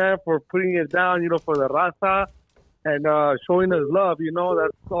to you, man, for putting it down, for the raza and showing us love.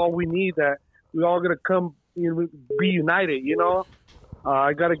 That's all we need. That we all gonna come, be united.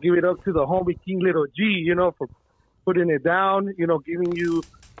 I gotta give it up to the homie King Little G, for putting it down. Giving you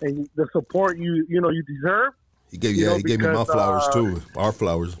and the support you deserve. He gave me my flowers too. Our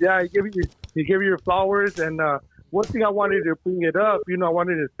flowers. Yeah, he gave you your flowers. And one thing I wanted to bring it up, I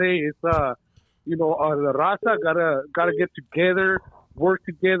wanted to say is, the raza gotta get together, work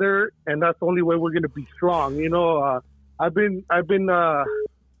together, and that's the only way we're gonna be strong. I've been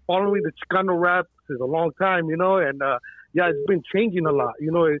following the Chicano rap since a long time, and it's been changing a lot.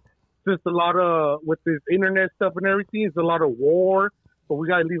 It's just a lot of with this internet stuff and everything. It's a lot of war, but we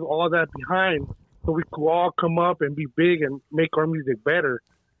gotta leave all that behind so we could all come up and be big and make our music better.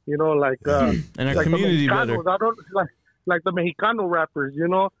 And our community better. I don't like the Mexicano rappers. You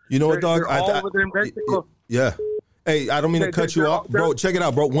know what, dog? They're all within Mexico. Yeah. Hey, I don't mean to cut you off, bro. Check it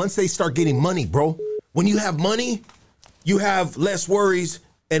out, bro. Once they start getting money, bro, when you have money, you have less worries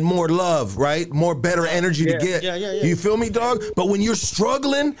and more love, right? More better energy to get. Yeah. You feel me, dog? But when you're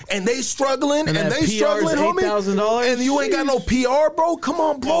struggling and they struggling and they PR's struggling, homie, $8,000, and you ain't got no PR, bro, come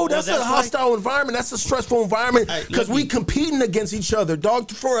on, bro. That's a hostile environment. That's a stressful environment because we competing against each other,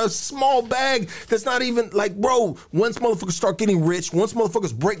 dog, for a small bag that's not even like, bro, once motherfuckers start getting rich, once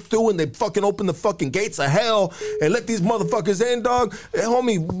motherfuckers break through and they fucking open the fucking gates of hell and let these motherfuckers in, dog, hey,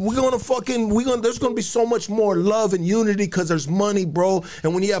 homie, there's gonna be so much more love and unity because there's money, bro.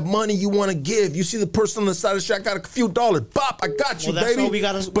 And when you have money, you want to give. You see the person on the side of the street, I got a few dollars. Bop, I got you, baby.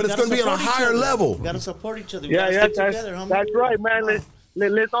 But it's going to be on a higher level. We got to support each other. That's right, man.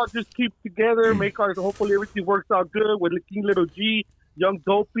 Let's all just keep together, hopefully everything works out good with King Little G, Young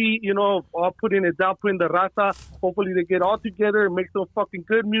Dopey, all putting it down, putting the raza. Hopefully they get all together and make some fucking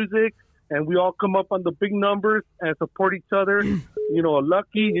good music, and we all come up on the big numbers and support each other.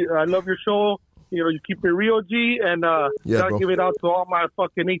 Lucky, I love your show. You keep it real, G, and gotta give it out to all my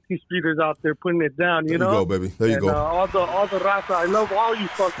fucking 18 streeters out there putting it down, There you go, baby. There you go. All the raza, I love all you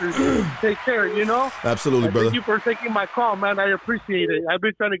fuckers. Take care, Absolutely, brother. Thank you for taking my call, man. I appreciate it. I've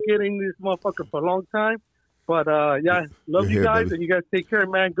been trying to get in this motherfucker for a long time, but love you guys, and you guys take care,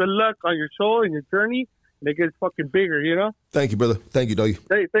 man. Good luck on your show and your journey, and it gets fucking bigger, Thank you, brother. Thank you, doggy.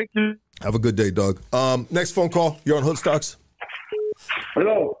 Hey, thank you. Have a good day, dog. Next phone call. You're on Hoodstocks.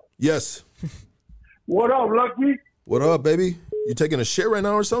 Hello. Yes. What up, Lucky? What up, baby? You taking a shit right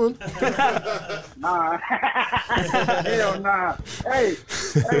now or something? Nah. Hell nah. Hey,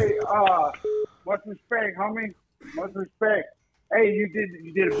 much respect, homie. Much respect. Hey, you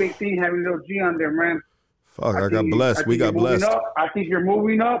did a big thing having Little G on there, man. Fuck, I got blessed. We got blessed. I think you're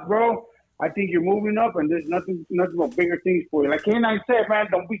moving up, bro. I think you're moving up, and there's nothing but bigger things for you. Like K9 said, man,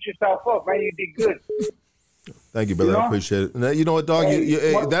 don't beat yourself up, man. You did good. Thank you, brother. I appreciate it. And you know what, dog?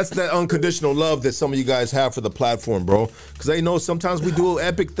 That's that unconditional love that some of you guys have for the platform, bro. Because they know sometimes we do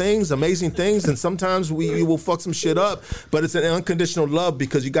epic things, amazing things, and sometimes you will fuck some shit up. But it's an unconditional love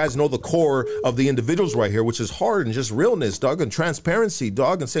because you guys know the core of the individuals right here, which is hard and just realness, dog, and transparency,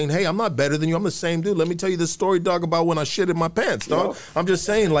 dog, and saying, hey, I'm not better than you. I'm the same dude. Let me tell you this story, dog, about when I shit in my pants, dog. I'm just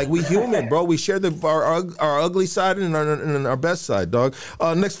saying, like, we human, bro. We share our ugly side and our best side, dog.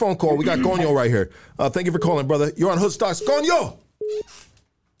 Next phone call. We got Gonyo right here. Thank you for calling, brother. You're on Hoodstocks. Gonyo!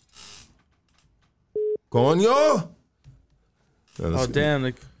 Gonyo! Oh,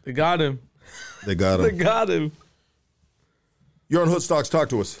 damn. They got him. They got him. They got him. You're on Hoodstocks. Talk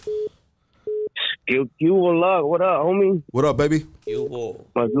to us. You luck. What up, homie? What up, baby?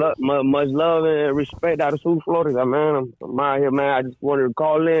 Much love and respect out of South Florida, man. I'm out here, man. I just wanted to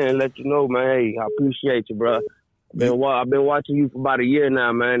call in and let you know, man. Hey, I appreciate you, bro. I've been watching you for about a year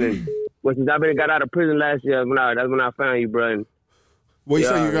now, man. And since I got out of prison last year, that's when I found you, bro. And, what you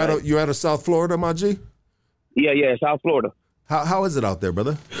say? You're out of South Florida, my G? Yeah, South Florida. How is it out there,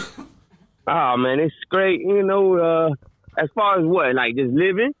 brother? Oh, man, it's great. As far as what, like just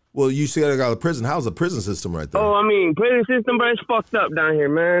living? Well, you see, I got out of prison. How's the prison system right there? Oh, I mean, prison system, bro, it's fucked up down here,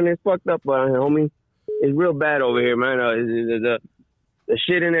 man. It's fucked up down here, homie. It's real bad over here, man. The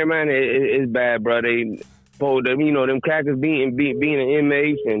shit in there, man, it's bad, bro. for them, you know, them crackers being an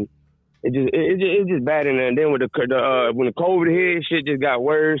inmate, and it's just bad in there. And then with when the COVID hit, shit just got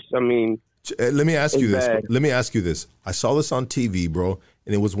worse. I mean, let me ask you this. bad. Let me ask you this. I saw this on TV, bro,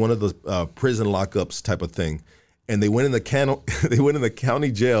 and it was one of the prison lockups type of thing. And they went in the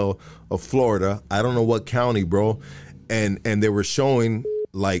county jail of Florida. I don't know what county, bro. And they were showing,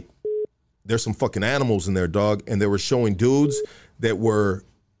 like, there's some fucking animals in there, dog. And they were showing dudes that were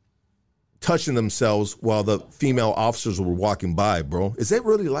touching themselves while the female officers were walking by, bro. Is it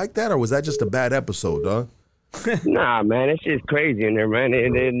really like that, or was that just a bad episode, dog? Nah, man, it's just crazy in there, man.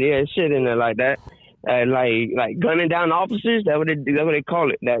 Yeah, shit in there like that. Like gunning down officers. That's what they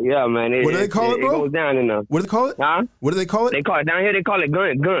call it. Yeah, man. What do they call it, bro? It goes down in there. What do they call it? Huh? What do they call it? They call it down here. They call it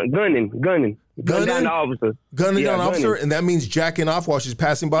gunning. Gunning down the officer. Gunning Yeah, down officer, and that means jacking off while she's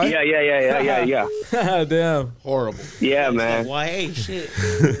passing by? Yeah. Damn. Horrible. Yeah, man. YA shit.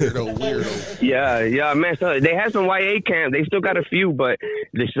 Weirdo. Yeah, man. So they had some YA camps. They still got a few, but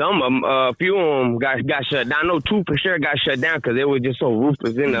a few of them got shut down. I know 2 for sure got shut down because they were just so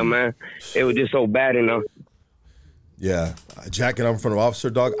ruthless in there, man. It was just so bad in there. Yeah, jacking off in front of an officer,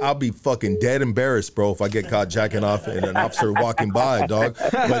 dog. I'll be fucking dead embarrassed, bro, if I get caught jacking off and an officer walking by, dog.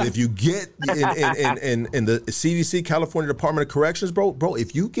 But if you get in the CDC, California Department of Corrections, bro,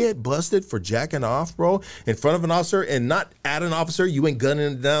 if you get busted for jacking off, bro, in front of an officer and not at an officer, you ain't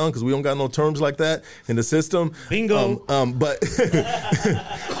gunning it down because we don't got no terms like that in the system. Bingo. But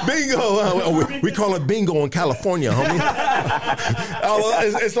bingo, we call it bingo in California, homie.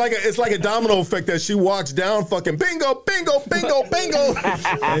 It's like a domino effect that she walks down, fucking bingo. Bingo.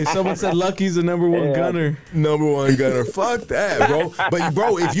 Hey, someone said Lucky's the number one gunner. Number one gunner. Fuck that, bro. But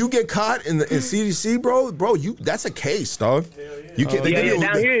bro, if you get caught in CDC, bro, that's a case, dog. You can.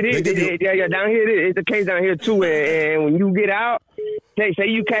 Down here it is. Down here it is. It's a case down here too. And when you get out, say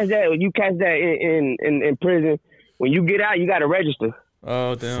you catch that in prison. When you get out, you got to register.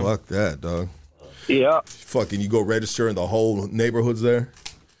 Oh damn. Fuck that, dog. Yeah. Fucking, you go register in the whole neighborhoods there.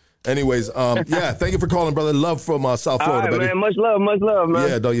 Anyways, yeah, thank you for calling, brother. Love from South Florida, All right, baby. man. Much love, man.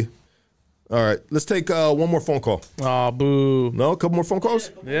 Yeah, doggy. All right, let's take one more phone call. Aw, boo. No, a couple more phone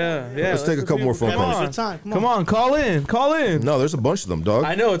calls? Yeah. Let's take a couple more phone calls. Come on, call in. No, there's a bunch of them, dog.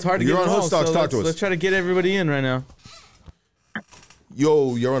 I know, it's hard to You're get on them all, Hoodstocks, so talk to us. Let's try to get everybody in right now.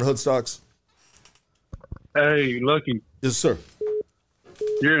 Yo, you're on Hoodstocks. Hey, Lucky. Yes, sir.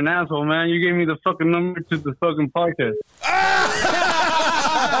 You're an asshole, man. You gave me the fucking number to the fucking podcast.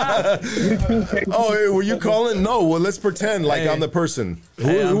 Oh, hey, were you calling? No, well, let's pretend like I'm the person. Who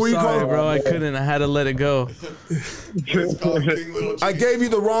I'm are you sorry, calling? bro. I couldn't. I had to let it go. I gave you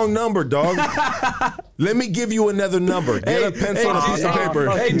the wrong number, dog. Let me give you another number. Get a pencil and a piece of paper.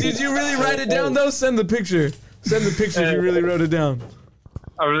 Hey, did you really write it down, though? Send the picture. Send the picture if you really wrote it down.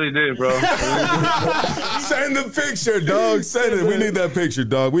 I really did, bro. Send the picture, dog. Send it. We need that picture,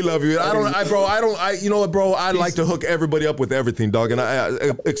 dog. We love you. You know what, bro? I like to hook everybody up with everything, dog. And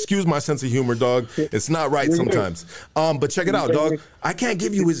I excuse my sense of humor, dog. It's not right sometimes. But check it out, dog. I can't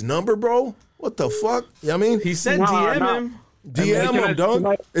give you his number, bro. What the fuck? You know what I mean? He said DM him. DM him,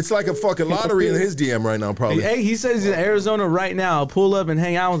 dog. It's like a fucking lottery in his DM right now, probably. Hey, he says he's in Arizona right now. I'll pull up and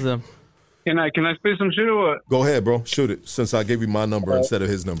hang out with him. Can I spit some shit or what? Go ahead, bro. Shoot it. Since I gave you my number instead of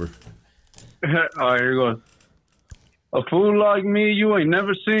his number. All right, here goes. A fool like me you ain't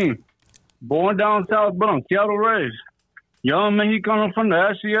never seen. Born down south, but I'm Seattle raised. Young Mexicano from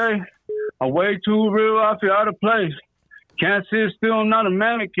the SCA. I'm way too real, I feel out of place. Can't sit still, I'm not a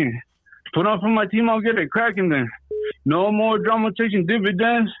mannequin. Put on for my team, I'll get it cracking then. No more drama chasing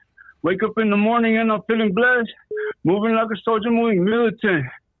dividends. Wake up in the morning and I'm feeling blessed. Moving like a soldier, moving militant.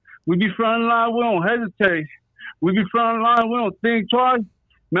 We be front line, we don't hesitate. We be front line, we don't think twice.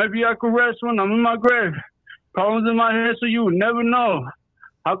 Maybe I could rest when I'm in my grave. Problems in my head so you would never know.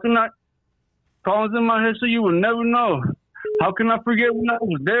 Problems in my head so you would never know. How can I forget when I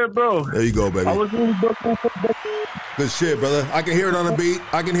was there, bro? There you go, baby. I was really Good shit, brother. I can hear it on the beat.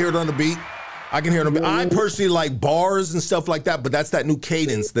 I can hear it on the beat. I personally like bars and stuff like that, but that's that new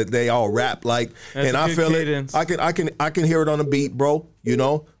cadence that they all rap like, That's and a I good feel cadence. it. I can hear it on the beat, bro. You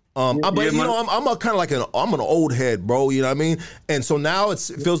know. I'm a kind of like I'm an old head, bro. You know what I mean? And so now it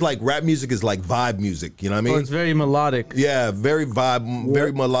feels like rap music is like vibe music. You know what I mean? Oh, it's very melodic. Yeah, very vibe,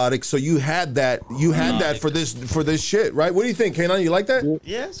 very melodic. So you had that for this shit, right? What do you think, Kanan? You like that?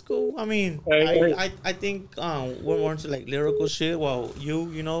 Yeah, it's cool. I mean, I think we're more into like lyrical shit. Well,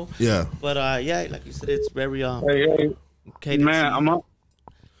 you know. Yeah. But yeah, like you said, it's very man, I'm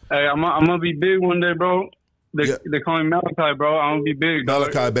gonna be big one day, bro. They call me Malachi, bro. I'm gonna be big.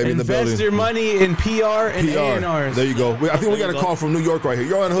 Malachi, baby, in the building. Invest your money in PR and A&Rs. There you go. I think we got a call from New York right here.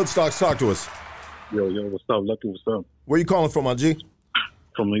 You're on Hoodstocks. Talk to us. Yo, what's up? Lucky, what's up? Where you calling from, my G?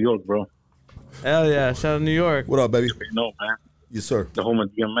 From New York, bro. Hell yeah. Shout out New York. What up, baby? No, man. Yes, sir. The home of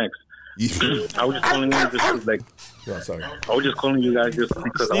DMX. I was just calling you just like. Yeah, sorry. I was just calling you guys just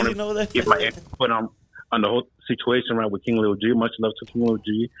because I want to get my input on the whole situation right with King Lil G. Much love to King Lil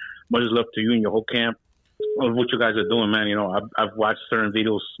G. Much love to you and your whole camp. Of what you guys are doing, man. You know, I've watched certain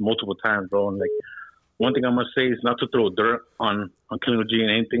videos multiple times, bro. And like, one thing I must say is not to throw dirt on King Lil G and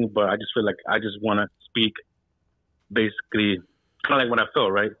anything, but I just feel like I just want to speak, basically, kind of like what I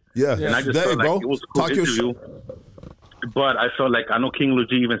felt, right? Yeah. And I just felt like it was a cool interview. But I felt like I know King Lil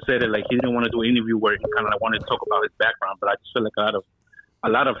G even said it, like he didn't want to do an interview where he kind of like wanted to talk about his background. But I just feel like a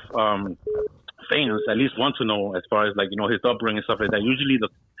lot of fans at least want to know as far as like, you know, his upbringing and stuff like that. Usually the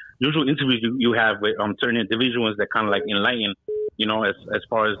usual interviews you have with certain individuals that kind of like enlighten, you know, as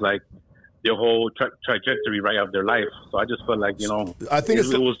far as like their whole trajectory right of their life. So I just felt like, you know, I think it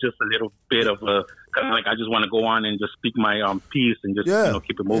was just a little bit of a kind of like I just want to go on and just speak my piece and just you know,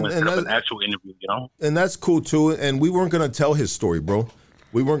 keep it moving instead of an actual interview, you know. And that's cool too. And we weren't gonna tell his story, bro.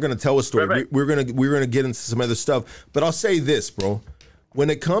 We weren't gonna tell his story. Right. We're gonna get into some other stuff. But I'll say this, bro. When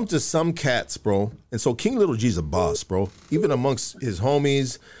it comes to some cats, bro, and so King Lil G's a boss, bro. Even amongst his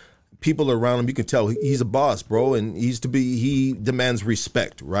homies, people around him, you can tell he's a boss, bro, and he demands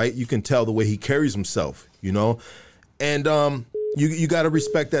respect, right? You can tell the way he carries himself, you know, and you got to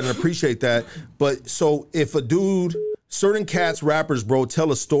respect that and appreciate that. But so if a dude, certain cats, rappers, bro,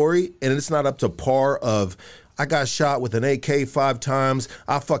 tell a story and it's not up to par of, I got shot with an AK 5 times,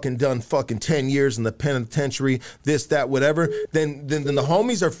 I fucking done fucking 10 years in the penitentiary, this, that, whatever, then the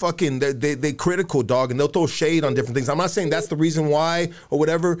homies are fucking, they critical, dog, and they'll throw shade on different things. I'm not saying that's the reason why or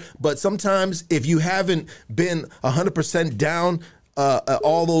whatever, but sometimes if you haven't been 100% down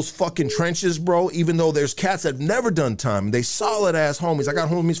all those fucking trenches, bro, even though there's cats that have never done time, they solid ass homies. I got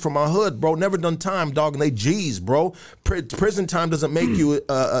homies from my hood, bro, never done time, dog, and they G's, bro. Prison time doesn't make you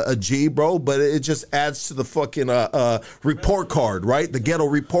a G, bro, but it just adds to the fucking report card, right? The ghetto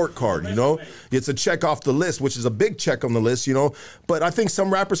report card, you know? It's a check off the list, which is a big check on the list, you know? But I think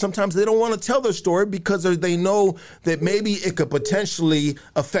some rappers, sometimes they don't want to tell their story because they know that maybe it could potentially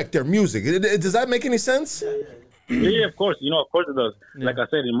affect their music. Does that make any sense? Yeah, of course. You know, of course it does. Yeah. Like I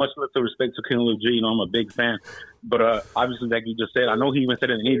said, in much love to respect to King Lil G, you know, I'm a big fan. But obviously, like you just said, I know he even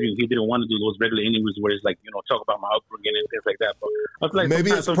said in an interview he didn't want to do those regular interviews where it's like, you know, talk about my upbringing and things like that. But I was like,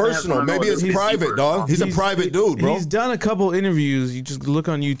 maybe it's personal. Maybe it's private, dog. He's a private dude, bro. He's done a couple interviews. You just look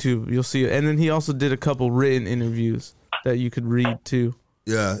on YouTube, you'll see it. And then he also did a couple written interviews that you could read too.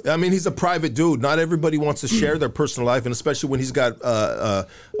 Yeah, I mean, he's a private dude. Not everybody wants to share their personal life, and especially when he's got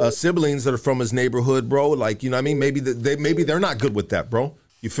siblings that are from his neighborhood, bro. Like, you know what I mean? Maybe they're not good with that, bro.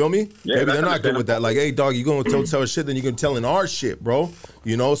 You feel me? Yeah, maybe they're not good with that. Like, hey, dog, you going to tell shit, then you can tell in our shit, bro.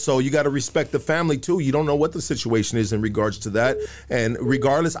 You know, so you got to respect the family, too. You don't know what the situation is in regards to that. And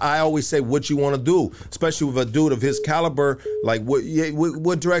regardless, I always say what you want to do, especially with a dude of his caliber. Like,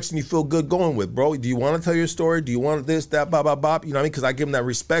 what direction you feel good going with, bro? Do you want to tell your story? Do you want this, that, bop, bop, bop? You know what I mean? Because I give them that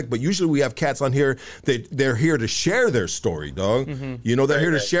respect. But usually we have cats on here that they're here to share their story, dog. Mm-hmm. You know, they're here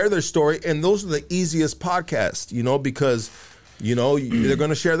to share their story. And those are the easiest podcasts, you know, because... You know, they're going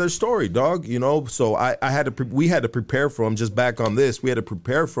to share their story, dog, you know. So we had to prepare for them just back on this. We had to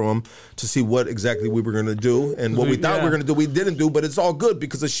prepare for them to see what exactly we were going to do. And what we thought we were going to do, we didn't do. But it's all good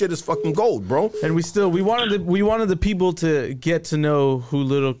because the shit is fucking gold, bro. And we wanted the people to get to know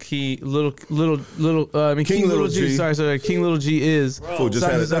who King Lil G. Sorry, King Lil G is. That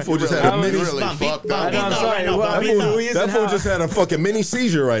fool just had a mini. That fool just had a fucking mini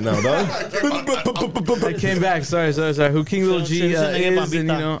seizure right now, dog. I came back. Sorry. Who King Lil G is, and you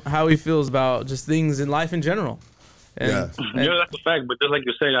know how he feels about just things in life in general. And, you know, that's a fact. But just like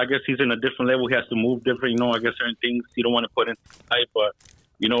you said, I guess he's in a different level. He has to move different. You know, I guess certain things he don't want to put in life. But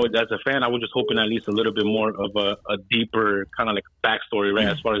you know, as a fan, I was just hoping at least a little bit more of a deeper kind of like backstory, right?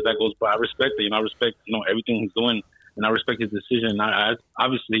 As far as that goes. But I respect it. You know, I respect everything he's doing, and I respect his decision. I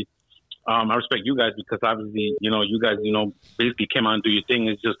obviously. I respect you guys because obviously, you guys, basically came out and do your thing.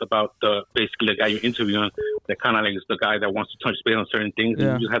 It's just about basically the guy you're interviewing that kind of like is the guy that wants to touch base on certain things. Yeah.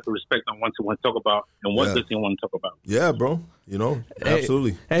 And you just have to respect on what you want to talk about and what does he want to talk about. Yeah, bro.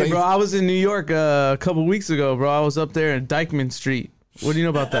 Absolutely. Hey, bro, I was in New York a couple weeks ago, bro. I was up there in Dyckman Street. What do you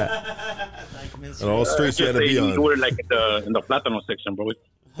know about that? And all streets you had to be on. You were like in the Plátano section, bro.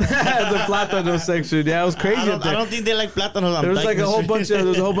 The Plátano section, yeah, it was crazy. I don't think they like Plátanos. There was like a whole bunch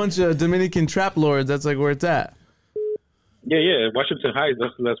of Dominican trap lords. That's like where it's at. Yeah. Washington Heights.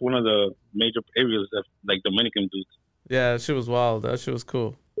 That's one of the major areas of like Dominican dudes. Yeah, that shit was wild. That shit was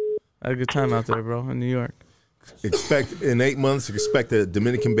cool. I had a good time out there, bro, in New York. Expect in 8 months. Expect a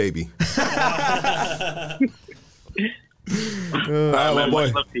Dominican baby. All right, my boy.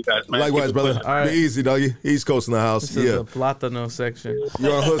 Much love to you guys, man. Likewise, Keep it brother. pushing. All right. Be easy, doggy. East Coast in the house. This is the Plátano section.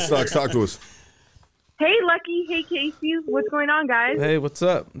 You're on Hood Stocks. Talk to us. Hey, Lucky. Hey, Casey. What's going on, guys? Hey, what's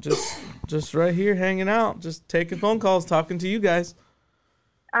up? Just right here hanging out, just taking phone calls, talking to you guys.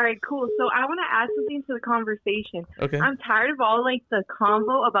 All right, cool. So I want to add something to the conversation. Okay. I'm tired of all like the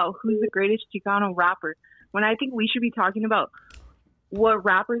convo about who's the greatest Chicano rapper, when I think we should be talking about what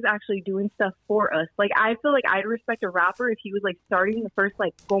rappers actually doing stuff for us. Like, I feel like I'd respect a rapper if he was like starting the first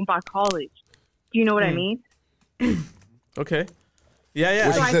like compa college. Do you know what I mean? Okay. Yeah.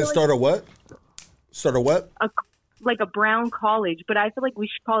 What So you I said? feel Start a what? Start a what? Like a brown college, but I feel like we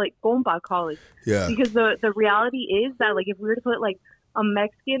should call it compa college. Yeah. Because the reality is that like if we were to put like a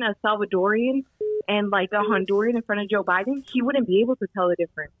Mexican, a Salvadorian, and like a Honduran in front of Joe Biden, he wouldn't be able to tell the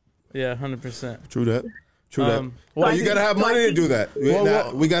difference. Yeah, 100%. True that. True that. Well, Well, I you think- gotta have money to do that.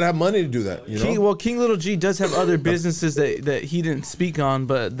 Well, We gotta have money to do that. You know. King Little G does have other businesses that he didn't speak on,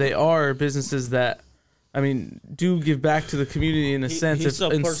 but they are businesses that, I mean, do give back to the community in a sense, he in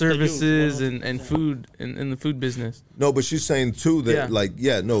supports the youth, services and food in the food business. No, but she's saying too that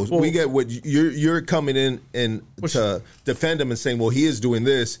we get what you're coming in and to defend him and saying, well, he is doing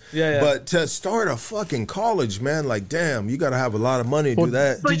this. Yeah. But to start a fucking college, man, like damn, you gotta have a lot of money to do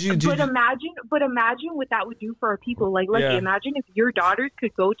that. But imagine what that would do for our people. Like, let's Yeah. imagine if your daughters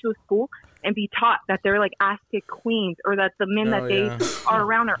could go to a school and be taught that they're like Aztec queens, or that the men that they are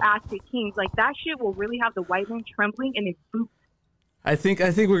around are Aztec kings. Like, that shit will really have the white man trembling in his boots. I think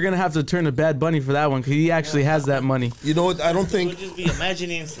we're gonna have to turn to Bad Bunny for that one because he actually has that money. You know what? I don't think. Just be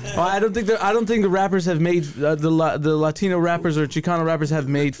imagining. I don't think the rappers have made the Latino rappers or Chicano rappers have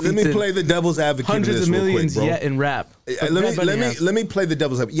made. Let me feats in play the devil's advocate. in hundreds this of real quick, millions bro. yet in rap. But Let Bad Bunny me has. let me play the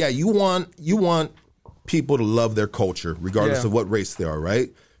devil's advocate. Yeah, you want people to love their culture regardless Yeah. of what race they are, right?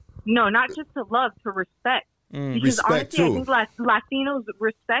 No, not just to love, to respect. Because Respect, honestly, too. I think Latinos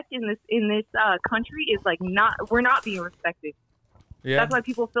respect in this country is like we're not being respected. Yeah. That's why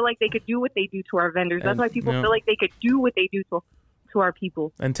people feel like they could do what they do to our vendors. That's And, why people yeah. feel like they could do what they do to our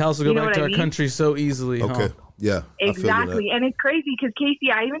people. And tell us to go You know back what to I our mean? country so easily. Okay. Huh? Yeah. Exactly, and it's crazy because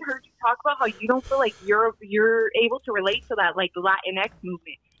Casey, I even heard you talk about how you don't feel like you're able to relate to that like Latinx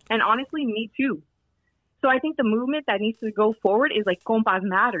movement, and honestly, me too. So I think the movement that needs to go forward is like compas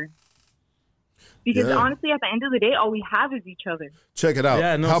matter, because Yeah. honestly, at the end of the day, all we have is each other. Check it out.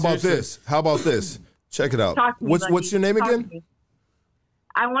 Yeah, no, How about seriously. this? How about this? Check it out. Talk to me, What's Lucky. your name Talk to again? me.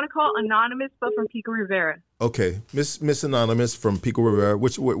 I want to call anonymous, but from Pico Rivera. Okay, Miss Anonymous from Pico Rivera.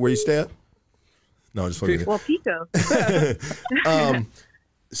 Where you stay at? No, just fucking. Well, Pico.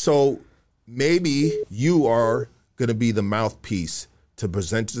 So maybe you are going to be the mouthpiece to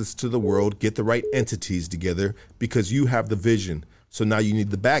present this to the world, get the right entities together because you have the vision. So now you need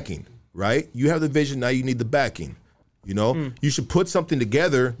the backing, right? You have the vision, now you need the backing. You know, you should put something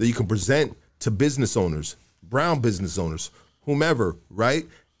together that you can present to business owners, brown business owners, whomever, right?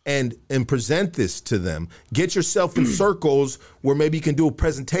 And present this to them. Get yourself in circles where maybe you can do a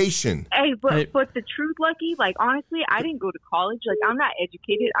presentation. Hey, but the truth, Lucky, like honestly, I didn't go to college. Like I'm not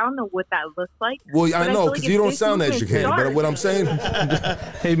educated. I don't know what that looks like. Well, But I know feel because like you if don't this sound movement educated. But starts- what I'm saying,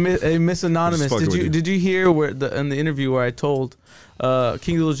 Hey, Miss Anonymous, Just fucking with you. did you hear where in the interview where I told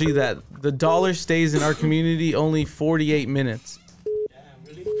King Lil G that the dollar stays in our community only 48 minutes?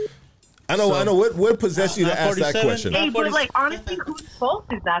 I know. What possessed you to ask that question? Hey, but like honestly, whose fault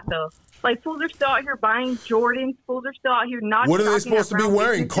is that though? Like fools are still out here buying Jordans. Fools are still out here not. What are they stocking at supposed to be brown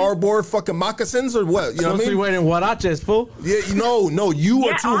wearing? businesses. Cardboard fucking moccasins or what? You know what I Supposed to mean? be wearing huaraches, fool. Yeah, no, you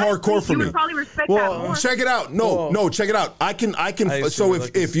Yeah, are too honestly, hardcore for you me. would probably respect that more. Check it out. No, check it out. I can. I So assume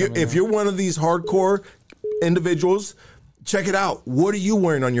if you're one of these hardcore individuals, check it out. What are you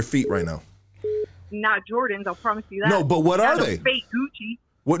wearing on your feet right now? Not Jordans, I'll promise you that. No, but what Not are no they? Fake Gucci.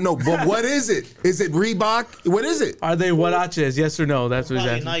 What? No, but what is it? Is it Reebok? What is it? Are they huaraches? Yes or no? That's what he's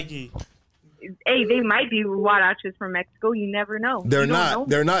asking. Nike. Hey, they might be huaraches from Mexico. You never know. They're You don't not. know.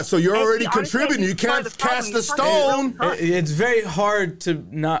 They're not. So you're Hey, already honestly, contributing. You you start can't the problem. cast You a start the stone. It's very hard to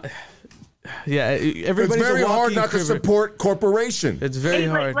not. Yeah, It's everybody's very a hard walking not to criver. support corporation. It's very Hey,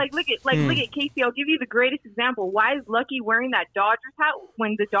 hard. like look at Casey. I'll give you the greatest example. Why is Lucky wearing that Dodgers hat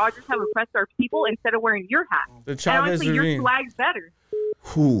when the Dodgers have oppressed our people instead of wearing your hat? The And Chavez honestly, your regime. swag's better.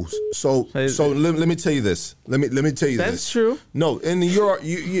 Who? So let me tell you this. Let me tell you this. That's true. No, and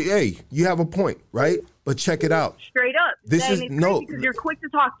you have a point, right? But check it out. Straight up. This And is- it's no. crazy because you're quick to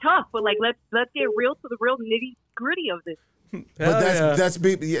talk tough, but like let's get real to the real nitty gritty of this. But that's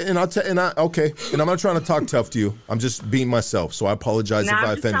and I'm not trying to talk tough to you. I'm just being myself. So I apologize if Now I I'm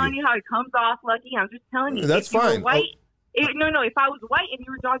just offended telling you. you how it comes off, Lucky. I'm just telling you. That's if you were fine. white, if I was white and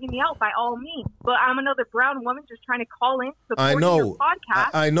you were dogging me out, by all means. But I'm another brown woman just trying to call in, I supporting know. your podcast.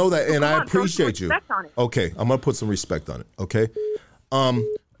 I know that, So and come I on, throw some appreciate you. respect on it. Okay, I'm gonna put some respect on it. Okay,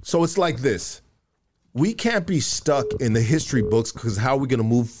 so it's like this. We can't be stuck in the history books because how are we going to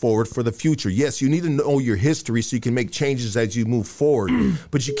move forward for the future? Yes, you need to know your history so you can make changes as you move forward,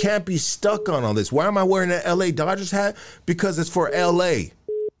 but you can't be stuck on all this. Why am I wearing an LA Dodgers hat? Because it's for LA.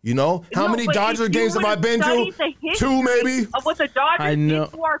 You know, how many but Dodger if you games have I would've been to? studied the history 2 maybe. Of what the Dodgers I know.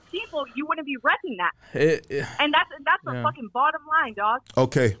 did to our people, you wouldn't be repping that. And that's the Yeah. fucking bottom line, dog.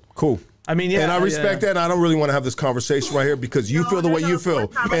 Okay, cool. I mean, and I respect that. And I don't really want to have this conversation right here because you feel the way you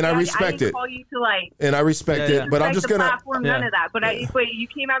feel, and I respect I didn't it. call you to like. And I respect it, but I'm just the gonna. platform, none of that. But you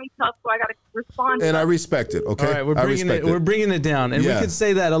came at me tough, so I got to respond. And to I that. respect it. Okay, All right, we're I bringing respect it. We're bringing it down, and Yeah. we could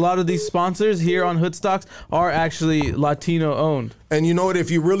say that a lot of these sponsors here on Hoodstocks are actually Latino owned. And you know what?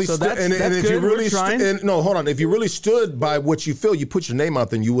 If you really So stood, that's- and that's if you good. We're really trying. no, hold on. If you really stood by what you feel, you put your name out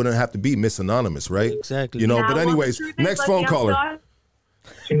there, and you wouldn't have to be Miss Anonymous, right? Exactly. You know. Now, But well, the anyways, truth is, next like, phone I'm caller. done.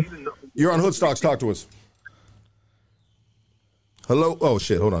 You're on Hoodstocks. Talk to us. Hello. Oh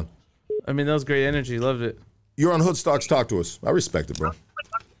shit. Hold on. I mean, that was great energy. Loved it. You're on Hoodstocks. Talk to us. I respect it, bro.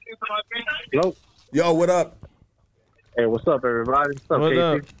 Hello. Yo, what up? Hey, what's up, everybody? What's up, What Casey?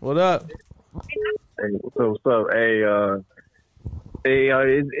 up? What up? Hey, what's up? Hey,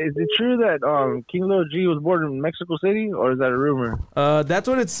 is it true that King Lil G was born in Mexico City, or is that a rumor? That's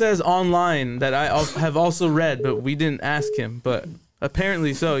what it says online that I have also read, but we didn't ask him. But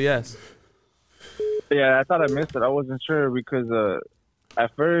apparently so, yes. Yeah, I thought I missed it. I wasn't sure because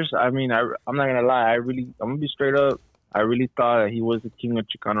at first, I mean, I'm not gonna lie. I'm gonna be straight up. I really thought that he was the king of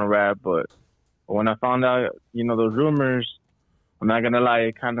Chicano rap, but when I found out, those rumors, I'm not gonna lie.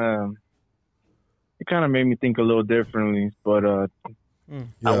 It kind of made me think a little differently. But I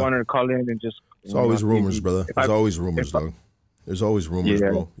wanted to call in and just. It's always rumors, brother. if There's I- always rumors, dog. There's always rumors,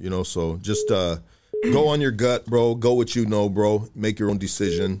 Yeah. bro. So just go on your gut, bro. Go what you know, bro. Make your own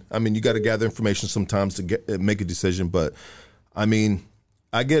decision. I mean, you got to gather information sometimes to make a decision, but I mean,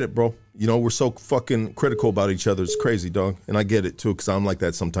 I get it, bro. We're so fucking critical about each other. It's crazy, dog. And I get it, too, because I'm like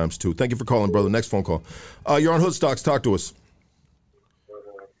that sometimes, too. Thank you for calling, brother. Next phone call. You're on Hoodstocks. Talk to us.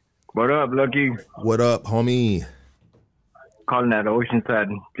 What up, Lucky? What up, homie? Calling out of Oceanside.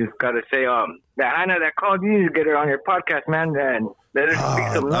 Just gotta say, that Hannah that called you, get her on your podcast, man, and let her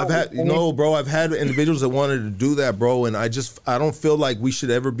speak some I've had bro. I've had individuals that wanted to do that, bro, and I don't feel like we should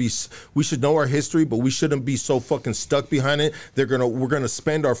ever be. We should know our history, but we shouldn't be so fucking stuck behind it. We're gonna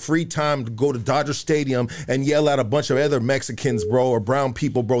spend our free time to go to Dodger Stadium and yell at a bunch of other Mexicans, bro, or brown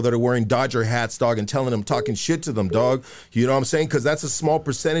people, bro, that are wearing Dodger hats, dog, and telling them, talking shit to them, dog. You know what I'm saying? Because that's a small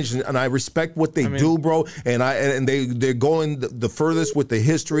percentage, and I respect what they do, bro, and they're going the furthest with the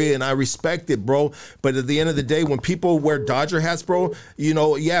history, and I respect it, bro. But at the end of the day, when people wear Dodger hats, bro. We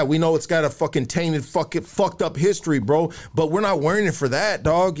know it's got a fucking tainted, fucked up history, bro. But we're not wearing it for that,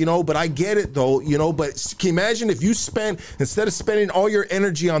 dog. But I get it though. But can you imagine if you instead of spending all your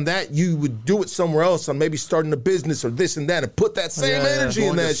energy on that, you would do it somewhere else, on maybe starting a business or this and that, and put that same energy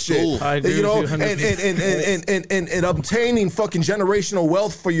in that shit. I agree with you, and obtaining fucking generational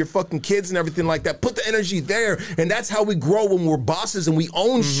wealth for your fucking kids and everything like that. Put the energy there, and that's how we grow when we're bosses and we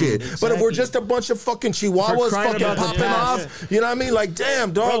own shit. But if we're just a bunch of fucking chihuahuas fucking popping off, you know what I mean? Like,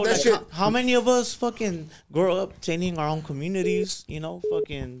 damn, dog, that shit. How many of us fucking grow up tending our own communities,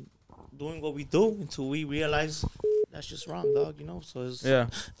 fucking doing what we do until we realize that's just wrong, dog, So it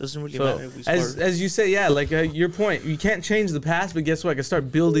doesn't really matter if we start. As you say, your point, you can't change the past, but guess what? I can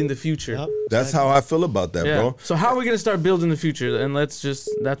start building the future. That's how I feel about that, bro. So how are we going to start building the future? And that's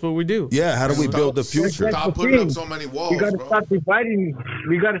what we do. Yeah, how do we build the future? Stop putting up so many walls, We gotta bro. stop dividing.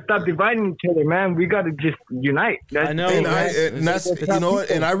 We gotta stop dividing each other, man. We gotta just unite. I know, and that's you know what?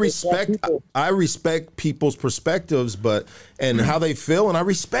 And I respect people's perspectives, and how they feel, and I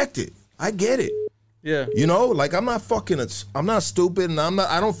respect it. I get it. Yeah. I'm not stupid, and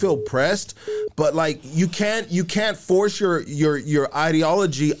I don't feel pressed, but like you can't force your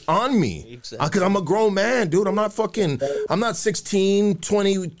ideology on me. Exactly. Because I'm a grown man, dude. I'm not 16,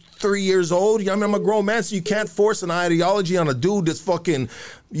 23 years old. I'm a grown man, so you can't force an ideology on a dude that's fucking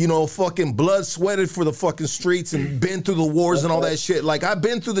blood sweated for the fucking streets and been through the wars and all that shit. Like, I've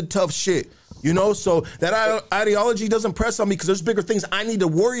been through the tough shit. So that ideology doesn't press on me because there's bigger things I need to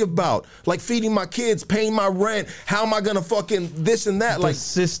worry about, like feeding my kids, paying my rent. How am I gonna fucking this and that? The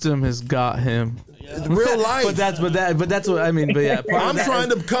system has got him. Real life. But that's what I mean. But yeah, part I'm of that trying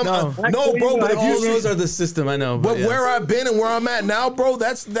to is- become No, bro. But if all you those see, are the system. I know. but yeah. where I've been and where I'm at now, bro,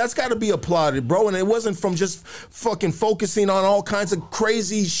 that's got to be applauded, bro. And it wasn't from just fucking focusing on all kinds of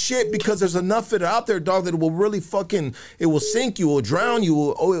crazy shit, because there's enough of it out there, dog, that will really fucking, it will sink you, it will drown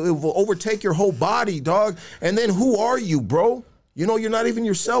you, it will overtake your whole body, dog. And then who are you, bro? You know, you're not even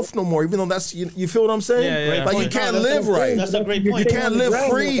yourself no more, even though that's, you feel what I'm saying? Yeah, yeah. Like, you Point. can't No, that's live a- right. that's a great point. You can't live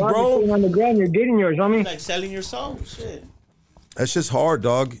free, bro. You're on the ground, you're getting yours, homie. Like selling your soul. Shit. That's just hard,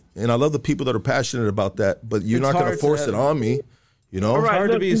 dog. And I love the people that are passionate about that, but you're It's not going to hard force to- it on me. You know, It's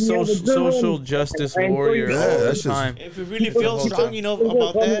hard to be a look, you have a good social one. justice And warrior yeah, all the that's just- time. If you really feel strong, you know,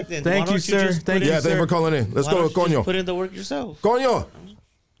 about that, then Thank why you, don't sir. just Thank put you, yeah, in- thank you for calling in. Let's why go, don't you just Coño. put in the work yourself. Coño.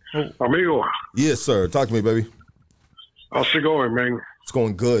 Amigo, Yes, sir. Talk to me, baby. how's it going, man? It's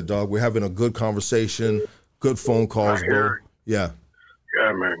going good, dog. We're having a good conversation, good phone calls, I bro. hear Yeah.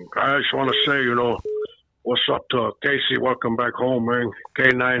 Yeah, man. I just want to say, what's up to Casey? Welcome back home, man.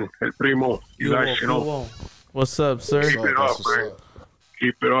 K9, El Primo. You guys, What's up, sir? keep it up, man.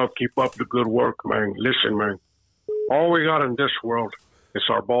 Keep it up. Keep up the good work, man. Listen, man. All we got in this world is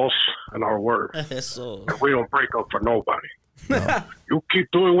our boss and our word. So, And we don't break up for nobody. You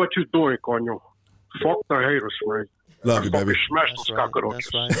keep doing what you're doing, coño. Fuck the haters, man. Love you, baby. Smash those cockroaches.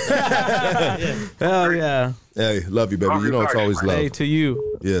 Hell yeah. Hey, love you, baby. Love You you know it's guys, always man. love. Hey, to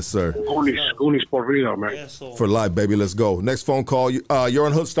you. Yes, sir. Goonies por vida, man. For life, baby. Let's go. Next phone call. You're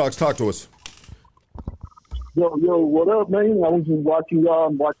on Hoodstocks. Talk to us. Yo, what up, man? I was just watching y'all.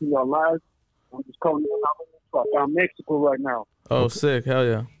 I'm watching y'all live. I'm just calling in. I'm in Mexico right now. Oh, sick. Hell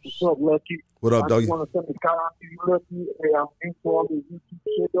yeah. What's up, Lucky? What up, I doggy? just want to send a shout out to you, Lucky. Hey, I'm into all this YouTube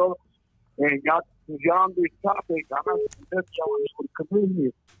shit, though. And y'all on this topic, I'm not just y'all to come in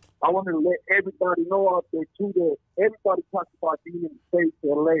here. I want to let everybody know out there, too, that everybody talks about being in the States,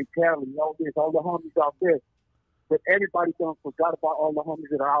 LA, Cali, all this, all the homies out there. But everybody done forgot about all the homies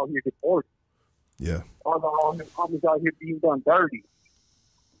that are out here deported. Yeah. All the homies out here being done dirty.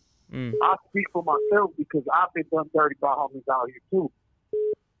 I speak for myself because I've been done dirty by homies out here too.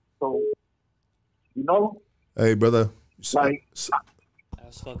 So, Hey, brother. like,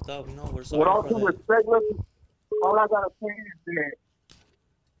 That's fucked up. We're sorry with all for due that. respect, listen, all I gotta say is that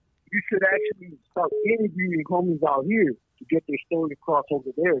you should actually start interviewing homies out here to get their story across over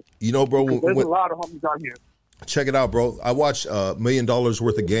there. You know, bro, Because there's a lot of homies out here. check it out, bro. I watch $1 million worth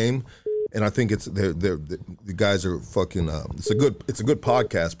of game, and I think it's the guys are fucking. It's a good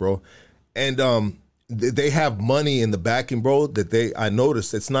podcast, bro. And they have money in the backing, bro. That I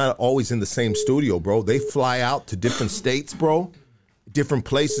noticed it's not always in the same studio, bro. They fly out to different states, bro. Different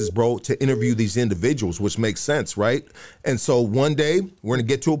places, bro, to interview these individuals, which makes sense, right? And so one day we're gonna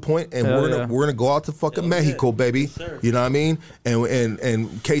get to a point, and Hell we're yeah. gonna go out to fucking Mexico, baby. You know what I mean?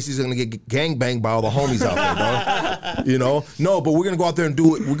 And Casey's gonna get gangbanged by all the homies out there, dog. You know? No, but we're gonna go out there and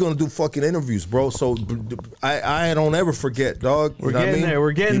do it. We're gonna do fucking interviews, bro. So I don't ever forget, dog. You We're know what I getting mean? there.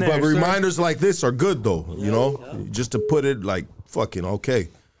 We're getting But there, sir. reminders like this are good, though. You know, just to put it like fucking okay.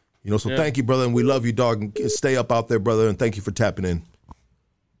 You know, so Yeah. thank you, brother, and we love you, dog. And stay up out there, brother, and thank you for tapping in.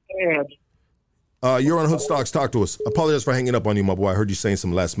 You're on Hoodstocks. Talk to us. Apologize for hanging up on you, my boy. I heard you saying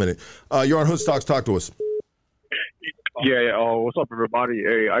some last minute. You're on Hoodstocks. Talk to us. Yeah. What's up, everybody?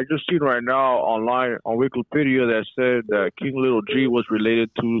 Hey, I just seen right now online on Wikipedia that said that King Little G was related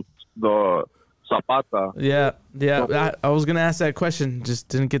to the Zapata. Yeah. I was gonna ask that question, just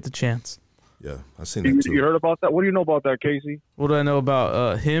didn't get the chance. Yeah, I seen You, you heard about that? What do you know about that, Casey? What do I know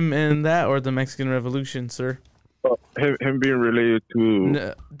about him and that, or the Mexican Revolution, sir? Him being related to.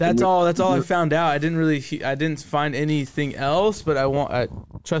 No, that's all I found out. I didn't find anything else, but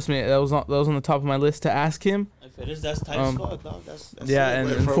trust me, that was on the top of my list to ask him. If it is, that's tight as fuck, dog. That's Yeah,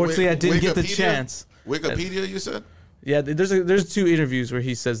 and unfortunately, I didn't get the Wikipedia? chance. Wikipedia, you said? Yeah, there's 2 interviews where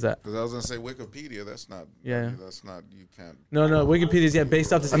he says that. Because I was gonna say Wikipedia. That's not. Yeah. That's not. You can't. No, Wikipedia's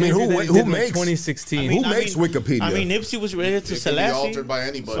based off this. I mean, interview that he did in makes 2016? Who makes Wikipedia? I mean, Nipsey was related to It can be Selassie. altered by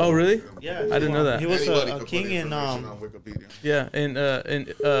anybody. Oh, really? Yeah, I didn't know that. He was Anybody a could put king in information on Wikipedia. Yeah, in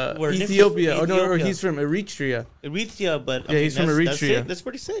Where Nipsey- Ethiopia. Or no, or Ethiopia. he's from Eritrea. Eritrea, but Yeah, he's from that's Eritrea. sick. That's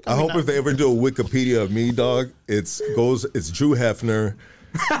pretty sick. I hope if they ever do a Wikipedia of me, dog, it's Drew Hefner.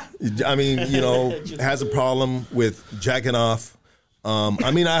 I mean, has a problem with jacking off. I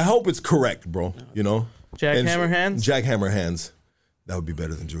mean, I hope it's correct, bro. Jackhammer hands? Jackhammer hands. That would be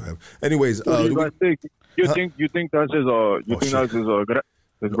better than Drew Hefner. Anyways, What do you guys think? You think that's his? You think shit. that's his?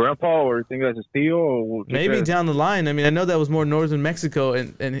 his grandpa, or you think that's his tío? Or Maybe down the line. I mean, I know that was more northern Mexico,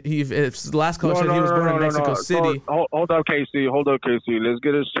 and he, if the last caller said he was born in Mexico City. Hold up, KC. Let's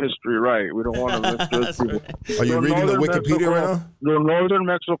get his history right. We don't want to misjudge people. Are you reading the Wikipedia right now? The northern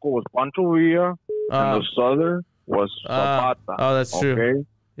Mexico was Pancho Villa, and the southern was Zapata. Oh, that's true. Okay?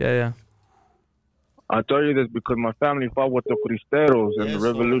 Yeah. I tell you this because my family fought with the Cristeros in the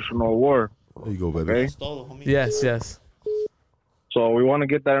Revolutionary War. There you go, baby. Okay? Yes. So we want to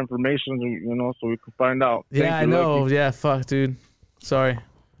get that information, so we can find out. Yeah, I know. Lucky. Yeah, fuck, dude. Sorry.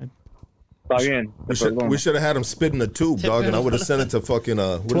 We should have had him spit in the tube, dog, and I would have sent it to fucking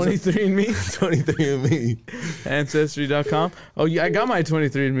 23andMe. 23andMe. Ancestry.com. Oh, yeah, I got my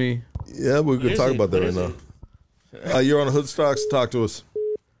 23andMe. Yeah, we could talk about that right now. You're on Hood Stocks. Talk to us.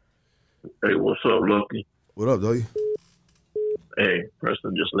 Hey, what's up, Lucky? What up, doggy? Hey,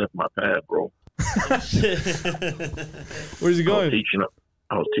 Preston just left my pad, bro. Where's he going?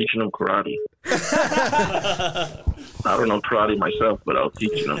 I was teaching him karate. I don't know karate myself, but I was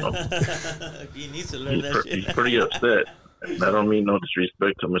teaching him. He needs to learn that shit. He's pretty upset. I don't mean no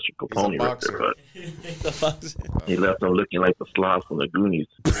disrespect to Mr. Capone right there, but he left him looking like the sloth from the Goonies.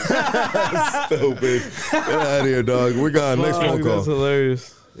 Stupid. Get out of here, dog. We're gone. Next phone call. That's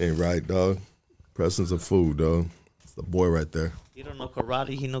hilarious. Ain't right, dog. Presence of food, dog. It's the boy right there. He don't know karate.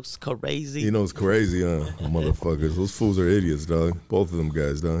 He knows crazy. He knows crazy, huh? Motherfuckers. Those fools are idiots, dog. Both of them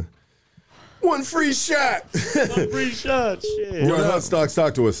guys, dog. One free shot. Shit. You're on Hot Stocks.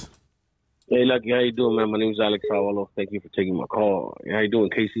 Talk to us. Hey, Lucky, how you doing, man? My name is Alex Ravalo. Thank you for taking my call. How you doing,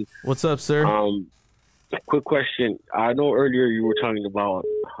 Casey? What's up, sir? Quick question. I know earlier you were talking about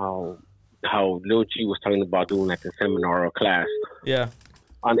how Lil G was talking about doing like a seminar or a class. Yeah.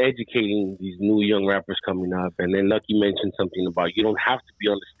 On educating these new young rappers coming up, and then Lucky mentioned something about you don't have to be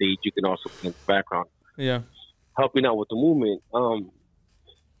on the stage; you can also be in the background. Yeah, helping out with the movement. Do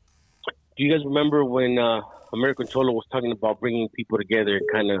you guys remember when American Cholo was talking about bringing people together and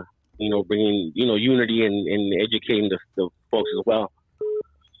kind of, bringing unity and educating the folks as well?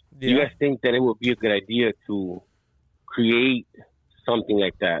 Yeah. Do you guys think that it would be a good idea to create something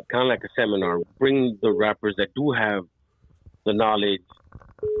like that, kind of like a seminar, bring the rappers that do have the knowledge,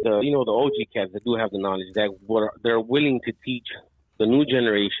 the OG cats that do have the knowledge, that they're willing to teach the new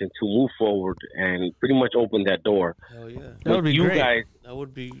generation to move forward and pretty much open that door. Hell yeah. That would be great. That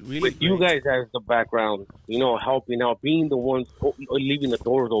would be really with great. you guys as the background, helping out, being the ones leaving the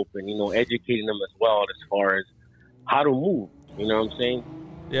doors open, educating them as well as far as how to move. You know what I'm saying?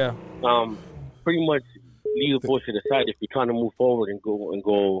 Yeah. Pretty much leave the bullshit aside if you're trying to move forward and go,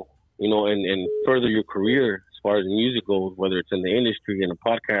 and further your career as far as music goes, whether it's in the industry, in a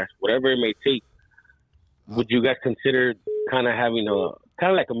podcast, whatever it may take. Would you guys consider kind of having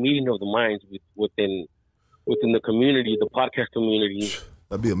like a meeting of the minds within the community, the podcast community?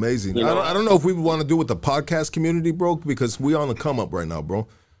 That'd be amazing. I don't know if we would want to do with the podcast community, bro, because we on the come up right now, bro.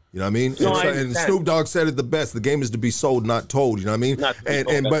 You know what I mean? No, and Snoop Dogg said it the best. The game is to be sold, not told. You know what I mean?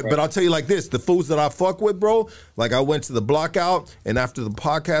 But I'll tell you like this: the fools that I fuck with, bro. Like I went to the block out, and after the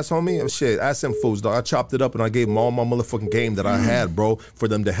podcast, homie, ask them fools, dog. I chopped it up and I gave them all my motherfucking game that I had, bro, for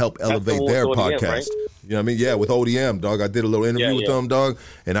them to help elevate their podcast. Right? You know what I mean? Yeah, with ODM, dog. I did a little interview with them, dog.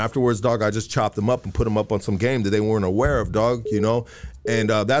 And afterwards, dog, I just chopped them up and put them up on some game that they weren't aware of, dog. And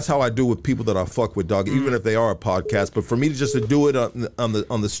that's how I do with people that I fuck with, dog, even if they are a podcast. But for me to do it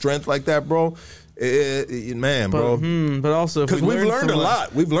on the strength like that, bro, bro. But also, because we've learned a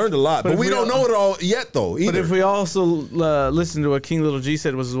lot. We've learned a lot, but we don't know it all yet, though. Either. But if we also listen to what King Little G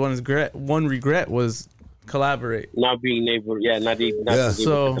said, was one regret was collaborate, not being able, not able to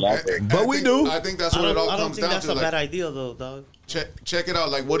collaborate. But we do. I think that's what it all comes down to. I don't think that's a bad idea, though, dog. Check it out.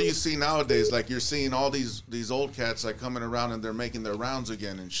 Like, what do you see nowadays? Like, you're seeing all these old cats like coming around and they're making their rounds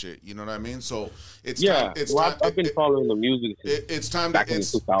again and shit. You know what I mean? So it's time. I've been following the music. It's time.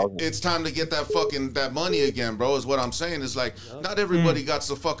 It's time to get that money again, bro. Is what I'm saying. Is like not everybody got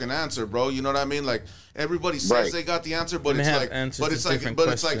the fucking answer, bro. You know what I mean? Like everybody says they got the answer, but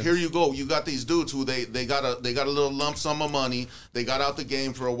it's like here you go. You got these dudes who they got a little lump sum of money. They got out the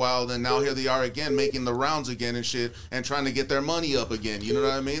game for a while, then now here they are again making the rounds again and shit and trying to get their money up again. You know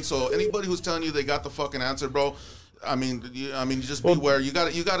what I mean? So anybody who's telling you they got the fucking answer, bro, I mean, just beware. You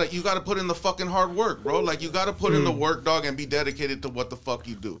gotta put in the fucking hard work, bro. Like you gotta put in the work, dog, and be dedicated to what the fuck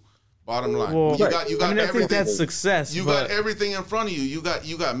you do. Bottom line, well, you got everything. I think that's success. You got everything in front of you. You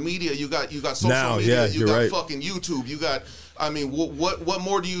got media. You got social media. You got fucking YouTube. You got. I mean, what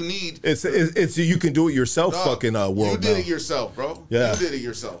more do you need? It's you can do it yourself. Fucking world. You did it yourself, bro. Yeah, you did it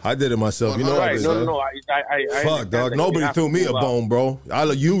yourself. I did it myself. You know what I did? No. I fuck, dog. Nobody threw me a bone, bro. I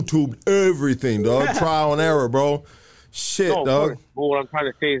YouTube everything, dog. Trial and error, bro. Shit, no, of dog. course. But what I'm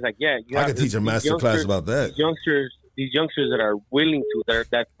trying to say is like, yeah, you I have could teach a these master class youngsters- about that. These youngsters that are willing to,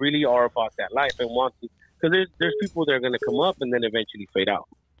 that really are about that life and want to, because there's people that are going to come up and then eventually fade out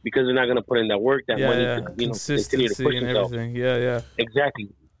because they're not going to put in that work, that money to continue to Consistency push and themselves. everything. Yeah. Exactly.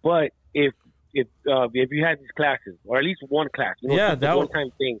 But if you had these classes, or at least one class, Yeah, just that a would-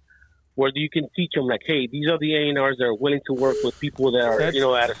 one-time thing, where you can teach them like, hey, these are the A&Rs that are willing to work with people that are, That's-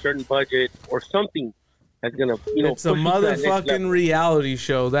 at a certain budget or something that's gonna, It's a push you to that next motherfucking level. reality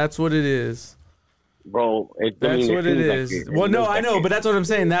show. That's what it is. Bro. That's what it seems like is. it. Well, no, looks I like know, it. but that's what I'm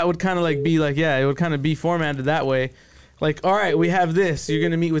saying. That would kind of like be like, yeah, it would kind of be formatted that way. Like, all right, we have this. You're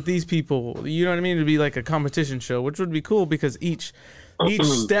gonna meet with these people. You know what I mean? It'd be like a competition show, which would be cool because each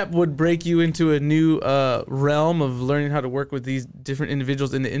step would break you into a new realm of learning how to work with these different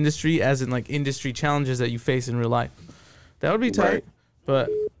individuals in the industry, as in like industry challenges that you face in real life. That would be tight. Right. But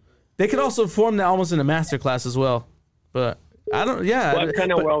they could also form that almost in a master class as well. But I don't. Yeah, Well, that's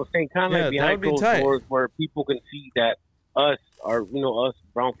kind of but- what I was saying. Kind of yeah, like that behind would be closed tight. doors, where people can see that us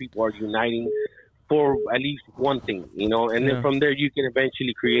brown people are uniting for at least one thing, and Yeah. then from there you can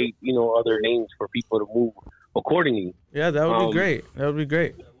eventually create, other names for people to move accordingly. Yeah, that would be great. That would be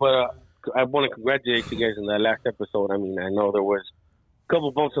great. But I want to congratulate you guys on that last episode. I mean, I know there was a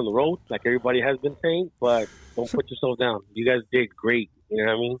couple bumps on the road, like everybody has been saying, but don't put yourself down. You guys did great. You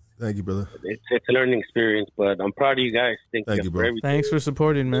know what I mean? Thank you, brother. It's a learning experience, but I'm proud of you guys. Thank you you, for bro. everything. Thanks for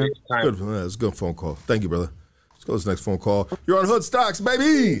supporting, man. Good. That's a good phone call. Thank you, brother. Let's go to this next phone call. You're on Hood Stocks,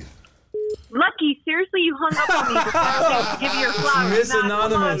 baby. Lucky, seriously, you hung up on me before I was able to give you your flowers. Miss Nah, come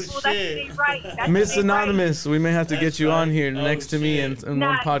on, Anonymous. fool, that shit ain't right. That Miss shit ain't right. Anonymous, we may have to get you on here next to me in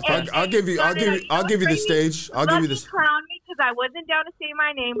one podcast. I'll give you the stage. I'll give you this. Clown me because I wasn't down to say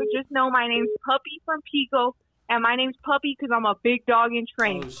my name, but just know my name's Puppy from Pico, and my name's Puppy because I'm a big dog in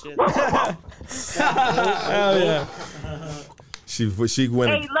train. Hell yeah. She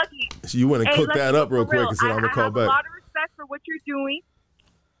went. Hey, Lucky. You went and Hey, cooked Lucky, that up real for quick real, and said, I'm going to I call have back. a lot of respect for what you're doing.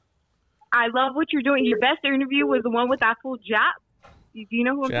 I love what you're doing. Your best interview was the one with that fool Jap. Do you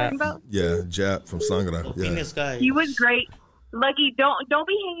know who I'm talking about? Yeah, Jap from Sangra. Yeah. He was great. Lucky, don't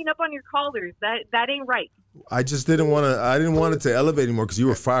be hanging up on your callers. That ain't right. I just didn't want to. I didn't want it to elevate anymore because you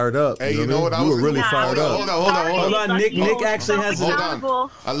were fired up. Hey, you know what? You were really fired up. Hold on. Nick actually has. Hold on.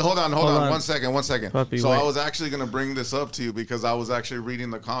 Hold on. 1 second. Puppy, so wait. I was actually gonna bring this up to you because I was actually reading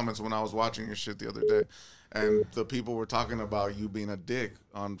the comments when I was watching your shit the other day, and the people were talking about you being a dick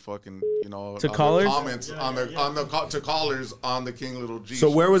on fucking, To on the callers? comments to callers on the King Little G. So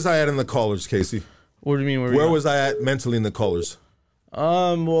where was I at in the callers, Casey? What do you mean? Where was I at mentally in the callers?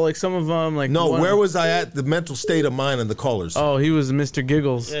 Well, like some of them, like No, one- where was I at the mental state of mind in the callers? Oh, he was Mr.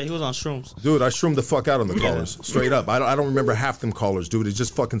 Giggles. Yeah, he was on shrooms. Dude, I shroomed the fuck out on the callers. Straight up. I don't remember half them callers, dude. It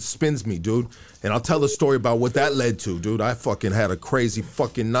just fucking spins me, dude. And I'll tell the story about what that led to, dude. I fucking had a crazy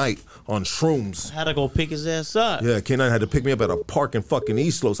fucking night on shrooms. Had to go pick his ass up. Yeah, K9 had to pick me up at a park in fucking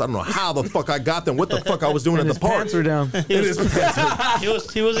East Los. I don't know how the fuck I got there, what the fuck I was doing at the park. Pants were down. He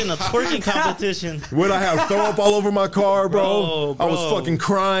was in a twerking competition. When I had throw up all over my car, bro. I was Bro. fucking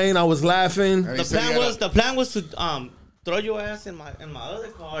crying. I was laughing. The plan was to throw your ass in my other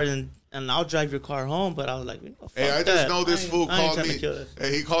car and I'll drive your car home. But I was like, Hey, I just know this fool I ain't called trying to me. kill this.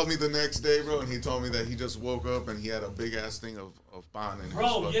 Hey, he called me the next day, bro, and he told me that he just woke up and he had a big ass thing of pan in his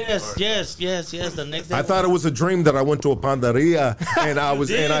Bro, fucking yes. car. The next day. I thought it was a dream that I went to a panderia and I was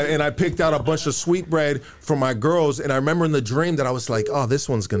did. and I picked out a bunch of sweetbread for my girls, and I remember in the dream that I was like, oh, this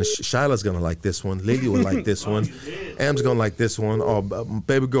one's gonna Shyla's gonna like this one, Lily will like this one, Am's gonna like this one, oh,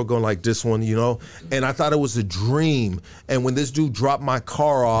 baby girl gonna like this one, and I thought it was a dream. And when this dude dropped my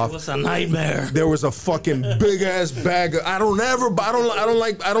car off, It was a nightmare. there was a fucking big ass bag. I don't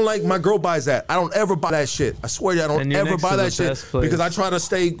like my girl buys that. I don't ever buy that shit. I swear to you, I don't And you're ever next buy to the that shit best place. because I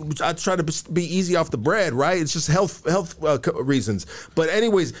try to be easy off the bread, right? It's just health reasons. But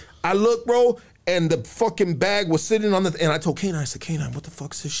anyways, I look, bro, and the fucking bag was sitting on and I told K9, I said, K9, what the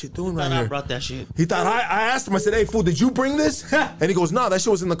fuck is this shit doing right I here? brought that shit. He thought, I asked him, I said, hey, fool, did you bring this? And he goes, no, that shit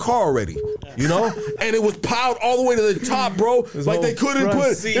was in the car already, And it was piled all the way to the top, bro. Like they couldn't front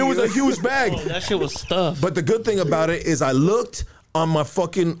put it. seat. It was a huge bag. Oh, that shit was stuffed. But the good thing about it is I looked on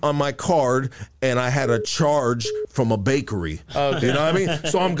my card and I had a charge from a bakery. Okay. You know what I mean?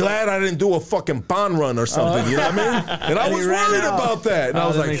 So I'm glad I didn't do a fucking pan run or something. You know what I mean? And I And he was ran worried out. about that. And I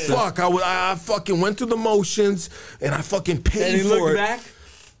was that like, makes sense. fuck. I fucking went through the motions and I fucking paid And he for looked it.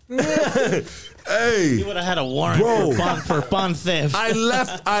 back. Hey. He would have had a warrant Bro. for bond theft. I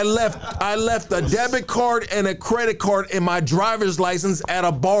left a debit card and a credit card and my driver's license at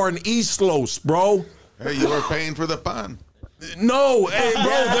a bar in East Los, bro. Hey, you were paying for the pan. No, hey, bro,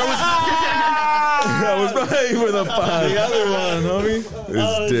 there was That was not even a pod. The other one,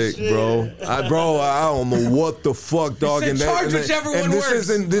 homie. It's dick, bro. I don't know what the fuck, dog. said charge whichever one works.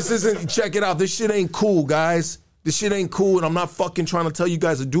 This isn't. Check it out. This shit ain't cool, guys. This shit ain't cool, and I'm not fucking trying to tell you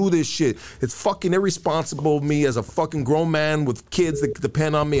guys to do this shit. It's fucking irresponsible of me as a fucking grown man with kids that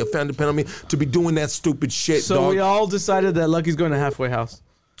depend on me, a family depend on me, to be doing that stupid shit, So dog. we all decided that Lucky's going to halfway house.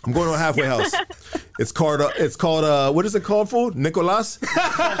 I'm going to a halfway house. It's called what is it called, fool? Nicolas?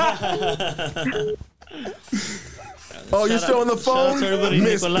 Oh, you're still on the phone?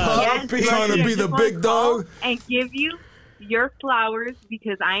 Miss Pup, trying to be the big dog? And give you your flowers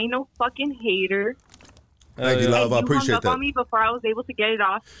because I ain't no fucking hater. Thank you, love. I You appreciate hung up that. on me before I was able to get it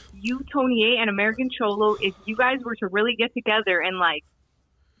off. You, Tony A, and American Cholo, if you guys were to really get together and like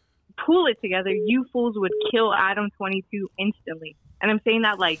pull it together, you fools would kill Adam 22 instantly. And I'm saying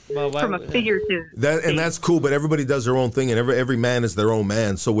that like from a figurative. And that's cool, but everybody does their own thing, and every man is their own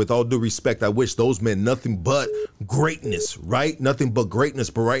man. So with all due respect, I wish those men nothing but greatness, right? Nothing but greatness.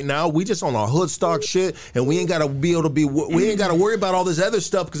 But right now, we just on our hood stock shit, and we ain't gotta be able to be. We ain't gotta worry about all this other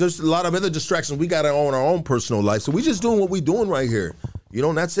stuff because there's a lot of other distractions we gotta own our own personal life. So we just doing what we doing right here, you know.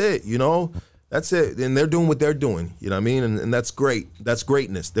 And that's it, you know. That's it. And they're doing what they're doing, you know what I mean? And that's great. That's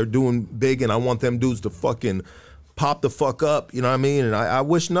greatness. They're doing big, and I want them dudes to fucking pop the fuck up, you know what I mean? And I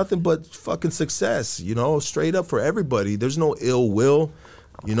wish nothing but fucking success, you know, straight up for everybody. There's no ill will,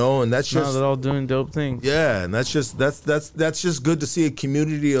 you know, and that's just they're all doing dope things. Yeah, and that's just good to see a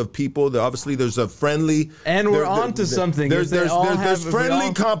community of people. That obviously there's a friendly we're on to something. There's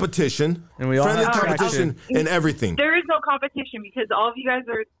friendly competition, and we all friendly have competition in everything. There is no competition because all of you guys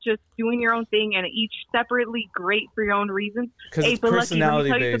are just doing your own thing and each separately great for your own reasons. 'Cause it's but Lucky, let me tell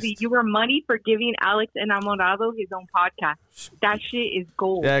you personality-based. something. You were money for giving Alex Enamorado his own podcast. That shit is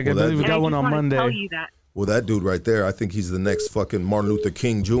gold. Yeah, I Well, believe we that- got And I one just on wanna Monday. tell you that. Well, that dude right there, I think he's the next fucking Martin Luther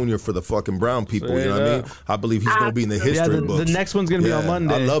King Jr. for the fucking brown people. You know what I mean? I believe he's going to be in the history the books. next one's gonna be on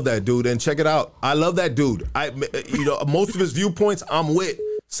Monday. I love that dude, and check it out. I love that dude. Most of his viewpoints I'm with.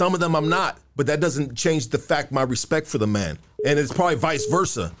 Some of them I'm not, but that doesn't change the fact my respect for the man. And it's probably vice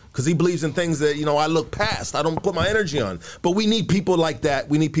versa because he believes in things that, you know, I look past. I don't put my energy on. But we need people like that.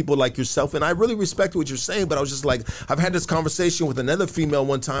 We need people like yourself. And I really respect what you're saying, but I was just like, I've had this conversation with another female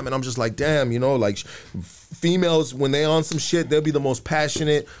one time, and I'm just like, damn, you know, like females, when they on some shit, they'll be the most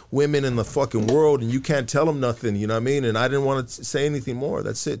passionate women in the fucking world, and you can't tell them nothing, you know what I mean? And I didn't want to say anything more.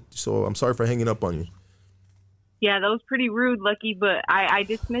 That's it. So I'm sorry for hanging up on you. Yeah, that was pretty rude, Lucky, but I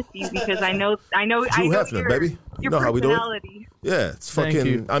dismissed you because I know Drew Hefner, your, baby. You your know how we do it. personality. Yeah, it's Thank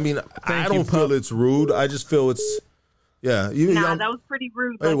fucking. you. I mean, I you, don't feel it's rude. I just feel it's. Yeah, you. Nah, that was pretty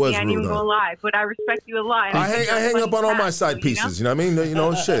rude, It Lucky. was I ain't rude, even huh? gonna lie, but I respect you a lot. and I think you're a hang funny up on all cat, my side pieces. You know what I mean? You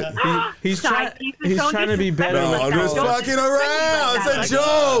know, shit. He's Side trying. pieces, He's don't trying to be disrespect better. me No, like I'm that. just Don't fucking disrespect me around. like that. It's a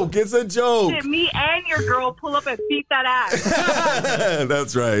joke. It's a joke. Shit, me and your girl pull up and beat that ass.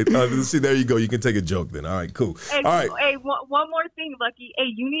 That's right. See, there you go. You can take a joke then. All right, cool. Hey, All right. hey, one more thing, Lucky. Hey,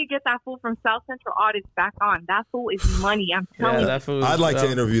 you need to get that fool from South Central Audits back on. That fool is money. I'm telling you. I'd like to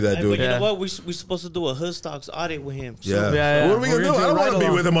interview that Hey, dude. but you know what? We supposed to do a Hood Stocks audit with him. So- Yeah. What are we We're gonna do? gonna I don't do want to be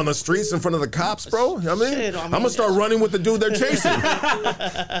ride-along. with him on the streets in front of the cops, bro. You know what I mean? Shit, I I'm mean, gonna start running with the dude they're chasing.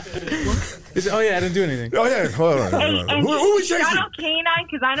 Oh yeah, I didn't do anything. Oh yeah, hold on. Hey, Hold on. and Who we shout chasing? out K9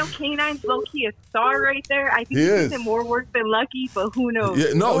 because I know K9's low key a star right there. I think He he is. puts in more work than Lucky, but who knows?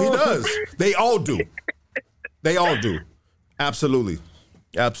 Yeah, no, he does. They all do. They all do. Absolutely.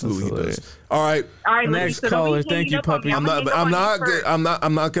 Absolutely, he does. All right. All right, Next Lucky, so don't be caller. hanging Thank you, up on puppy. me. I'm gonna not. hang I'm up on not. you first.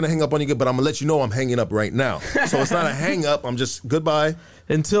 I'm not gonna hang up on you, but I'm gonna let you know I'm hanging up right now. So it's not a hang up. I'm just goodbye.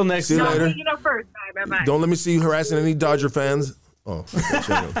 Until next See you No, later. you know first. Bye, bye, bye. Don't let me see you harassing any Dodger fans. Oh,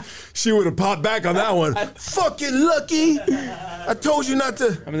 she would have popped back on that one. Fucking Lucky. I told you not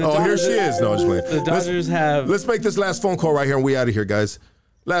to. I mean, the Oh, here Dodgers- she is. No, I'm just playing. The Dodgers have. Let's make this last phone call right here and we out of here, guys.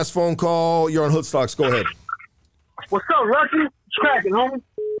 Last phone call. You're on Hood Stocks. Go ahead. What's up, Lucky? It's cracking, homie.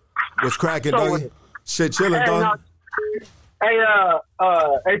 What's cracking, So doggy? with it. Shit, chilling, Hey, dog. hey,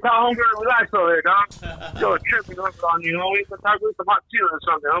 tell homie, relax over there, dog. Yo, tripping over on you, homie. Let's talk with some hot tea or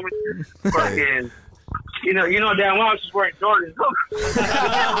something, homie. Fucking, you know damn well she's wearing Jordans.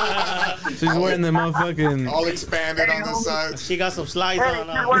 She's wearing the motherfucking. All expanded on the sides. She got some slides Hey, on.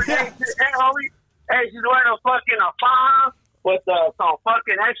 she's wearing, hey, homie. Hey, she's wearing a fucking faja with some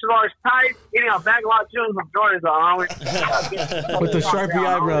fucking extra large tights, eating a bag of hot chili with Jordans on, homie. With the Sharpie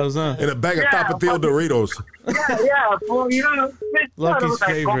eyebrows, huh? In a bag of Yeah, Tapatio Doritos. Yeah, fool, you know. Lucky's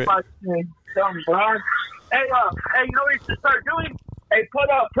favorite. Hey, you know what you should start doing? Hey, put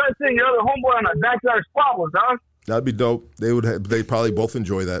Preston, your other homeboy on a backyard squabbles, huh? That'd be dope. They'd probably both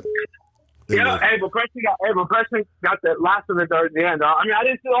enjoy that. will. Hey, but Preston got the last of it at the end. I mean, I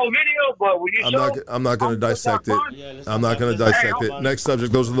didn't see the whole video, but when you I'm not going to dissect it. I'm not going to dissect it. Next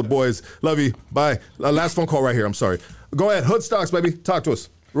subject. Those are the boys. Love you. Bye. Last phone call right here. I'm sorry. Go ahead. Hood Stocks, baby. Talk to us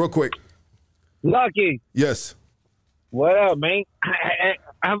real quick. Lucky. Yes. What up, man? I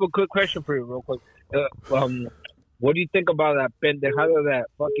have a quick question for you, real quick. What do you think about that pendejada that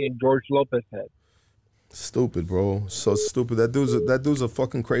fucking George Lopez had? Stupid, bro. So stupid. That dude's a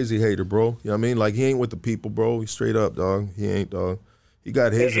fucking crazy hater, bro. You know what I mean? Like, he ain't with the people, bro. He's straight up, dog. He ain't, dog. He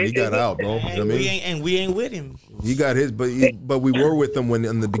got his and he got out, bro. You know what I mean? We ain't with him. He got his, but we were with him when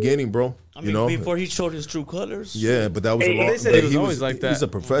in the beginning, bro. I mean, before he showed his true colors. Yeah, but that was a long. They said he was always like that. He's a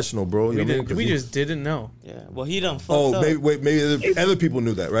professional, bro. We just didn't know. Yeah, well, he done fucked up. Maybe other people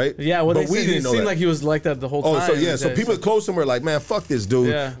knew that, right? Yeah, well, but we didn't know. It seemed like he was like that the whole time. So people close to him were like, man, fuck this dude.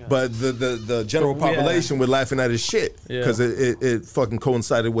 Yeah. But the general population were laughing at his shit because it fucking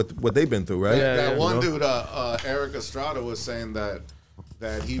coincided with what they've been through, right? That one dude, Eric Estrada, was saying that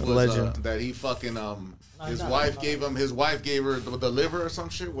he was that he fucking his wife gave her the liver or some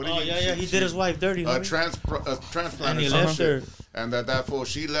shit. What he did his wife dirty. Transplant and or he some left shit. her. And that fool,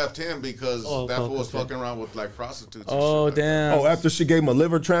 she left him because that fool was fucking around with like prostitutes. Oh, and shit damn. Oh, after she gave him a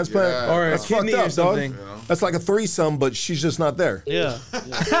liver transplant? Yeah. Or a That's kidney fucked or up, something. dog. You know? That's like a threesome, but she's just not there. Yeah.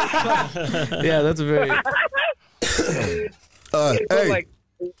 Yeah, that's a very... Hey. Like,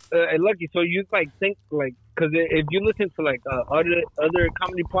 Lucky, so you like think like, because if you listen to like other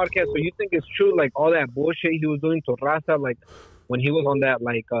comedy podcasts, so you think it's true, like all that bullshit he was doing to Raza, like when he was on that,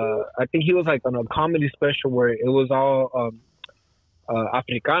 like I think he was like on a comedy special where it was all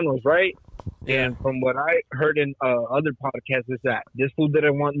Africanos, right? Yeah. And from what I heard in other podcasts is that this fool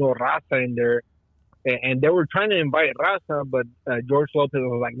didn't want no Raza in there. And they were trying to invite Raza, but George Lopez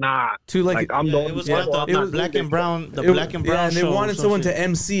was like, "Nah." I'm the it was black and brown. The black and brown. Yeah, and they wanted someone to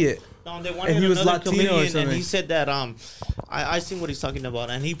MC it. No, they wanted and he was another Latino or comedian, something. and he said that I seen what he's talking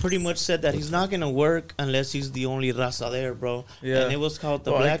about, and he pretty much said that he's not gonna work unless he's the only Raza there, bro. Yeah. And it was called the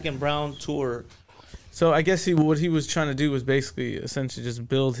Black and Brown Tour. So I guess what he was trying to do was basically essentially just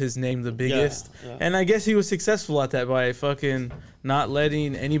build his name the biggest. Yeah. And I guess he was successful at that by fucking not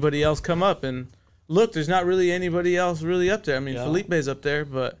letting anybody else come up. And look, there's not really anybody else really up there. I mean, Felipe's up there,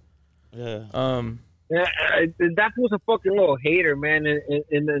 but that was a fucking little hater, man.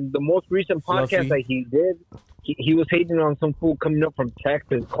 In the most recent podcast that he did, he was hating on some fool coming up from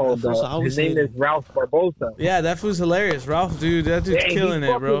Texas called his name is Ralph Barbosa. Yeah, that fool's hilarious. Ralph, dude, that dude's killing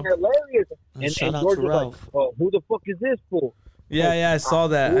it, bro. Hilarious. And George was like, "Oh, who the fuck is this fool?" Yeah, I saw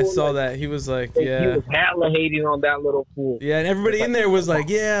that. I saw that. He was like, He was hella hating on that little fool. Yeah, and everybody in there was like,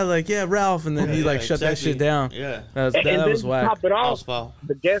 Ralph, and then he shut that shit down. Yeah, that was whack. Top it off,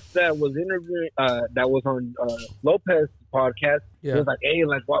 the guest that was interviewing, that was on Lopez's podcast, he was like, "Hey,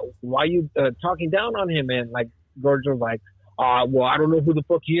 like, why you talking down on him?" And like George was like, well, I don't know who the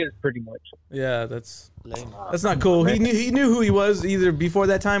fuck he is, pretty much. Yeah, that's not cool. He knew who he was either before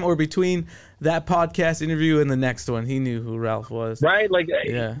that time or between that podcast interview and the next one. He knew who Ralph was. Right? Like,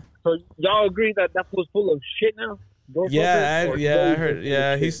 yeah. So y'all agree that was full of shit now? I heard.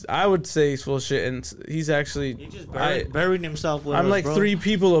 Yeah, I would say he's full of shit, and he's actually buried himself with I'm us, like bro. 3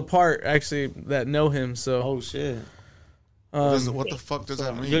 people apart actually that know him. So oh shit. What the fuck does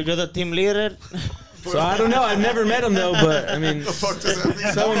that mean? You're the team leader. So I don't know. I've never met him though, but I mean, the fuck does that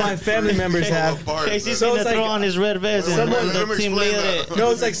mean? Some of my family members have. Casey's gonna throw on his red vest. The team leader. No,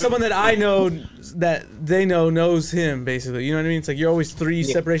 it's like someone that I know that they know knows him. Basically, you know what I mean? It's like you're always 3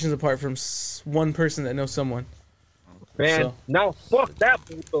 separations apart from one person that knows someone. Man, now fuck that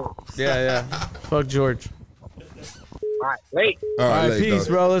fool. Yeah. Fuck George. All right, late. All right, peace,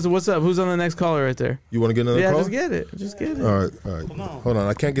 bro. Listen, what's up? Who's on the next caller right there? You want to get another call? Yeah, just get it. All right. Hold on.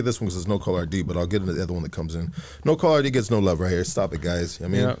 I can't get this one because there's no caller ID, but I'll get the other one that comes in. No caller ID gets no love right here. Stop it, guys. I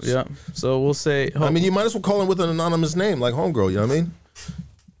mean, yeah. So we'll say. I mean, you might as well call in with an anonymous name like Homegirl. You know what I mean?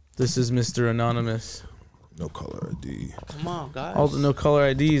 This is Mr. Anonymous. No caller ID. Come on, guys. All the no caller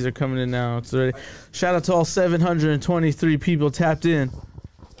IDs are coming in now. It's ready. Shout out to all 723 people tapped in.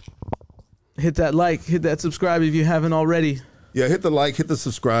 Hit that like, hit that subscribe if you haven't already. Yeah, hit the like, hit the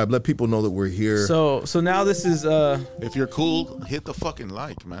subscribe. Let people know that we're here. So now this is if you're cool, hit the fucking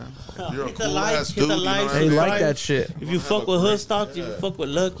like, man. If you're hit the like, hit the like. Hey, like that shit. If you fuck with Hoodstock, if you fuck with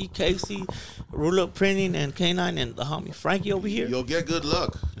Lucky, Casey, Rule Up Printing, and K9, and the homie Frankie over here, you'll get good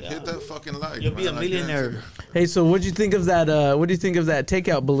luck. Hit that fucking like. You'll be a millionaire. Hey, so what'd you think of that? What do you think of that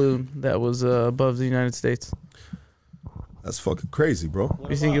takeout balloon that was above the United States? That's fucking crazy, bro.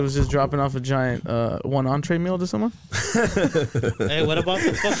 You think it was just dropping off a giant one entree meal to someone? Hey, what about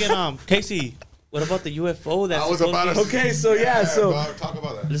the fucking Casey? What about the UFO? That's I was about to. Okay, so so dog, talk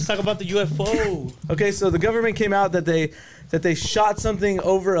about that. let's talk about the UFO. okay, so the government came out that they shot something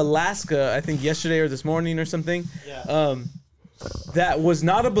over Alaska, I think yesterday or this morning or something. Yeah. That was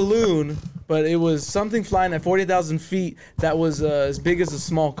not a balloon, but it was something flying at 40,000 feet that was as big as a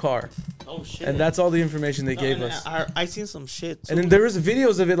small car. Oh shit! And that's all the information they gave us. I seen some shit. Too. And then there was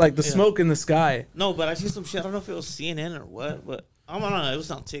videos of it, like the smoke in the sky. No, but I seen some shit. I don't know if it was CNN or what, but I don't know. It was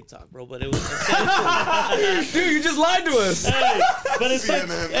on TikTok, bro. But it was. Dude, you just lied to us. Hey, but it said,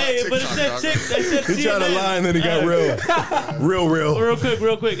 but it said they said He tried to CNN. lie and then he got real.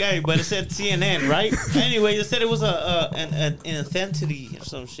 Real quick. Hey, but it said CNN, right? Anyway, it said it was an entity or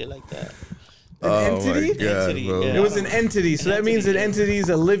some shit like that. An entity? My God, Entity, bro. yeah. It was an entity, so that means an entity is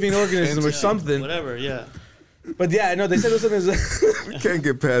a living organism or something. Whatever, yeah. But yeah, no, they said it was something. We can't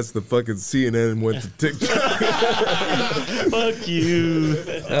get past the fucking CNN and went to TikTok. Fuck you.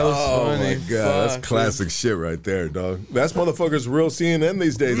 That was funny. My God, that's classic shit right there, dog. That's motherfuckers real CNN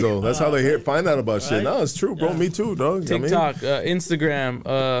these days, though. That's how they find out about shit. Right? No, it's true, bro. Yeah. Me too, dog. TikTok,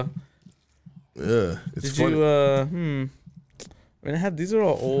 Instagram. Yeah, it's Did funny. you? I mean, these are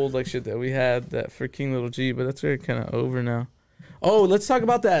all old like shit that we had that for King Little G, but that's very kind of over now. Oh, let's talk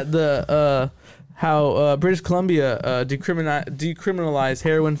about that. How British Columbia decriminalized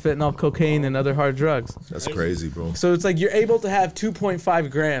heroin, fentanyl, cocaine, and other hard drugs. That's crazy, bro. So it's like you're able to have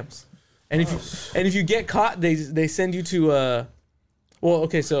 2.5 grams, and if you get caught, they send you to well,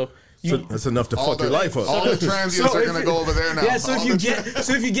 okay, so. That's enough to fuck your life up. All the transients are gonna go over there now. Yeah, so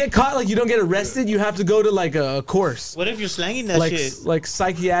if you get caught, like you don't get arrested, you have to go to like a course. What if you're slanging that shit? Like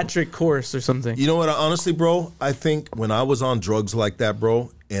psychiatric course or something. You know what? Honestly, bro, I think when I was on drugs like that,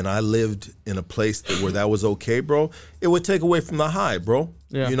 bro, and I lived in a place where that was okay, bro, it would take away from the high, bro.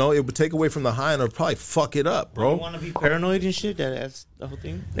 Yeah. You know, it would take away from the high and it would probably fuck it up, bro. You want to be paranoid and shit? That's the whole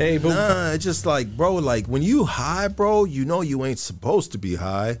thing. Hey, but nah, it's just like, bro, like when you high, bro, you know you ain't supposed to be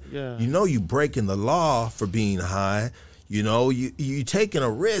high. Yeah. You know you breaking the law for being high. You know, you taking a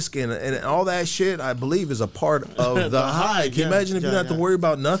risk and all that shit, I believe, is a part of the high. Can you imagine if you don't have to worry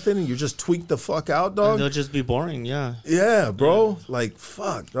about nothing and you just tweak the fuck out, dog? And they'll just be boring, yeah. Yeah, bro. Like,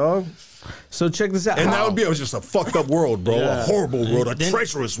 fuck, dog. So check this out. And that would be just a fucked up world, bro. Yeah. A horrible world, a Then-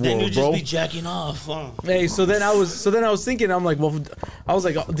 treacherous Then world, you just bro. be jacking off. Huh? Hey, so then I was thinking, I'm like, well, I was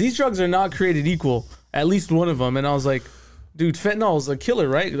like, these drugs are not created equal. At least one of them, and I was like, dude, fentanyl is a killer,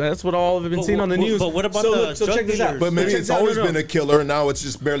 right? That's what all have been seen on the news. But what about so the check this out. But maybe Check it's this out. always No, no. been a killer, and now it's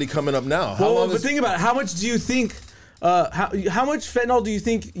just barely coming up now. How Well, long but is think about it. How much do you think? How much fentanyl do you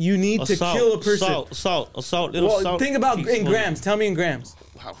think you need to kill a person? Assault. Well, think about in grams. Tell me in grams.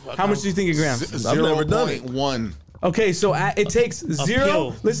 How much do you think in grams? I've never done it. 0.1. Okay, so it takes zero.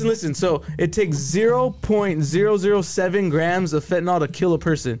 pill. Listen. So it takes 0.007 grams of fentanyl to kill a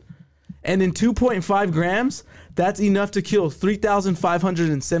person, and in 2.5 grams, that's enough to kill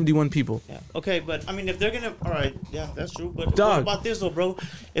 3,571 people. Yeah. Okay, but I mean, if they're gonna, all right, yeah, that's true. But Dog. what about this, though, bro?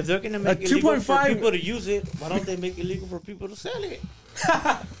 If they're gonna make it illegal for 2.5 people to use it, why don't they make it legal for people to sell it?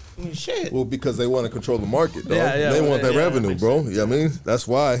 I mean, shit. Well, because they want to control the market, dog. Yeah, they want that yeah, revenue, that bro. You know what I mean? That's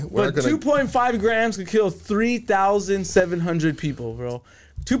why. We're But not gonna. 2.5 grams could kill 3,700 people, bro.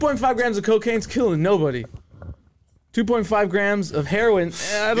 2.5 grams of cocaine's killing nobody. 2.5 grams of heroin,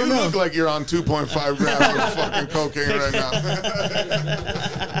 I don't You know. look like you're on 2.5 grams of fucking cocaine right now.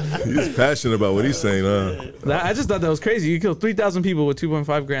 He's passionate about what he's saying, huh? I just thought that was crazy. You kill 3,000 people with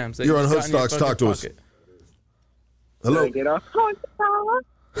 2.5 grams. that You're you on just got in your Hoodstocks. Talk to fucking us. pocket. Hello. Get off.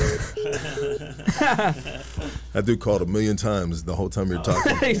 That dude called 1,000,000 times the whole time you're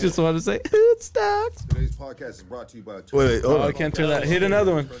talking. He just wanted to say, Hoodstocks. Today's podcast is brought to you by. Wait, hold Oh, I on. can't turn that. Hit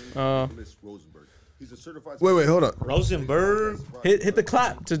another one. Wait, hold on. Rosenberg. Hit the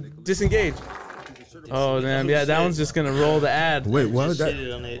clap to disengage. Oh, damn. Yeah, that one's just going to roll the ad. Wait, why did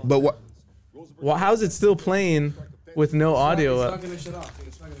Shit on that? it. But what? Well, how's it still playing with no audio up?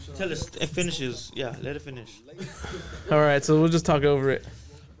 Till it finishes. Yeah, let it finish. All right, so we'll just talk over it.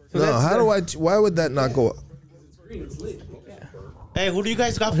 So No, that's- how do I? Why would that not go? Hey, who do you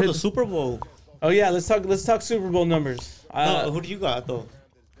guys got for the Super Bowl? Oh yeah, let's talk Super Bowl numbers. No, who do you got though?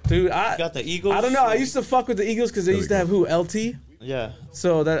 Dude, I got the Eagles. I don't know. I used to fuck with the Eagles because they used to have who? LT. Yeah.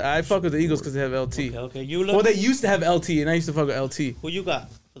 So that I fuck with the Eagles because they have LT. Okay, you look. Well, they used to have LT, and I used to fuck with LT. Who you got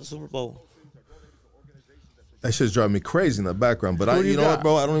for the Super Bowl? That shit's driving me crazy in the background. But Who do you know got? what,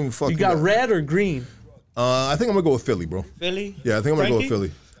 bro? I don't even fucking. You got red or green? I think I'm gonna go with Philly, bro. Philly. Yeah, I think I'm gonna go with Frankie?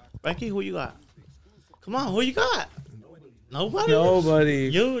 Philly. Frankie, who you got? Come on, who you got? Nobody. Nobody.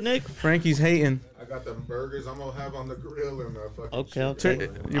 You, Nick. Frankie's hating. I got them burgers I'm gonna have on the grill and fucking. Okay.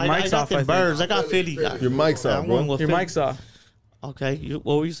 Your I mic's got off. them I think. birds. I got Philly. Your mic's off, I'm bro. going with Your Philly. mic's off. Okay,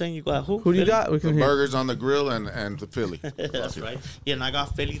 what were you saying? You got who? Who do you got? We The can hear. burgers on the grill and the Philly. That's right. Yeah, and I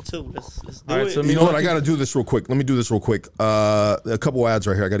got Philly too. Let's do All right, it. so You know what? I got to do this real quick. Let me do this real quick. A couple ads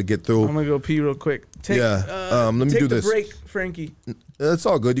right here. I got to get through. I'm gonna go pee real quick. Let me take do the this. break, Frankie. It's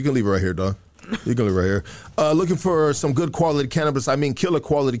all good. You can leave it right here, dog. You can leave it right here. Looking for some good quality cannabis. I mean, killer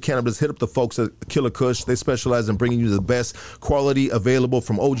quality cannabis. Hit up the folks at Killer Kush. They specialize in bringing you the best quality available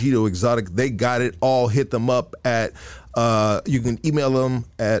from OG to exotic. They got it all. Hit them up at, you can email them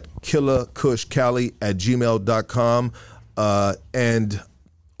at killerkushcali@gmail.com.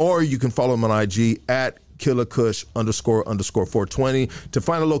 Or you can follow them on IG at KillerKush__420 to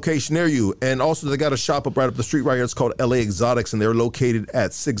find a location near you. And also, they got a shop up right up the street right here. It's called LA Exotics, and they're located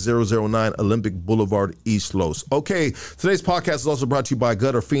at 6009 Olympic Boulevard, East Los. Okay, today's podcast is also brought to you by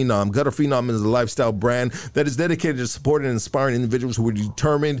Gutter Phenom. Gutter Phenom is a lifestyle brand that is dedicated to supporting and inspiring individuals who are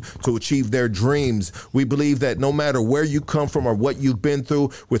determined to achieve their dreams. We believe that no matter where you come from or what you've been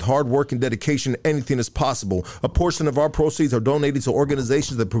through, with hard work and dedication, anything is possible. A portion of our proceeds are donated to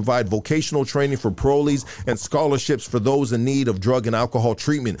organizations that provide vocational training for parolees and scholarships for those in need of drug and alcohol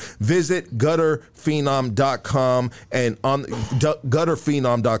treatment. Visit gutterphenom.com and on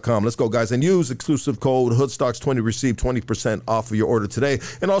gutterphenom.com. Let's go, guys. And use exclusive code Hoodstocks20. Receive 20% off of your order today.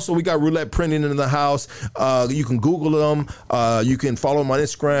 And also, we got Roulette Printing in the house. You can Google them. You can follow them on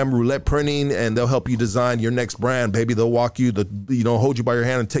Instagram, Roulette Printing, and they'll help you design your next brand, baby. They'll walk you, hold you by your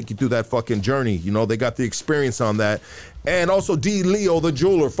hand and take you through that fucking journey. They got the experience on that. And also D. Leo, the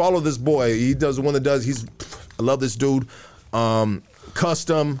jeweler. Follow this boy. He does the one that does. I love this dude.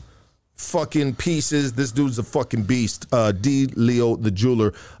 Custom fucking pieces. This dude's a fucking beast. D. Leo, the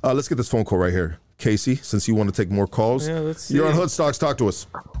jeweler. Let's get this phone call right here. Casey, since you want to take more calls. Yeah, let's see. You're on Hoodstocks. Talk to us.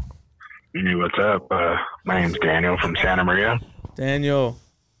 Hey, what's up? My name's Daniel from Santa Maria. Daniel,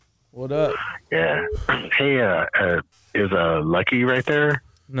 what up? Yeah. Hey, is Lucky right there?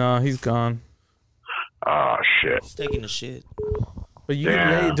 No, he's gone. Oh, shit. He's taking the shit. But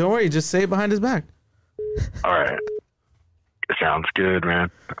hey, don't worry. Just say it behind his back. All right. Sounds good,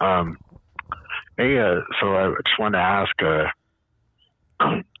 man. Hey, so I just wanted to ask,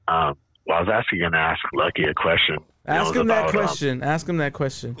 I was actually going to ask Lucky a question. Ask him that question. Ask him that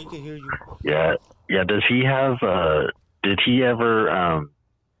question. He can hear you. Yeah. Does he have, did he ever,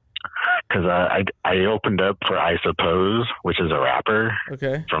 because I opened up for I Suppose, which is a rapper.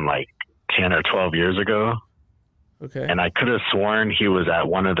 Okay. From like 10 or 12 years ago. Okay. And I could have sworn he was at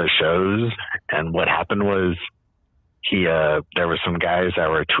one of the shows, and what happened was there were some guys that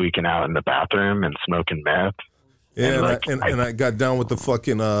were tweaking out in the bathroom and smoking meth. Yeah, and I got down with the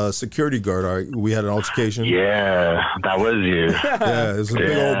fucking security guard. All right, we had an altercation. Yeah, that was you. Yeah, it's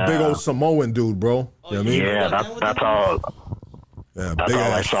a big old Samoan dude, bro. You know what I mean? Yeah, that's all. Yeah, that's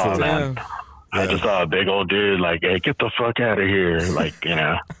all I saw, man. Yeah. I just saw a big old dude like, "Hey, get the fuck out of here!" Like,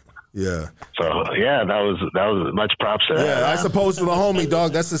 Yeah. So yeah, that was much props to that. Yeah, I suppose to the homie,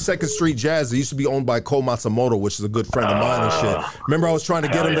 dog. That's the Second Street Jazz. It used to be owned by Cole Matsumoto, which is a good friend of mine and shit. Remember, I was trying to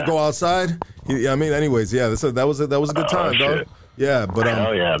get him to go outside. Anyways, yeah, that was a good time, dog. Shit. Yeah, but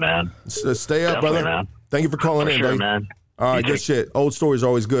hell yeah, man. Stay up, Definitely, brother. man. Thank you for calling in, sure, dog. man. All right, good shit. Old stories are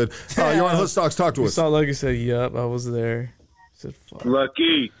always good. You're on Hoodstocks. Talk to You us. saw Lucky say, "Yup, I was there." He said, "Fuck."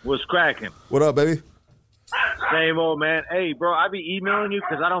 Lucky, what's cracking? What up, baby? Same old man. Hey, bro, I be emailing you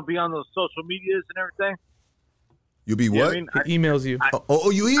because I don't be on those social medias and everything. You be You know what? what I mean? He emails you.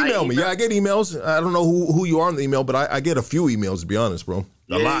 You email me. Yeah, I get emails. I don't know who you are on the email, but I get a few emails, to be honest, bro.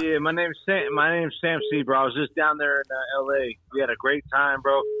 A lot. Yeah. My name's Sam C, bro. I was just down there in L.A. We had a great time,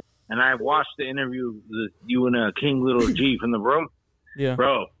 bro. And I watched the interview with you and King Little G from the room. Yeah.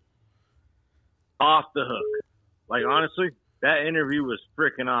 Bro, off the hook. Like, honestly, that interview was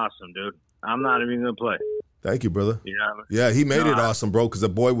freaking awesome, dude. I'm not even going to play. Thank you, brother. You know what I mean? Yeah, he made No, it awesome, bro, because the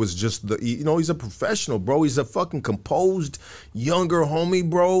boy was just he's a professional, bro. He's a fucking composed, younger homie,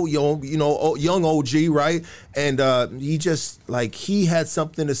 bro. Young OG, right? And he just, he had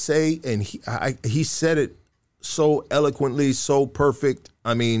something to say, and he said it so eloquently, so perfect.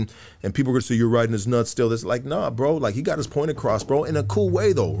 I mean, and people are going to say, you're riding his nuts still. It's like, nah, bro. Like, he got his point across, bro, in a cool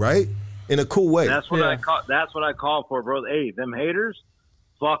way, though, right? In a cool way. That's what I call for, bro. Hey, them haters,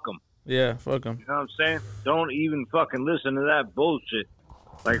 fuck them. Yeah, fuck him. You know what I'm saying? Don't even fucking listen to that bullshit.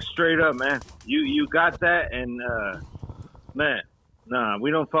 Like, straight up, man. You got that, and man, nah, we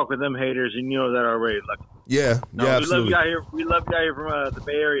don't fuck with them haters, and you know that already. Like, yeah, absolutely. We love you out here from the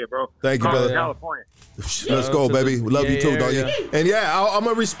Bay Area, bro. Thank you, brother. California. Let's go, baby. We love you too, doggy. And I'm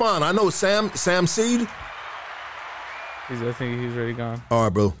gonna respond. I know Sam Seed. I think he's already gone. All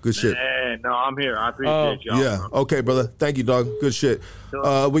right, bro. Good shit. Man, no, I'm here. I appreciate y'all. Yeah. Bro. Okay, brother. Thank you, dog. Good shit.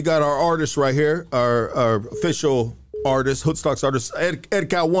 We got our artist right here, our official artist, Hoodstocks artist, Ed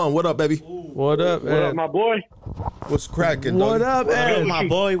Cal One. What up, baby? What up, What up, my boy? What's cracking? What up, Ed? My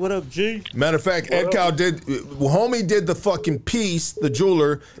boy, what up, G? Matter of fact, Ed Cal did. Homie did the fucking piece, the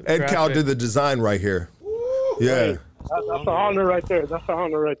jeweler. Ed Cal did the design right here. Yeah. That's an honor right there. That's an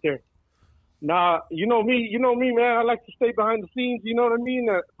honor right there. Nah, you know me, man. I like to stay behind the scenes. You know what I mean?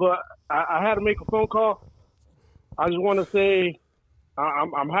 But I had to make a phone call. I just want to say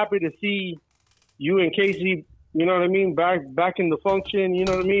I'm happy to see you and Casey. You know what I mean? Back in the function. You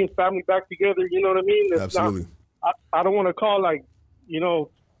know what I mean? Family back together. You know what I mean? It's Absolutely. I don't want to call like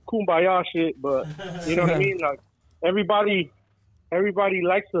kumbaya shit, but you know what I mean? Like everybody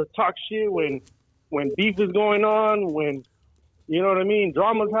likes to talk shit when beef is going on, when you know what I mean,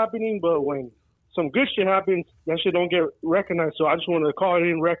 drama's happening, but when some good shit happens, that shit don't get recognized. So I just wanted to call it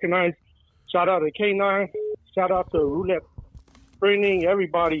in, recognize. Shout out to K9, shout out to Roulette Printing,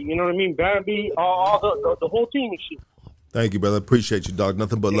 everybody. You know what I mean? Bambi, all the whole team and shit. Thank you, brother. Appreciate you, dog.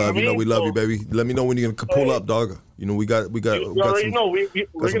 Nothing but love. You know we love you, baby. Let me know when you're gonna pull up, dog. You know we got You already know we're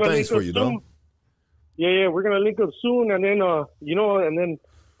some gonna things link for up you, soon. dog. Yeah, we're gonna link up soon, and then and then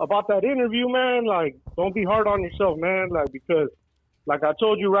about that interview, man. Like, don't be hard on yourself, man. Like, because like I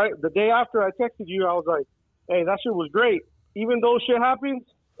told you, right, the day after I texted you, I was like, hey, that shit was great. Even though shit happens,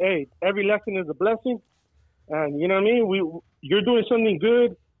 hey, every lesson is a blessing, and you know what I mean. You're doing something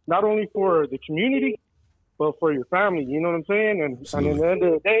good, not only for the community, but for your family. You know what I'm saying? And at the end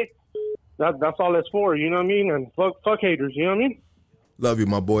of the day, that's all it's for. You know what I mean? And fuck haters. You know what I mean? Love you,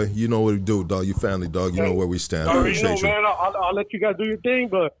 my boy. You know what to do, dog. You family, dog. You know where we stand. I Already know, appreciate you. man. I'll let you guys do your thing,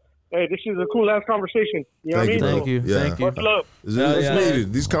 but hey, this is a cool ass conversation. You know what I mean? Thank you. Yeah. Much love. It's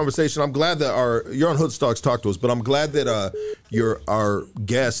needed. These conversations. I'm glad that you're on Hoodstocks talk to us, but I'm glad that our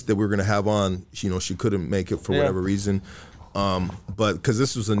guest that we're gonna have on, she couldn't make it for whatever reason. But because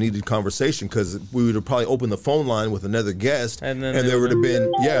this was a needed conversation, because we would have probably opened the phone line with another guest, and there would have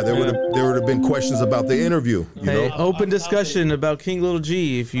been there would have been questions about the interview. You know, open discussion about King Little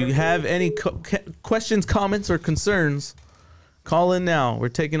G. If you have any questions, comments, or concerns, call in now. We're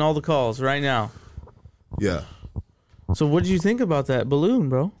taking all the calls right now. Yeah. So what did you think about that balloon,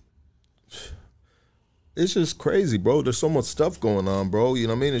 bro? It's just crazy, bro. There's so much stuff going on, bro. You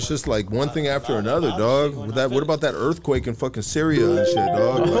know what I mean? It's just like one thing after another, dog. What about that earthquake in fucking Syria and shit,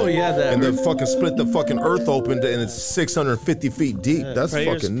 dog? Oh, yeah, that. And they fucking split the fucking earth open and it's 650 feet deep. That's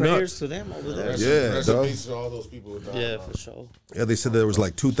fucking nuts. Prayers to them over there. Yeah, Rest in dog. peace to all those people who died. Yeah, for sure. Yeah, they said there was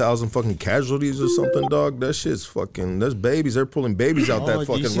like 2,000 fucking casualties or something, dog. That shit's fucking. There's babies. They're pulling babies out that do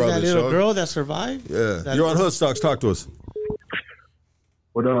fucking you see rubbish, that little dog. girl that survived? Yeah. You're on Hoodstocks. Talk to us.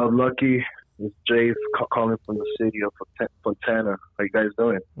 What up, Lucky? It's Jay calling from the city of Fontana. How you guys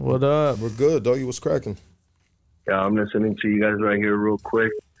doing? What up? We're good, doggy. What's cracking? Yeah, I'm listening to you guys right here real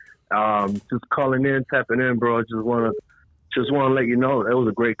quick. Just calling in, tapping in, bro. Just want to let you know it was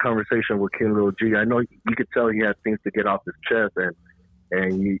a great conversation with King Lil G. I know you could tell he had things to get off his chest,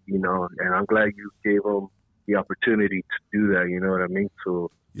 and you know, and I'm glad you gave him the opportunity to do that. You know what I mean? To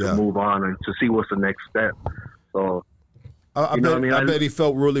move on and to see what's the next step. So. I bet he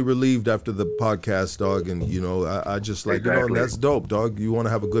felt really relieved after the podcast, dog. And, I just like, that's dope, dog. You want to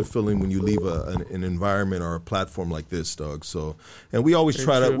have a good feeling when you leave an environment or a platform like this, dog. So, and we always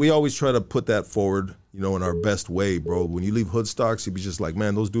try to put that forward, in our best way, bro. When you leave Hoodstocks, you be just like,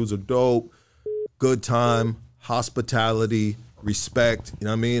 man, those dudes are dope. Good time, hospitality, respect. You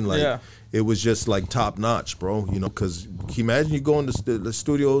know what I mean? Like, it was just like top notch, bro. Because can you imagine you go into the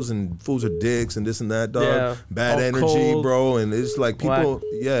studios and fools are dicks and this and that, dog. Yeah. Bad All energy, cold. bro. And it's like people,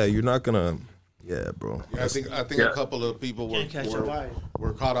 you're not gonna, bro. Yeah, I think a couple of people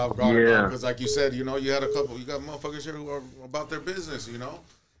were caught off guard Yeah. because, like you said, you got motherfuckers here who are about their business,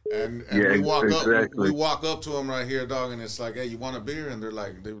 And Yeah, we walk exactly. up, we walk up to them right here, dog, and it's like, hey, you want a beer? And they're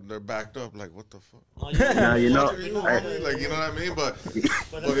like, they're backed up, like, what the fuck? Now, you know, like, you know what I mean? But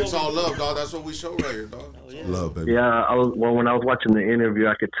it's all love, dog. That's what we show right here, dog. Love, baby. Yeah, when I was watching the interview,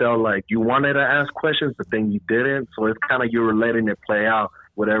 I could tell like you wanted to ask questions, but then you didn't. So it's kind of you were letting it play out,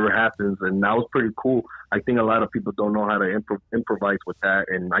 whatever happens, and that was pretty cool. I think a lot of people don't know how to improvise with that,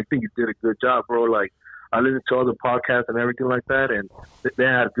 and I think you did a good job, bro. Like I listened to other podcasts and everything like that, and they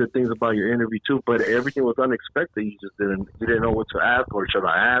had good things about your interview too. But everything was unexpected. You didn't know what to ask, or should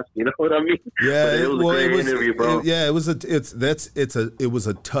I ask? You know what I mean? Yeah, but it was a great interview, bro. It was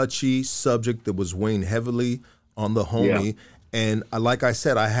a touchy subject that was weighing heavily on the homie. Yeah. And like I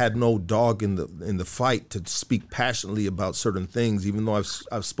said, I had no dog in the fight to speak passionately about certain things, even though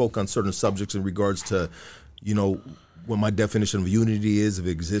I've spoke on certain subjects in regards to, what my definition of unity is, if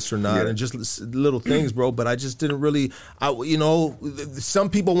it exists or not, and just little things, bro. But I just didn't really, some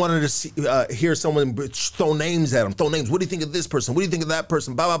people wanted to hear someone throw names at them, throw names. What do you think of this person? What do you think of that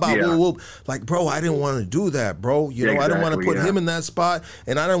person? Blah, blah, blah, whoop, whoop. Like, bro, I didn't want to do that, bro. You know, I didn't want to put him in that spot,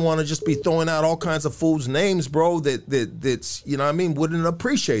 and I didn't want to just be throwing out all kinds of fools' names, bro, that's, you know what I mean, wouldn't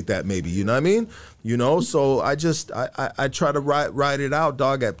appreciate that maybe, you know what I mean? You know, so I just I try to ride it out,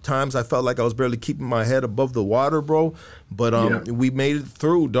 dog. At times I felt like I was barely keeping my head above the water, bro. But we made it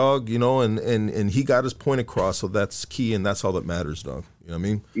through, dog. You know, and he got his point across, so that's key, and that's all that matters, dog. You know what I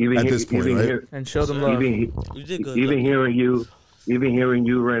mean? Even at this point, right? And show them love. Even hearing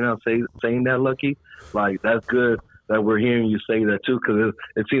you right now saying that, Lucky, like that's good. That we're hearing you say that too, because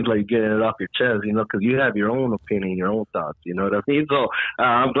it seems like you're getting it off your chest, you know, because you have your own opinion, your own thoughts, you know what I mean? So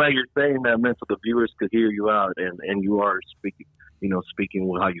I'm glad you're saying that, man, so the viewers could hear you out, and you are speaking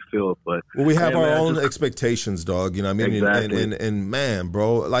with how you feel. But we have our own expectations, dog. You know what I mean? Exactly. And man,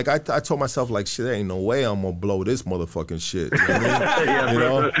 bro, like I told myself, like, shit, there ain't no way I'm gonna blow this motherfucking shit. You know what I mean? You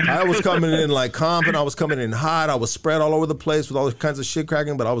know, I was coming in like confident, I was coming in hot, I was spread all over the place with all kinds of shit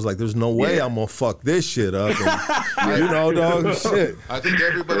cracking, but I was like, there's no way I'm gonna fuck this shit up. And, you know, dog, shit. I think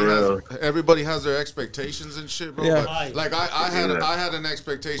everybody has their expectations and shit, bro. Yeah. But, like I had an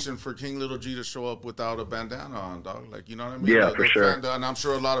expectation for King Little G to show up without a bandana on, dog. Like, you know what I mean? Yeah, Like, for sure. And I'm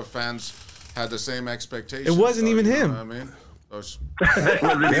sure a lot of fans had the same expectations. It wasn't even you know him. what I mean?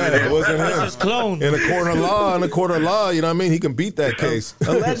 It wasn't him. His clone. In a court of law, you know what I mean? He can beat that case.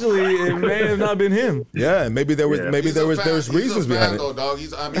 Allegedly, it may have not been him. Yeah, maybe there was reasons behind it. Though, dog.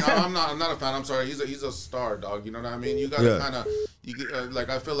 I'm not a fan. I'm sorry. He's a star, dog. You know what I mean? You gotta kind of like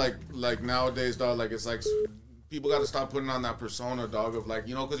I feel like nowadays, dog. Like it's like people got to stop putting on that persona, dog, of like,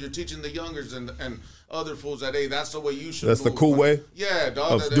 you know, because you're teaching the youngers and other fools that, hey, that's the way you should. That's move. the cool way. Yeah,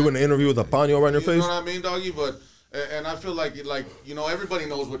 dog. Of doing an interview with a paño around your face. You know what I mean, doggy? But. And I feel like you know, everybody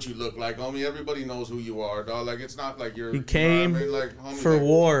knows what you look like, homie. Everybody knows who you are, dog. Like it's not like you're. He came you know what I mean? Like, homie, for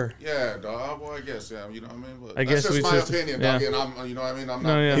war. Yeah, dog. Well, I guess you know what I mean. But I guess that's just my opinion, dog. Yeah. And I'm, you know what I mean. I'm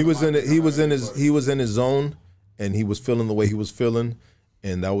not. He was in his zone, and he was feeling the way he was feeling,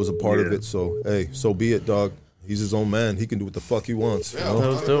 and that was a part of it. So hey, so be it, dog. He's his own man. He can do what the fuck he wants. Yeah, you know? That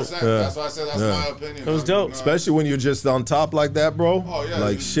was dope. Yeah. That's why I said that's my opinion. That was dope. You know? Especially when you're just on top like that, bro. Oh, yeah,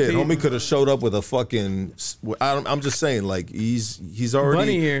 like shit, homie could have showed up with a fucking. I'm just saying, like he's already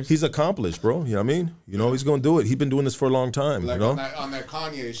Bunny ears. he's accomplished, bro. You know what I mean? You know he's gonna do it. He's been doing this for a long time. Like you know? on that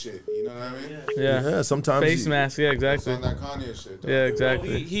Kanye shit. You know what I mean? Yeah. Sometimes face mask. Yeah, exactly. On that Kanye shit. Dog. Yeah,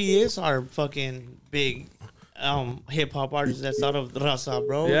 exactly. He is our fucking big hip hop artist that's out of Raza,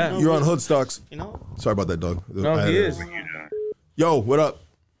 bro. Yeah. You know, You're on Hoodstocks. You know. Sorry about that, dog. No, he is. Yo, what up?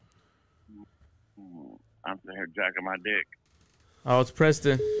 I'm sitting here jacking my dick. Oh, it's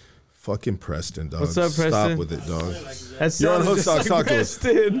Preston. Fucking Preston, dog. What's up, Preston? Stop with it, dog. That You're on sounded just Hoodstocks. like Talk to us.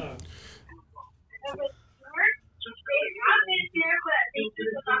 Preston.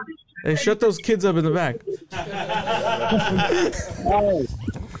 Hey, shut those kids up in the back.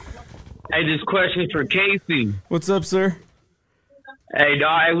 Hey, this question for Casey. What's up, sir? Hey,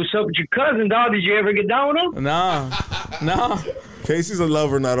 dog. Hey, what's up with your cousin, dog? Did you ever get down with him? Nah. Casey's a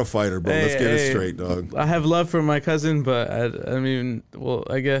lover, not a fighter, bro. Let's get it Hey, straight, dog. I have love for my cousin, but I mean, well,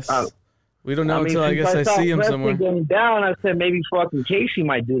 I guess we don't know until I guess I saw see him Preston somewhere. Getting down, I said maybe fucking Casey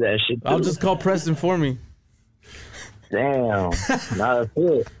might do that shit. Too. I'll just call Preston for me. Damn, not a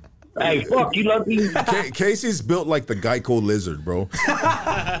fit. Hey, fuck you, Lucky. Casey's built like the Geico lizard, bro.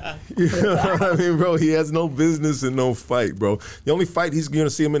 You know what I mean, bro? He has no business in no fight, bro. The only fight he's gonna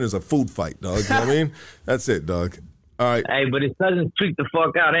see him in is a food fight, dog. You know what I mean? That's it, dog. All right. Hey, but his cousin's freaked the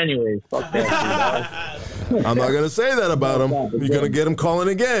fuck out anyways. Fuck that shit, dog. I'm not gonna say that about him. You're gonna get him calling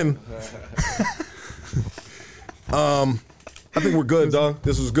again. I think we're good, dog.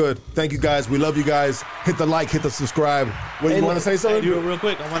 This was good. Thank you, guys. We love you guys. Hit the like, hit the subscribe. What, you want to say something? Real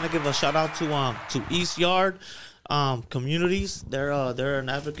quick, I want to give a shout out to East Yard Communities. They're an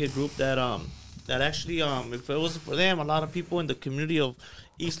advocate group that actually if it wasn't for them, a lot of people in the community of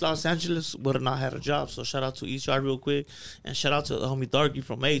East Los Angeles would have not had a job. So shout out to East Yard real quick, and shout out to the homie Darky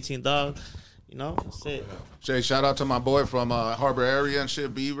from 18, dog. You know, that's it. Jay, shout out to my boy from Harbor area and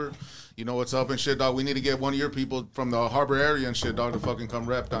shit, Beaver. You know what's up and shit, dog. We need to get one of your people from the Harbor area and shit, dog, to fucking come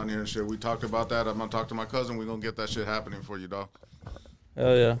rep down here and shit. We talked about that. I'm gonna talk to my cousin. We're gonna get that shit happening for you, dog.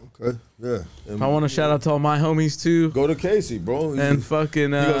 Hell yeah. Okay. Yeah. I want to shout out to all my homies too. Go to Casey, bro. And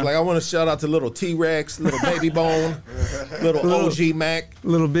fucking. He goes like, I want to shout out to little T-Rex, little Baby Bone, little OG Mac,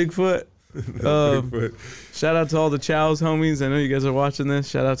 little Bigfoot. Shout out to all the Chows homies. I know you guys are watching this.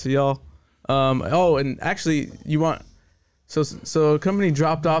 Shout out to y'all. Oh, and actually, So a company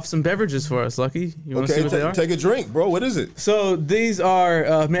dropped off some beverages for us, Lucky. You want to see what they are? Take a drink, bro. What is it? So these are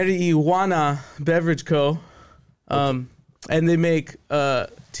Marijuana Beverage Co. And they make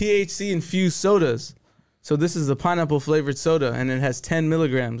THC infused sodas. So this is the pineapple flavored soda, and it has 10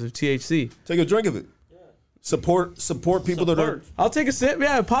 milligrams of THC. Take a drink of it. Support people that are. I'll take a sip.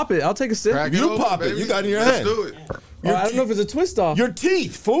 Yeah, pop it. I'll take a sip. You pop it. You got it in your hand. Let's do it. I don't know if it's a twist off. Your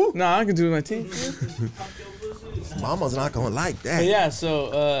teeth, fool. No, I can do it with my teeth. Mama's not gonna like that. But yeah,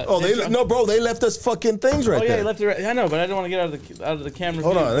 so no, bro, they left us fucking things right there. there. They left it right. I know, but I don't want to get out of the camera.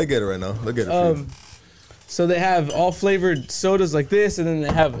 Hold on, they get it right now. They get it. For you. So they have all flavored sodas like this, and then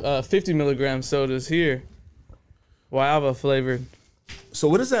they have 50 milligram sodas here. Guava flavored. So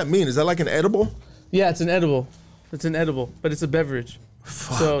what does that mean? Is that like an edible? Yeah, it's an edible. It's an edible, but it's a beverage.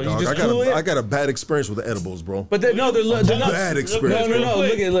 Fuck, so dog. you just cool it. I got a bad experience with the edibles, bro. But they're not bad experience. No.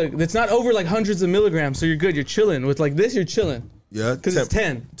 Look. It's not over like hundreds of milligrams, so you're good. You're chilling with like this. You're chilling. Yeah, because it's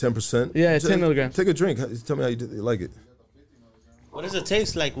 10. 10%. Yeah, it's 10 milligrams. Take a drink. Tell me how you like it. What does it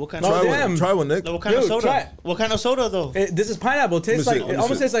taste like? What kind of Try one, Nick. Like, what kind of soda? Try it. What kind of soda though? This is pineapple. It tastes like it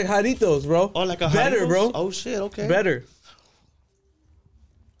almost tastes like Jaritos, bro. Oh, like a better, Jaritos? bro. Oh shit. Okay. Better.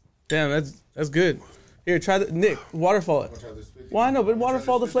 Damn, that's good. Here, try the Nick waterfall it. Why no? But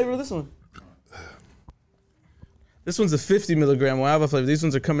waterfall the flavor of this one. This one's a 50 milligram guava flavor. These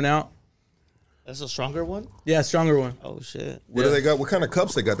ones are coming out. That's a stronger one? Yeah, stronger one. Oh shit. What do they got? What kind of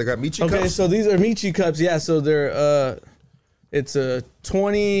cups they got? They got Michi cups? Okay, so these are Michi cups. Yeah, so they're it's a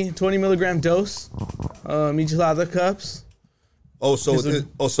 20 milligram dose. Michelada cups. Oh,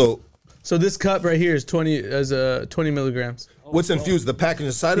 so this cup right here is 20 milligrams. What's infused? The package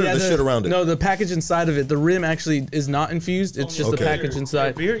inside it or the shit around it? No, the package inside of it. The rim actually is not infused. It's just the package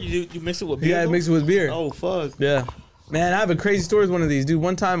inside. Beer? You mix it with beer? Yeah, I mix it with beer. Oh fuck. Yeah. Man, I have a crazy story with one of these, dude.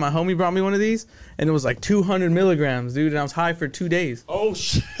 One time, my homie brought me one of these, and it was like 200 milligrams, dude, and I was high for 2 days. Oh,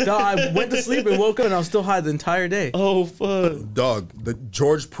 shit. I went to sleep and woke up, and I was still high the entire day. Oh, fuck. Dog, the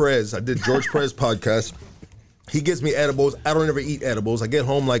George Perez, I did George Perez podcast. He gives me edibles. I don't ever eat edibles. I get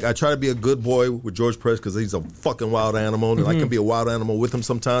home, like, I try to be a good boy with George Perez because he's a fucking wild animal, and I can be a wild animal with him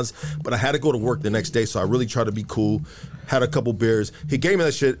sometimes. But I had to go to work the next day, so I really try to be cool. Had a couple beers. He gave me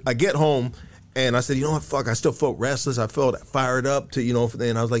that shit. I get home. And I said, you know what, fuck, I still felt restless. I felt fired up to,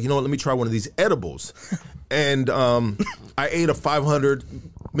 and I was like, you know what, let me try one of these edibles. And I ate a 500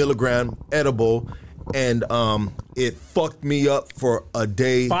 milligram edible, and it fucked me up for a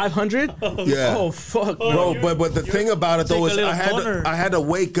day. 500? Yeah. Oh, fuck. Bro, but the thing about it, though, is I had to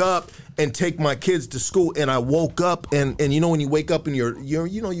wake up and take my kids to school, and I woke up, and you know when you wake up and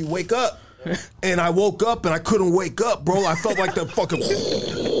you wake up, and I woke up and I couldn't wake up, bro. I felt like the fucking...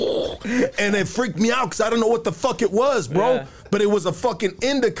 And it freaked me out because I don't know what the fuck it was, bro. Yeah. But it was a fucking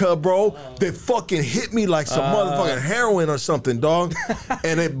indica, bro, that fucking hit me like some motherfucking heroin or something, dog.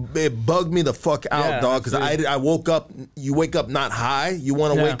 And it bugged me the fuck out, dog, because I woke up, you wake up not high, you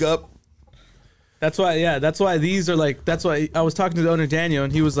want to wake up. That's why these are like, that's why I was talking to the owner, Daniel,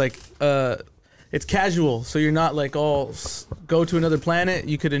 and he was like, it's casual, so you're not like all go to another planet.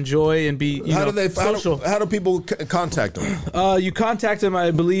 You could enjoy and be social. How do people contact them? You contact them,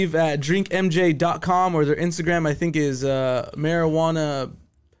 I believe, at drinkmj.com, or their Instagram, I think, is marijuana.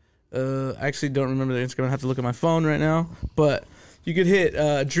 Actually, don't remember their Instagram. I have to look at my phone right now. But you could hit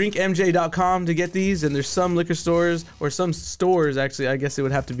drinkmj.com to get these, and there's some liquor stores, or some stores, actually, I guess it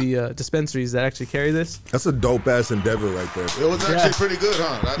would have to be dispensaries that actually carry this. That's a dope-ass endeavor right there. It was actually pretty good,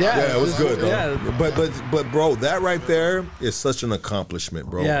 huh? Yeah, it was good. Yeah. But bro, that right there is such an accomplishment,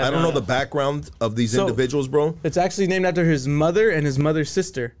 bro. Yeah, I don't know the background of these individuals, bro. It's actually named after his mother and his mother's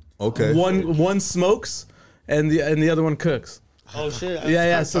sister. Okay. One smokes, and the other one cooks. Oh shit!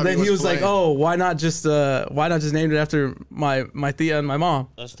 Yeah. So then he was like, "Oh, why not just name it after my tia and my mom?"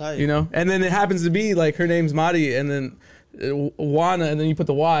 That's tight. And then it happens to be like her name's Mari, and then Wana, and then you put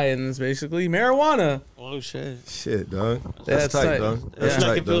the Y, and it's basically marijuana. Oh shit! Shit, dog. That's tight, dog. That's like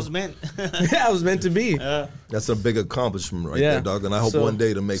tight, if it was meant. Yeah, it was meant to be. That's a big accomplishment right there, dog. And I hope one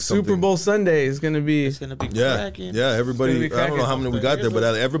day to make something. Super Bowl Sunday is gonna be. It's gonna be cracking. Yeah. Everybody. I don't know how many we got there, but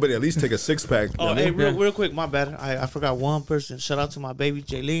everybody at least take a 6-pack. Oh, hey, real quick, my bad. I forgot one person. Shout out to my baby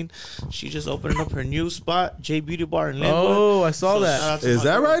Jaylene. She just opened up her new spot, J Beauty Bar in Linwood. Oh, I saw that. Is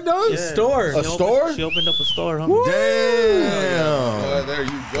that right, dog? Yeah. Store. A store? She opened up a store, homie. Damn. There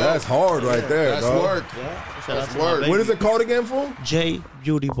you go. That's hard right there, That's dog. work. That's work. What is it called again, fool? J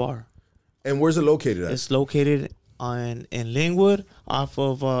Beauty Bar. And where's it located at? It's located in Linwood, off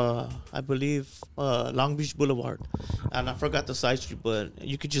of I believe Long Beach Boulevard, and I forgot the side street, but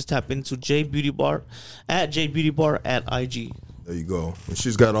you could just tap into J Beauty Bar at IG. There you go. And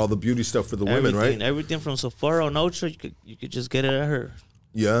she's got all the beauty stuff for the women, right? Everything from Sephora and Ultra, you could just get it at her.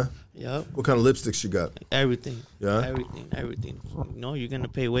 Yeah. Yep. What kind of lipsticks she got? Everything. Yeah. Everything. You're gonna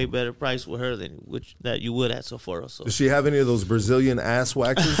pay way better price with her than that you would at Sephora. So. Does she have any of those Brazilian ass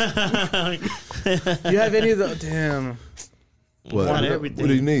waxes? You have any of the damn? What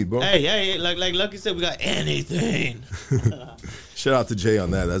do you need, bro? Hey, like Lucky said, we got anything. Shout out to Jay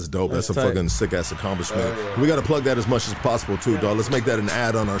on that. That's dope. That's a tight. fucking sick ass accomplishment. We got to plug that as much as possible too, dog. Let's make that an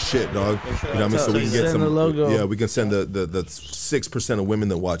ad on our shit, dog. You know what I mean? So we can get Send some the logo. Yeah, we can send the 6% of women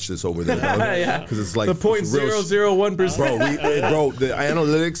that watch this over there, dog. Yeah. Because it's like the 0.001%. Bro, the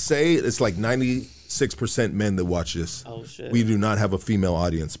analytics say it's like 96% men that watch this. Oh shit. We do not have a female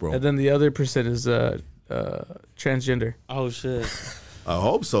audience, bro. And then the other percent is transgender. Oh shit. I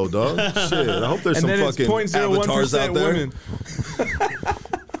hope so, dog. Shit, I hope there's And some then it's fucking avatars out 0.01% there.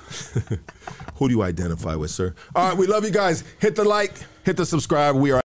 women. Who do you identify with, sir? All right, we love you guys. Hit the like, hit the subscribe. We are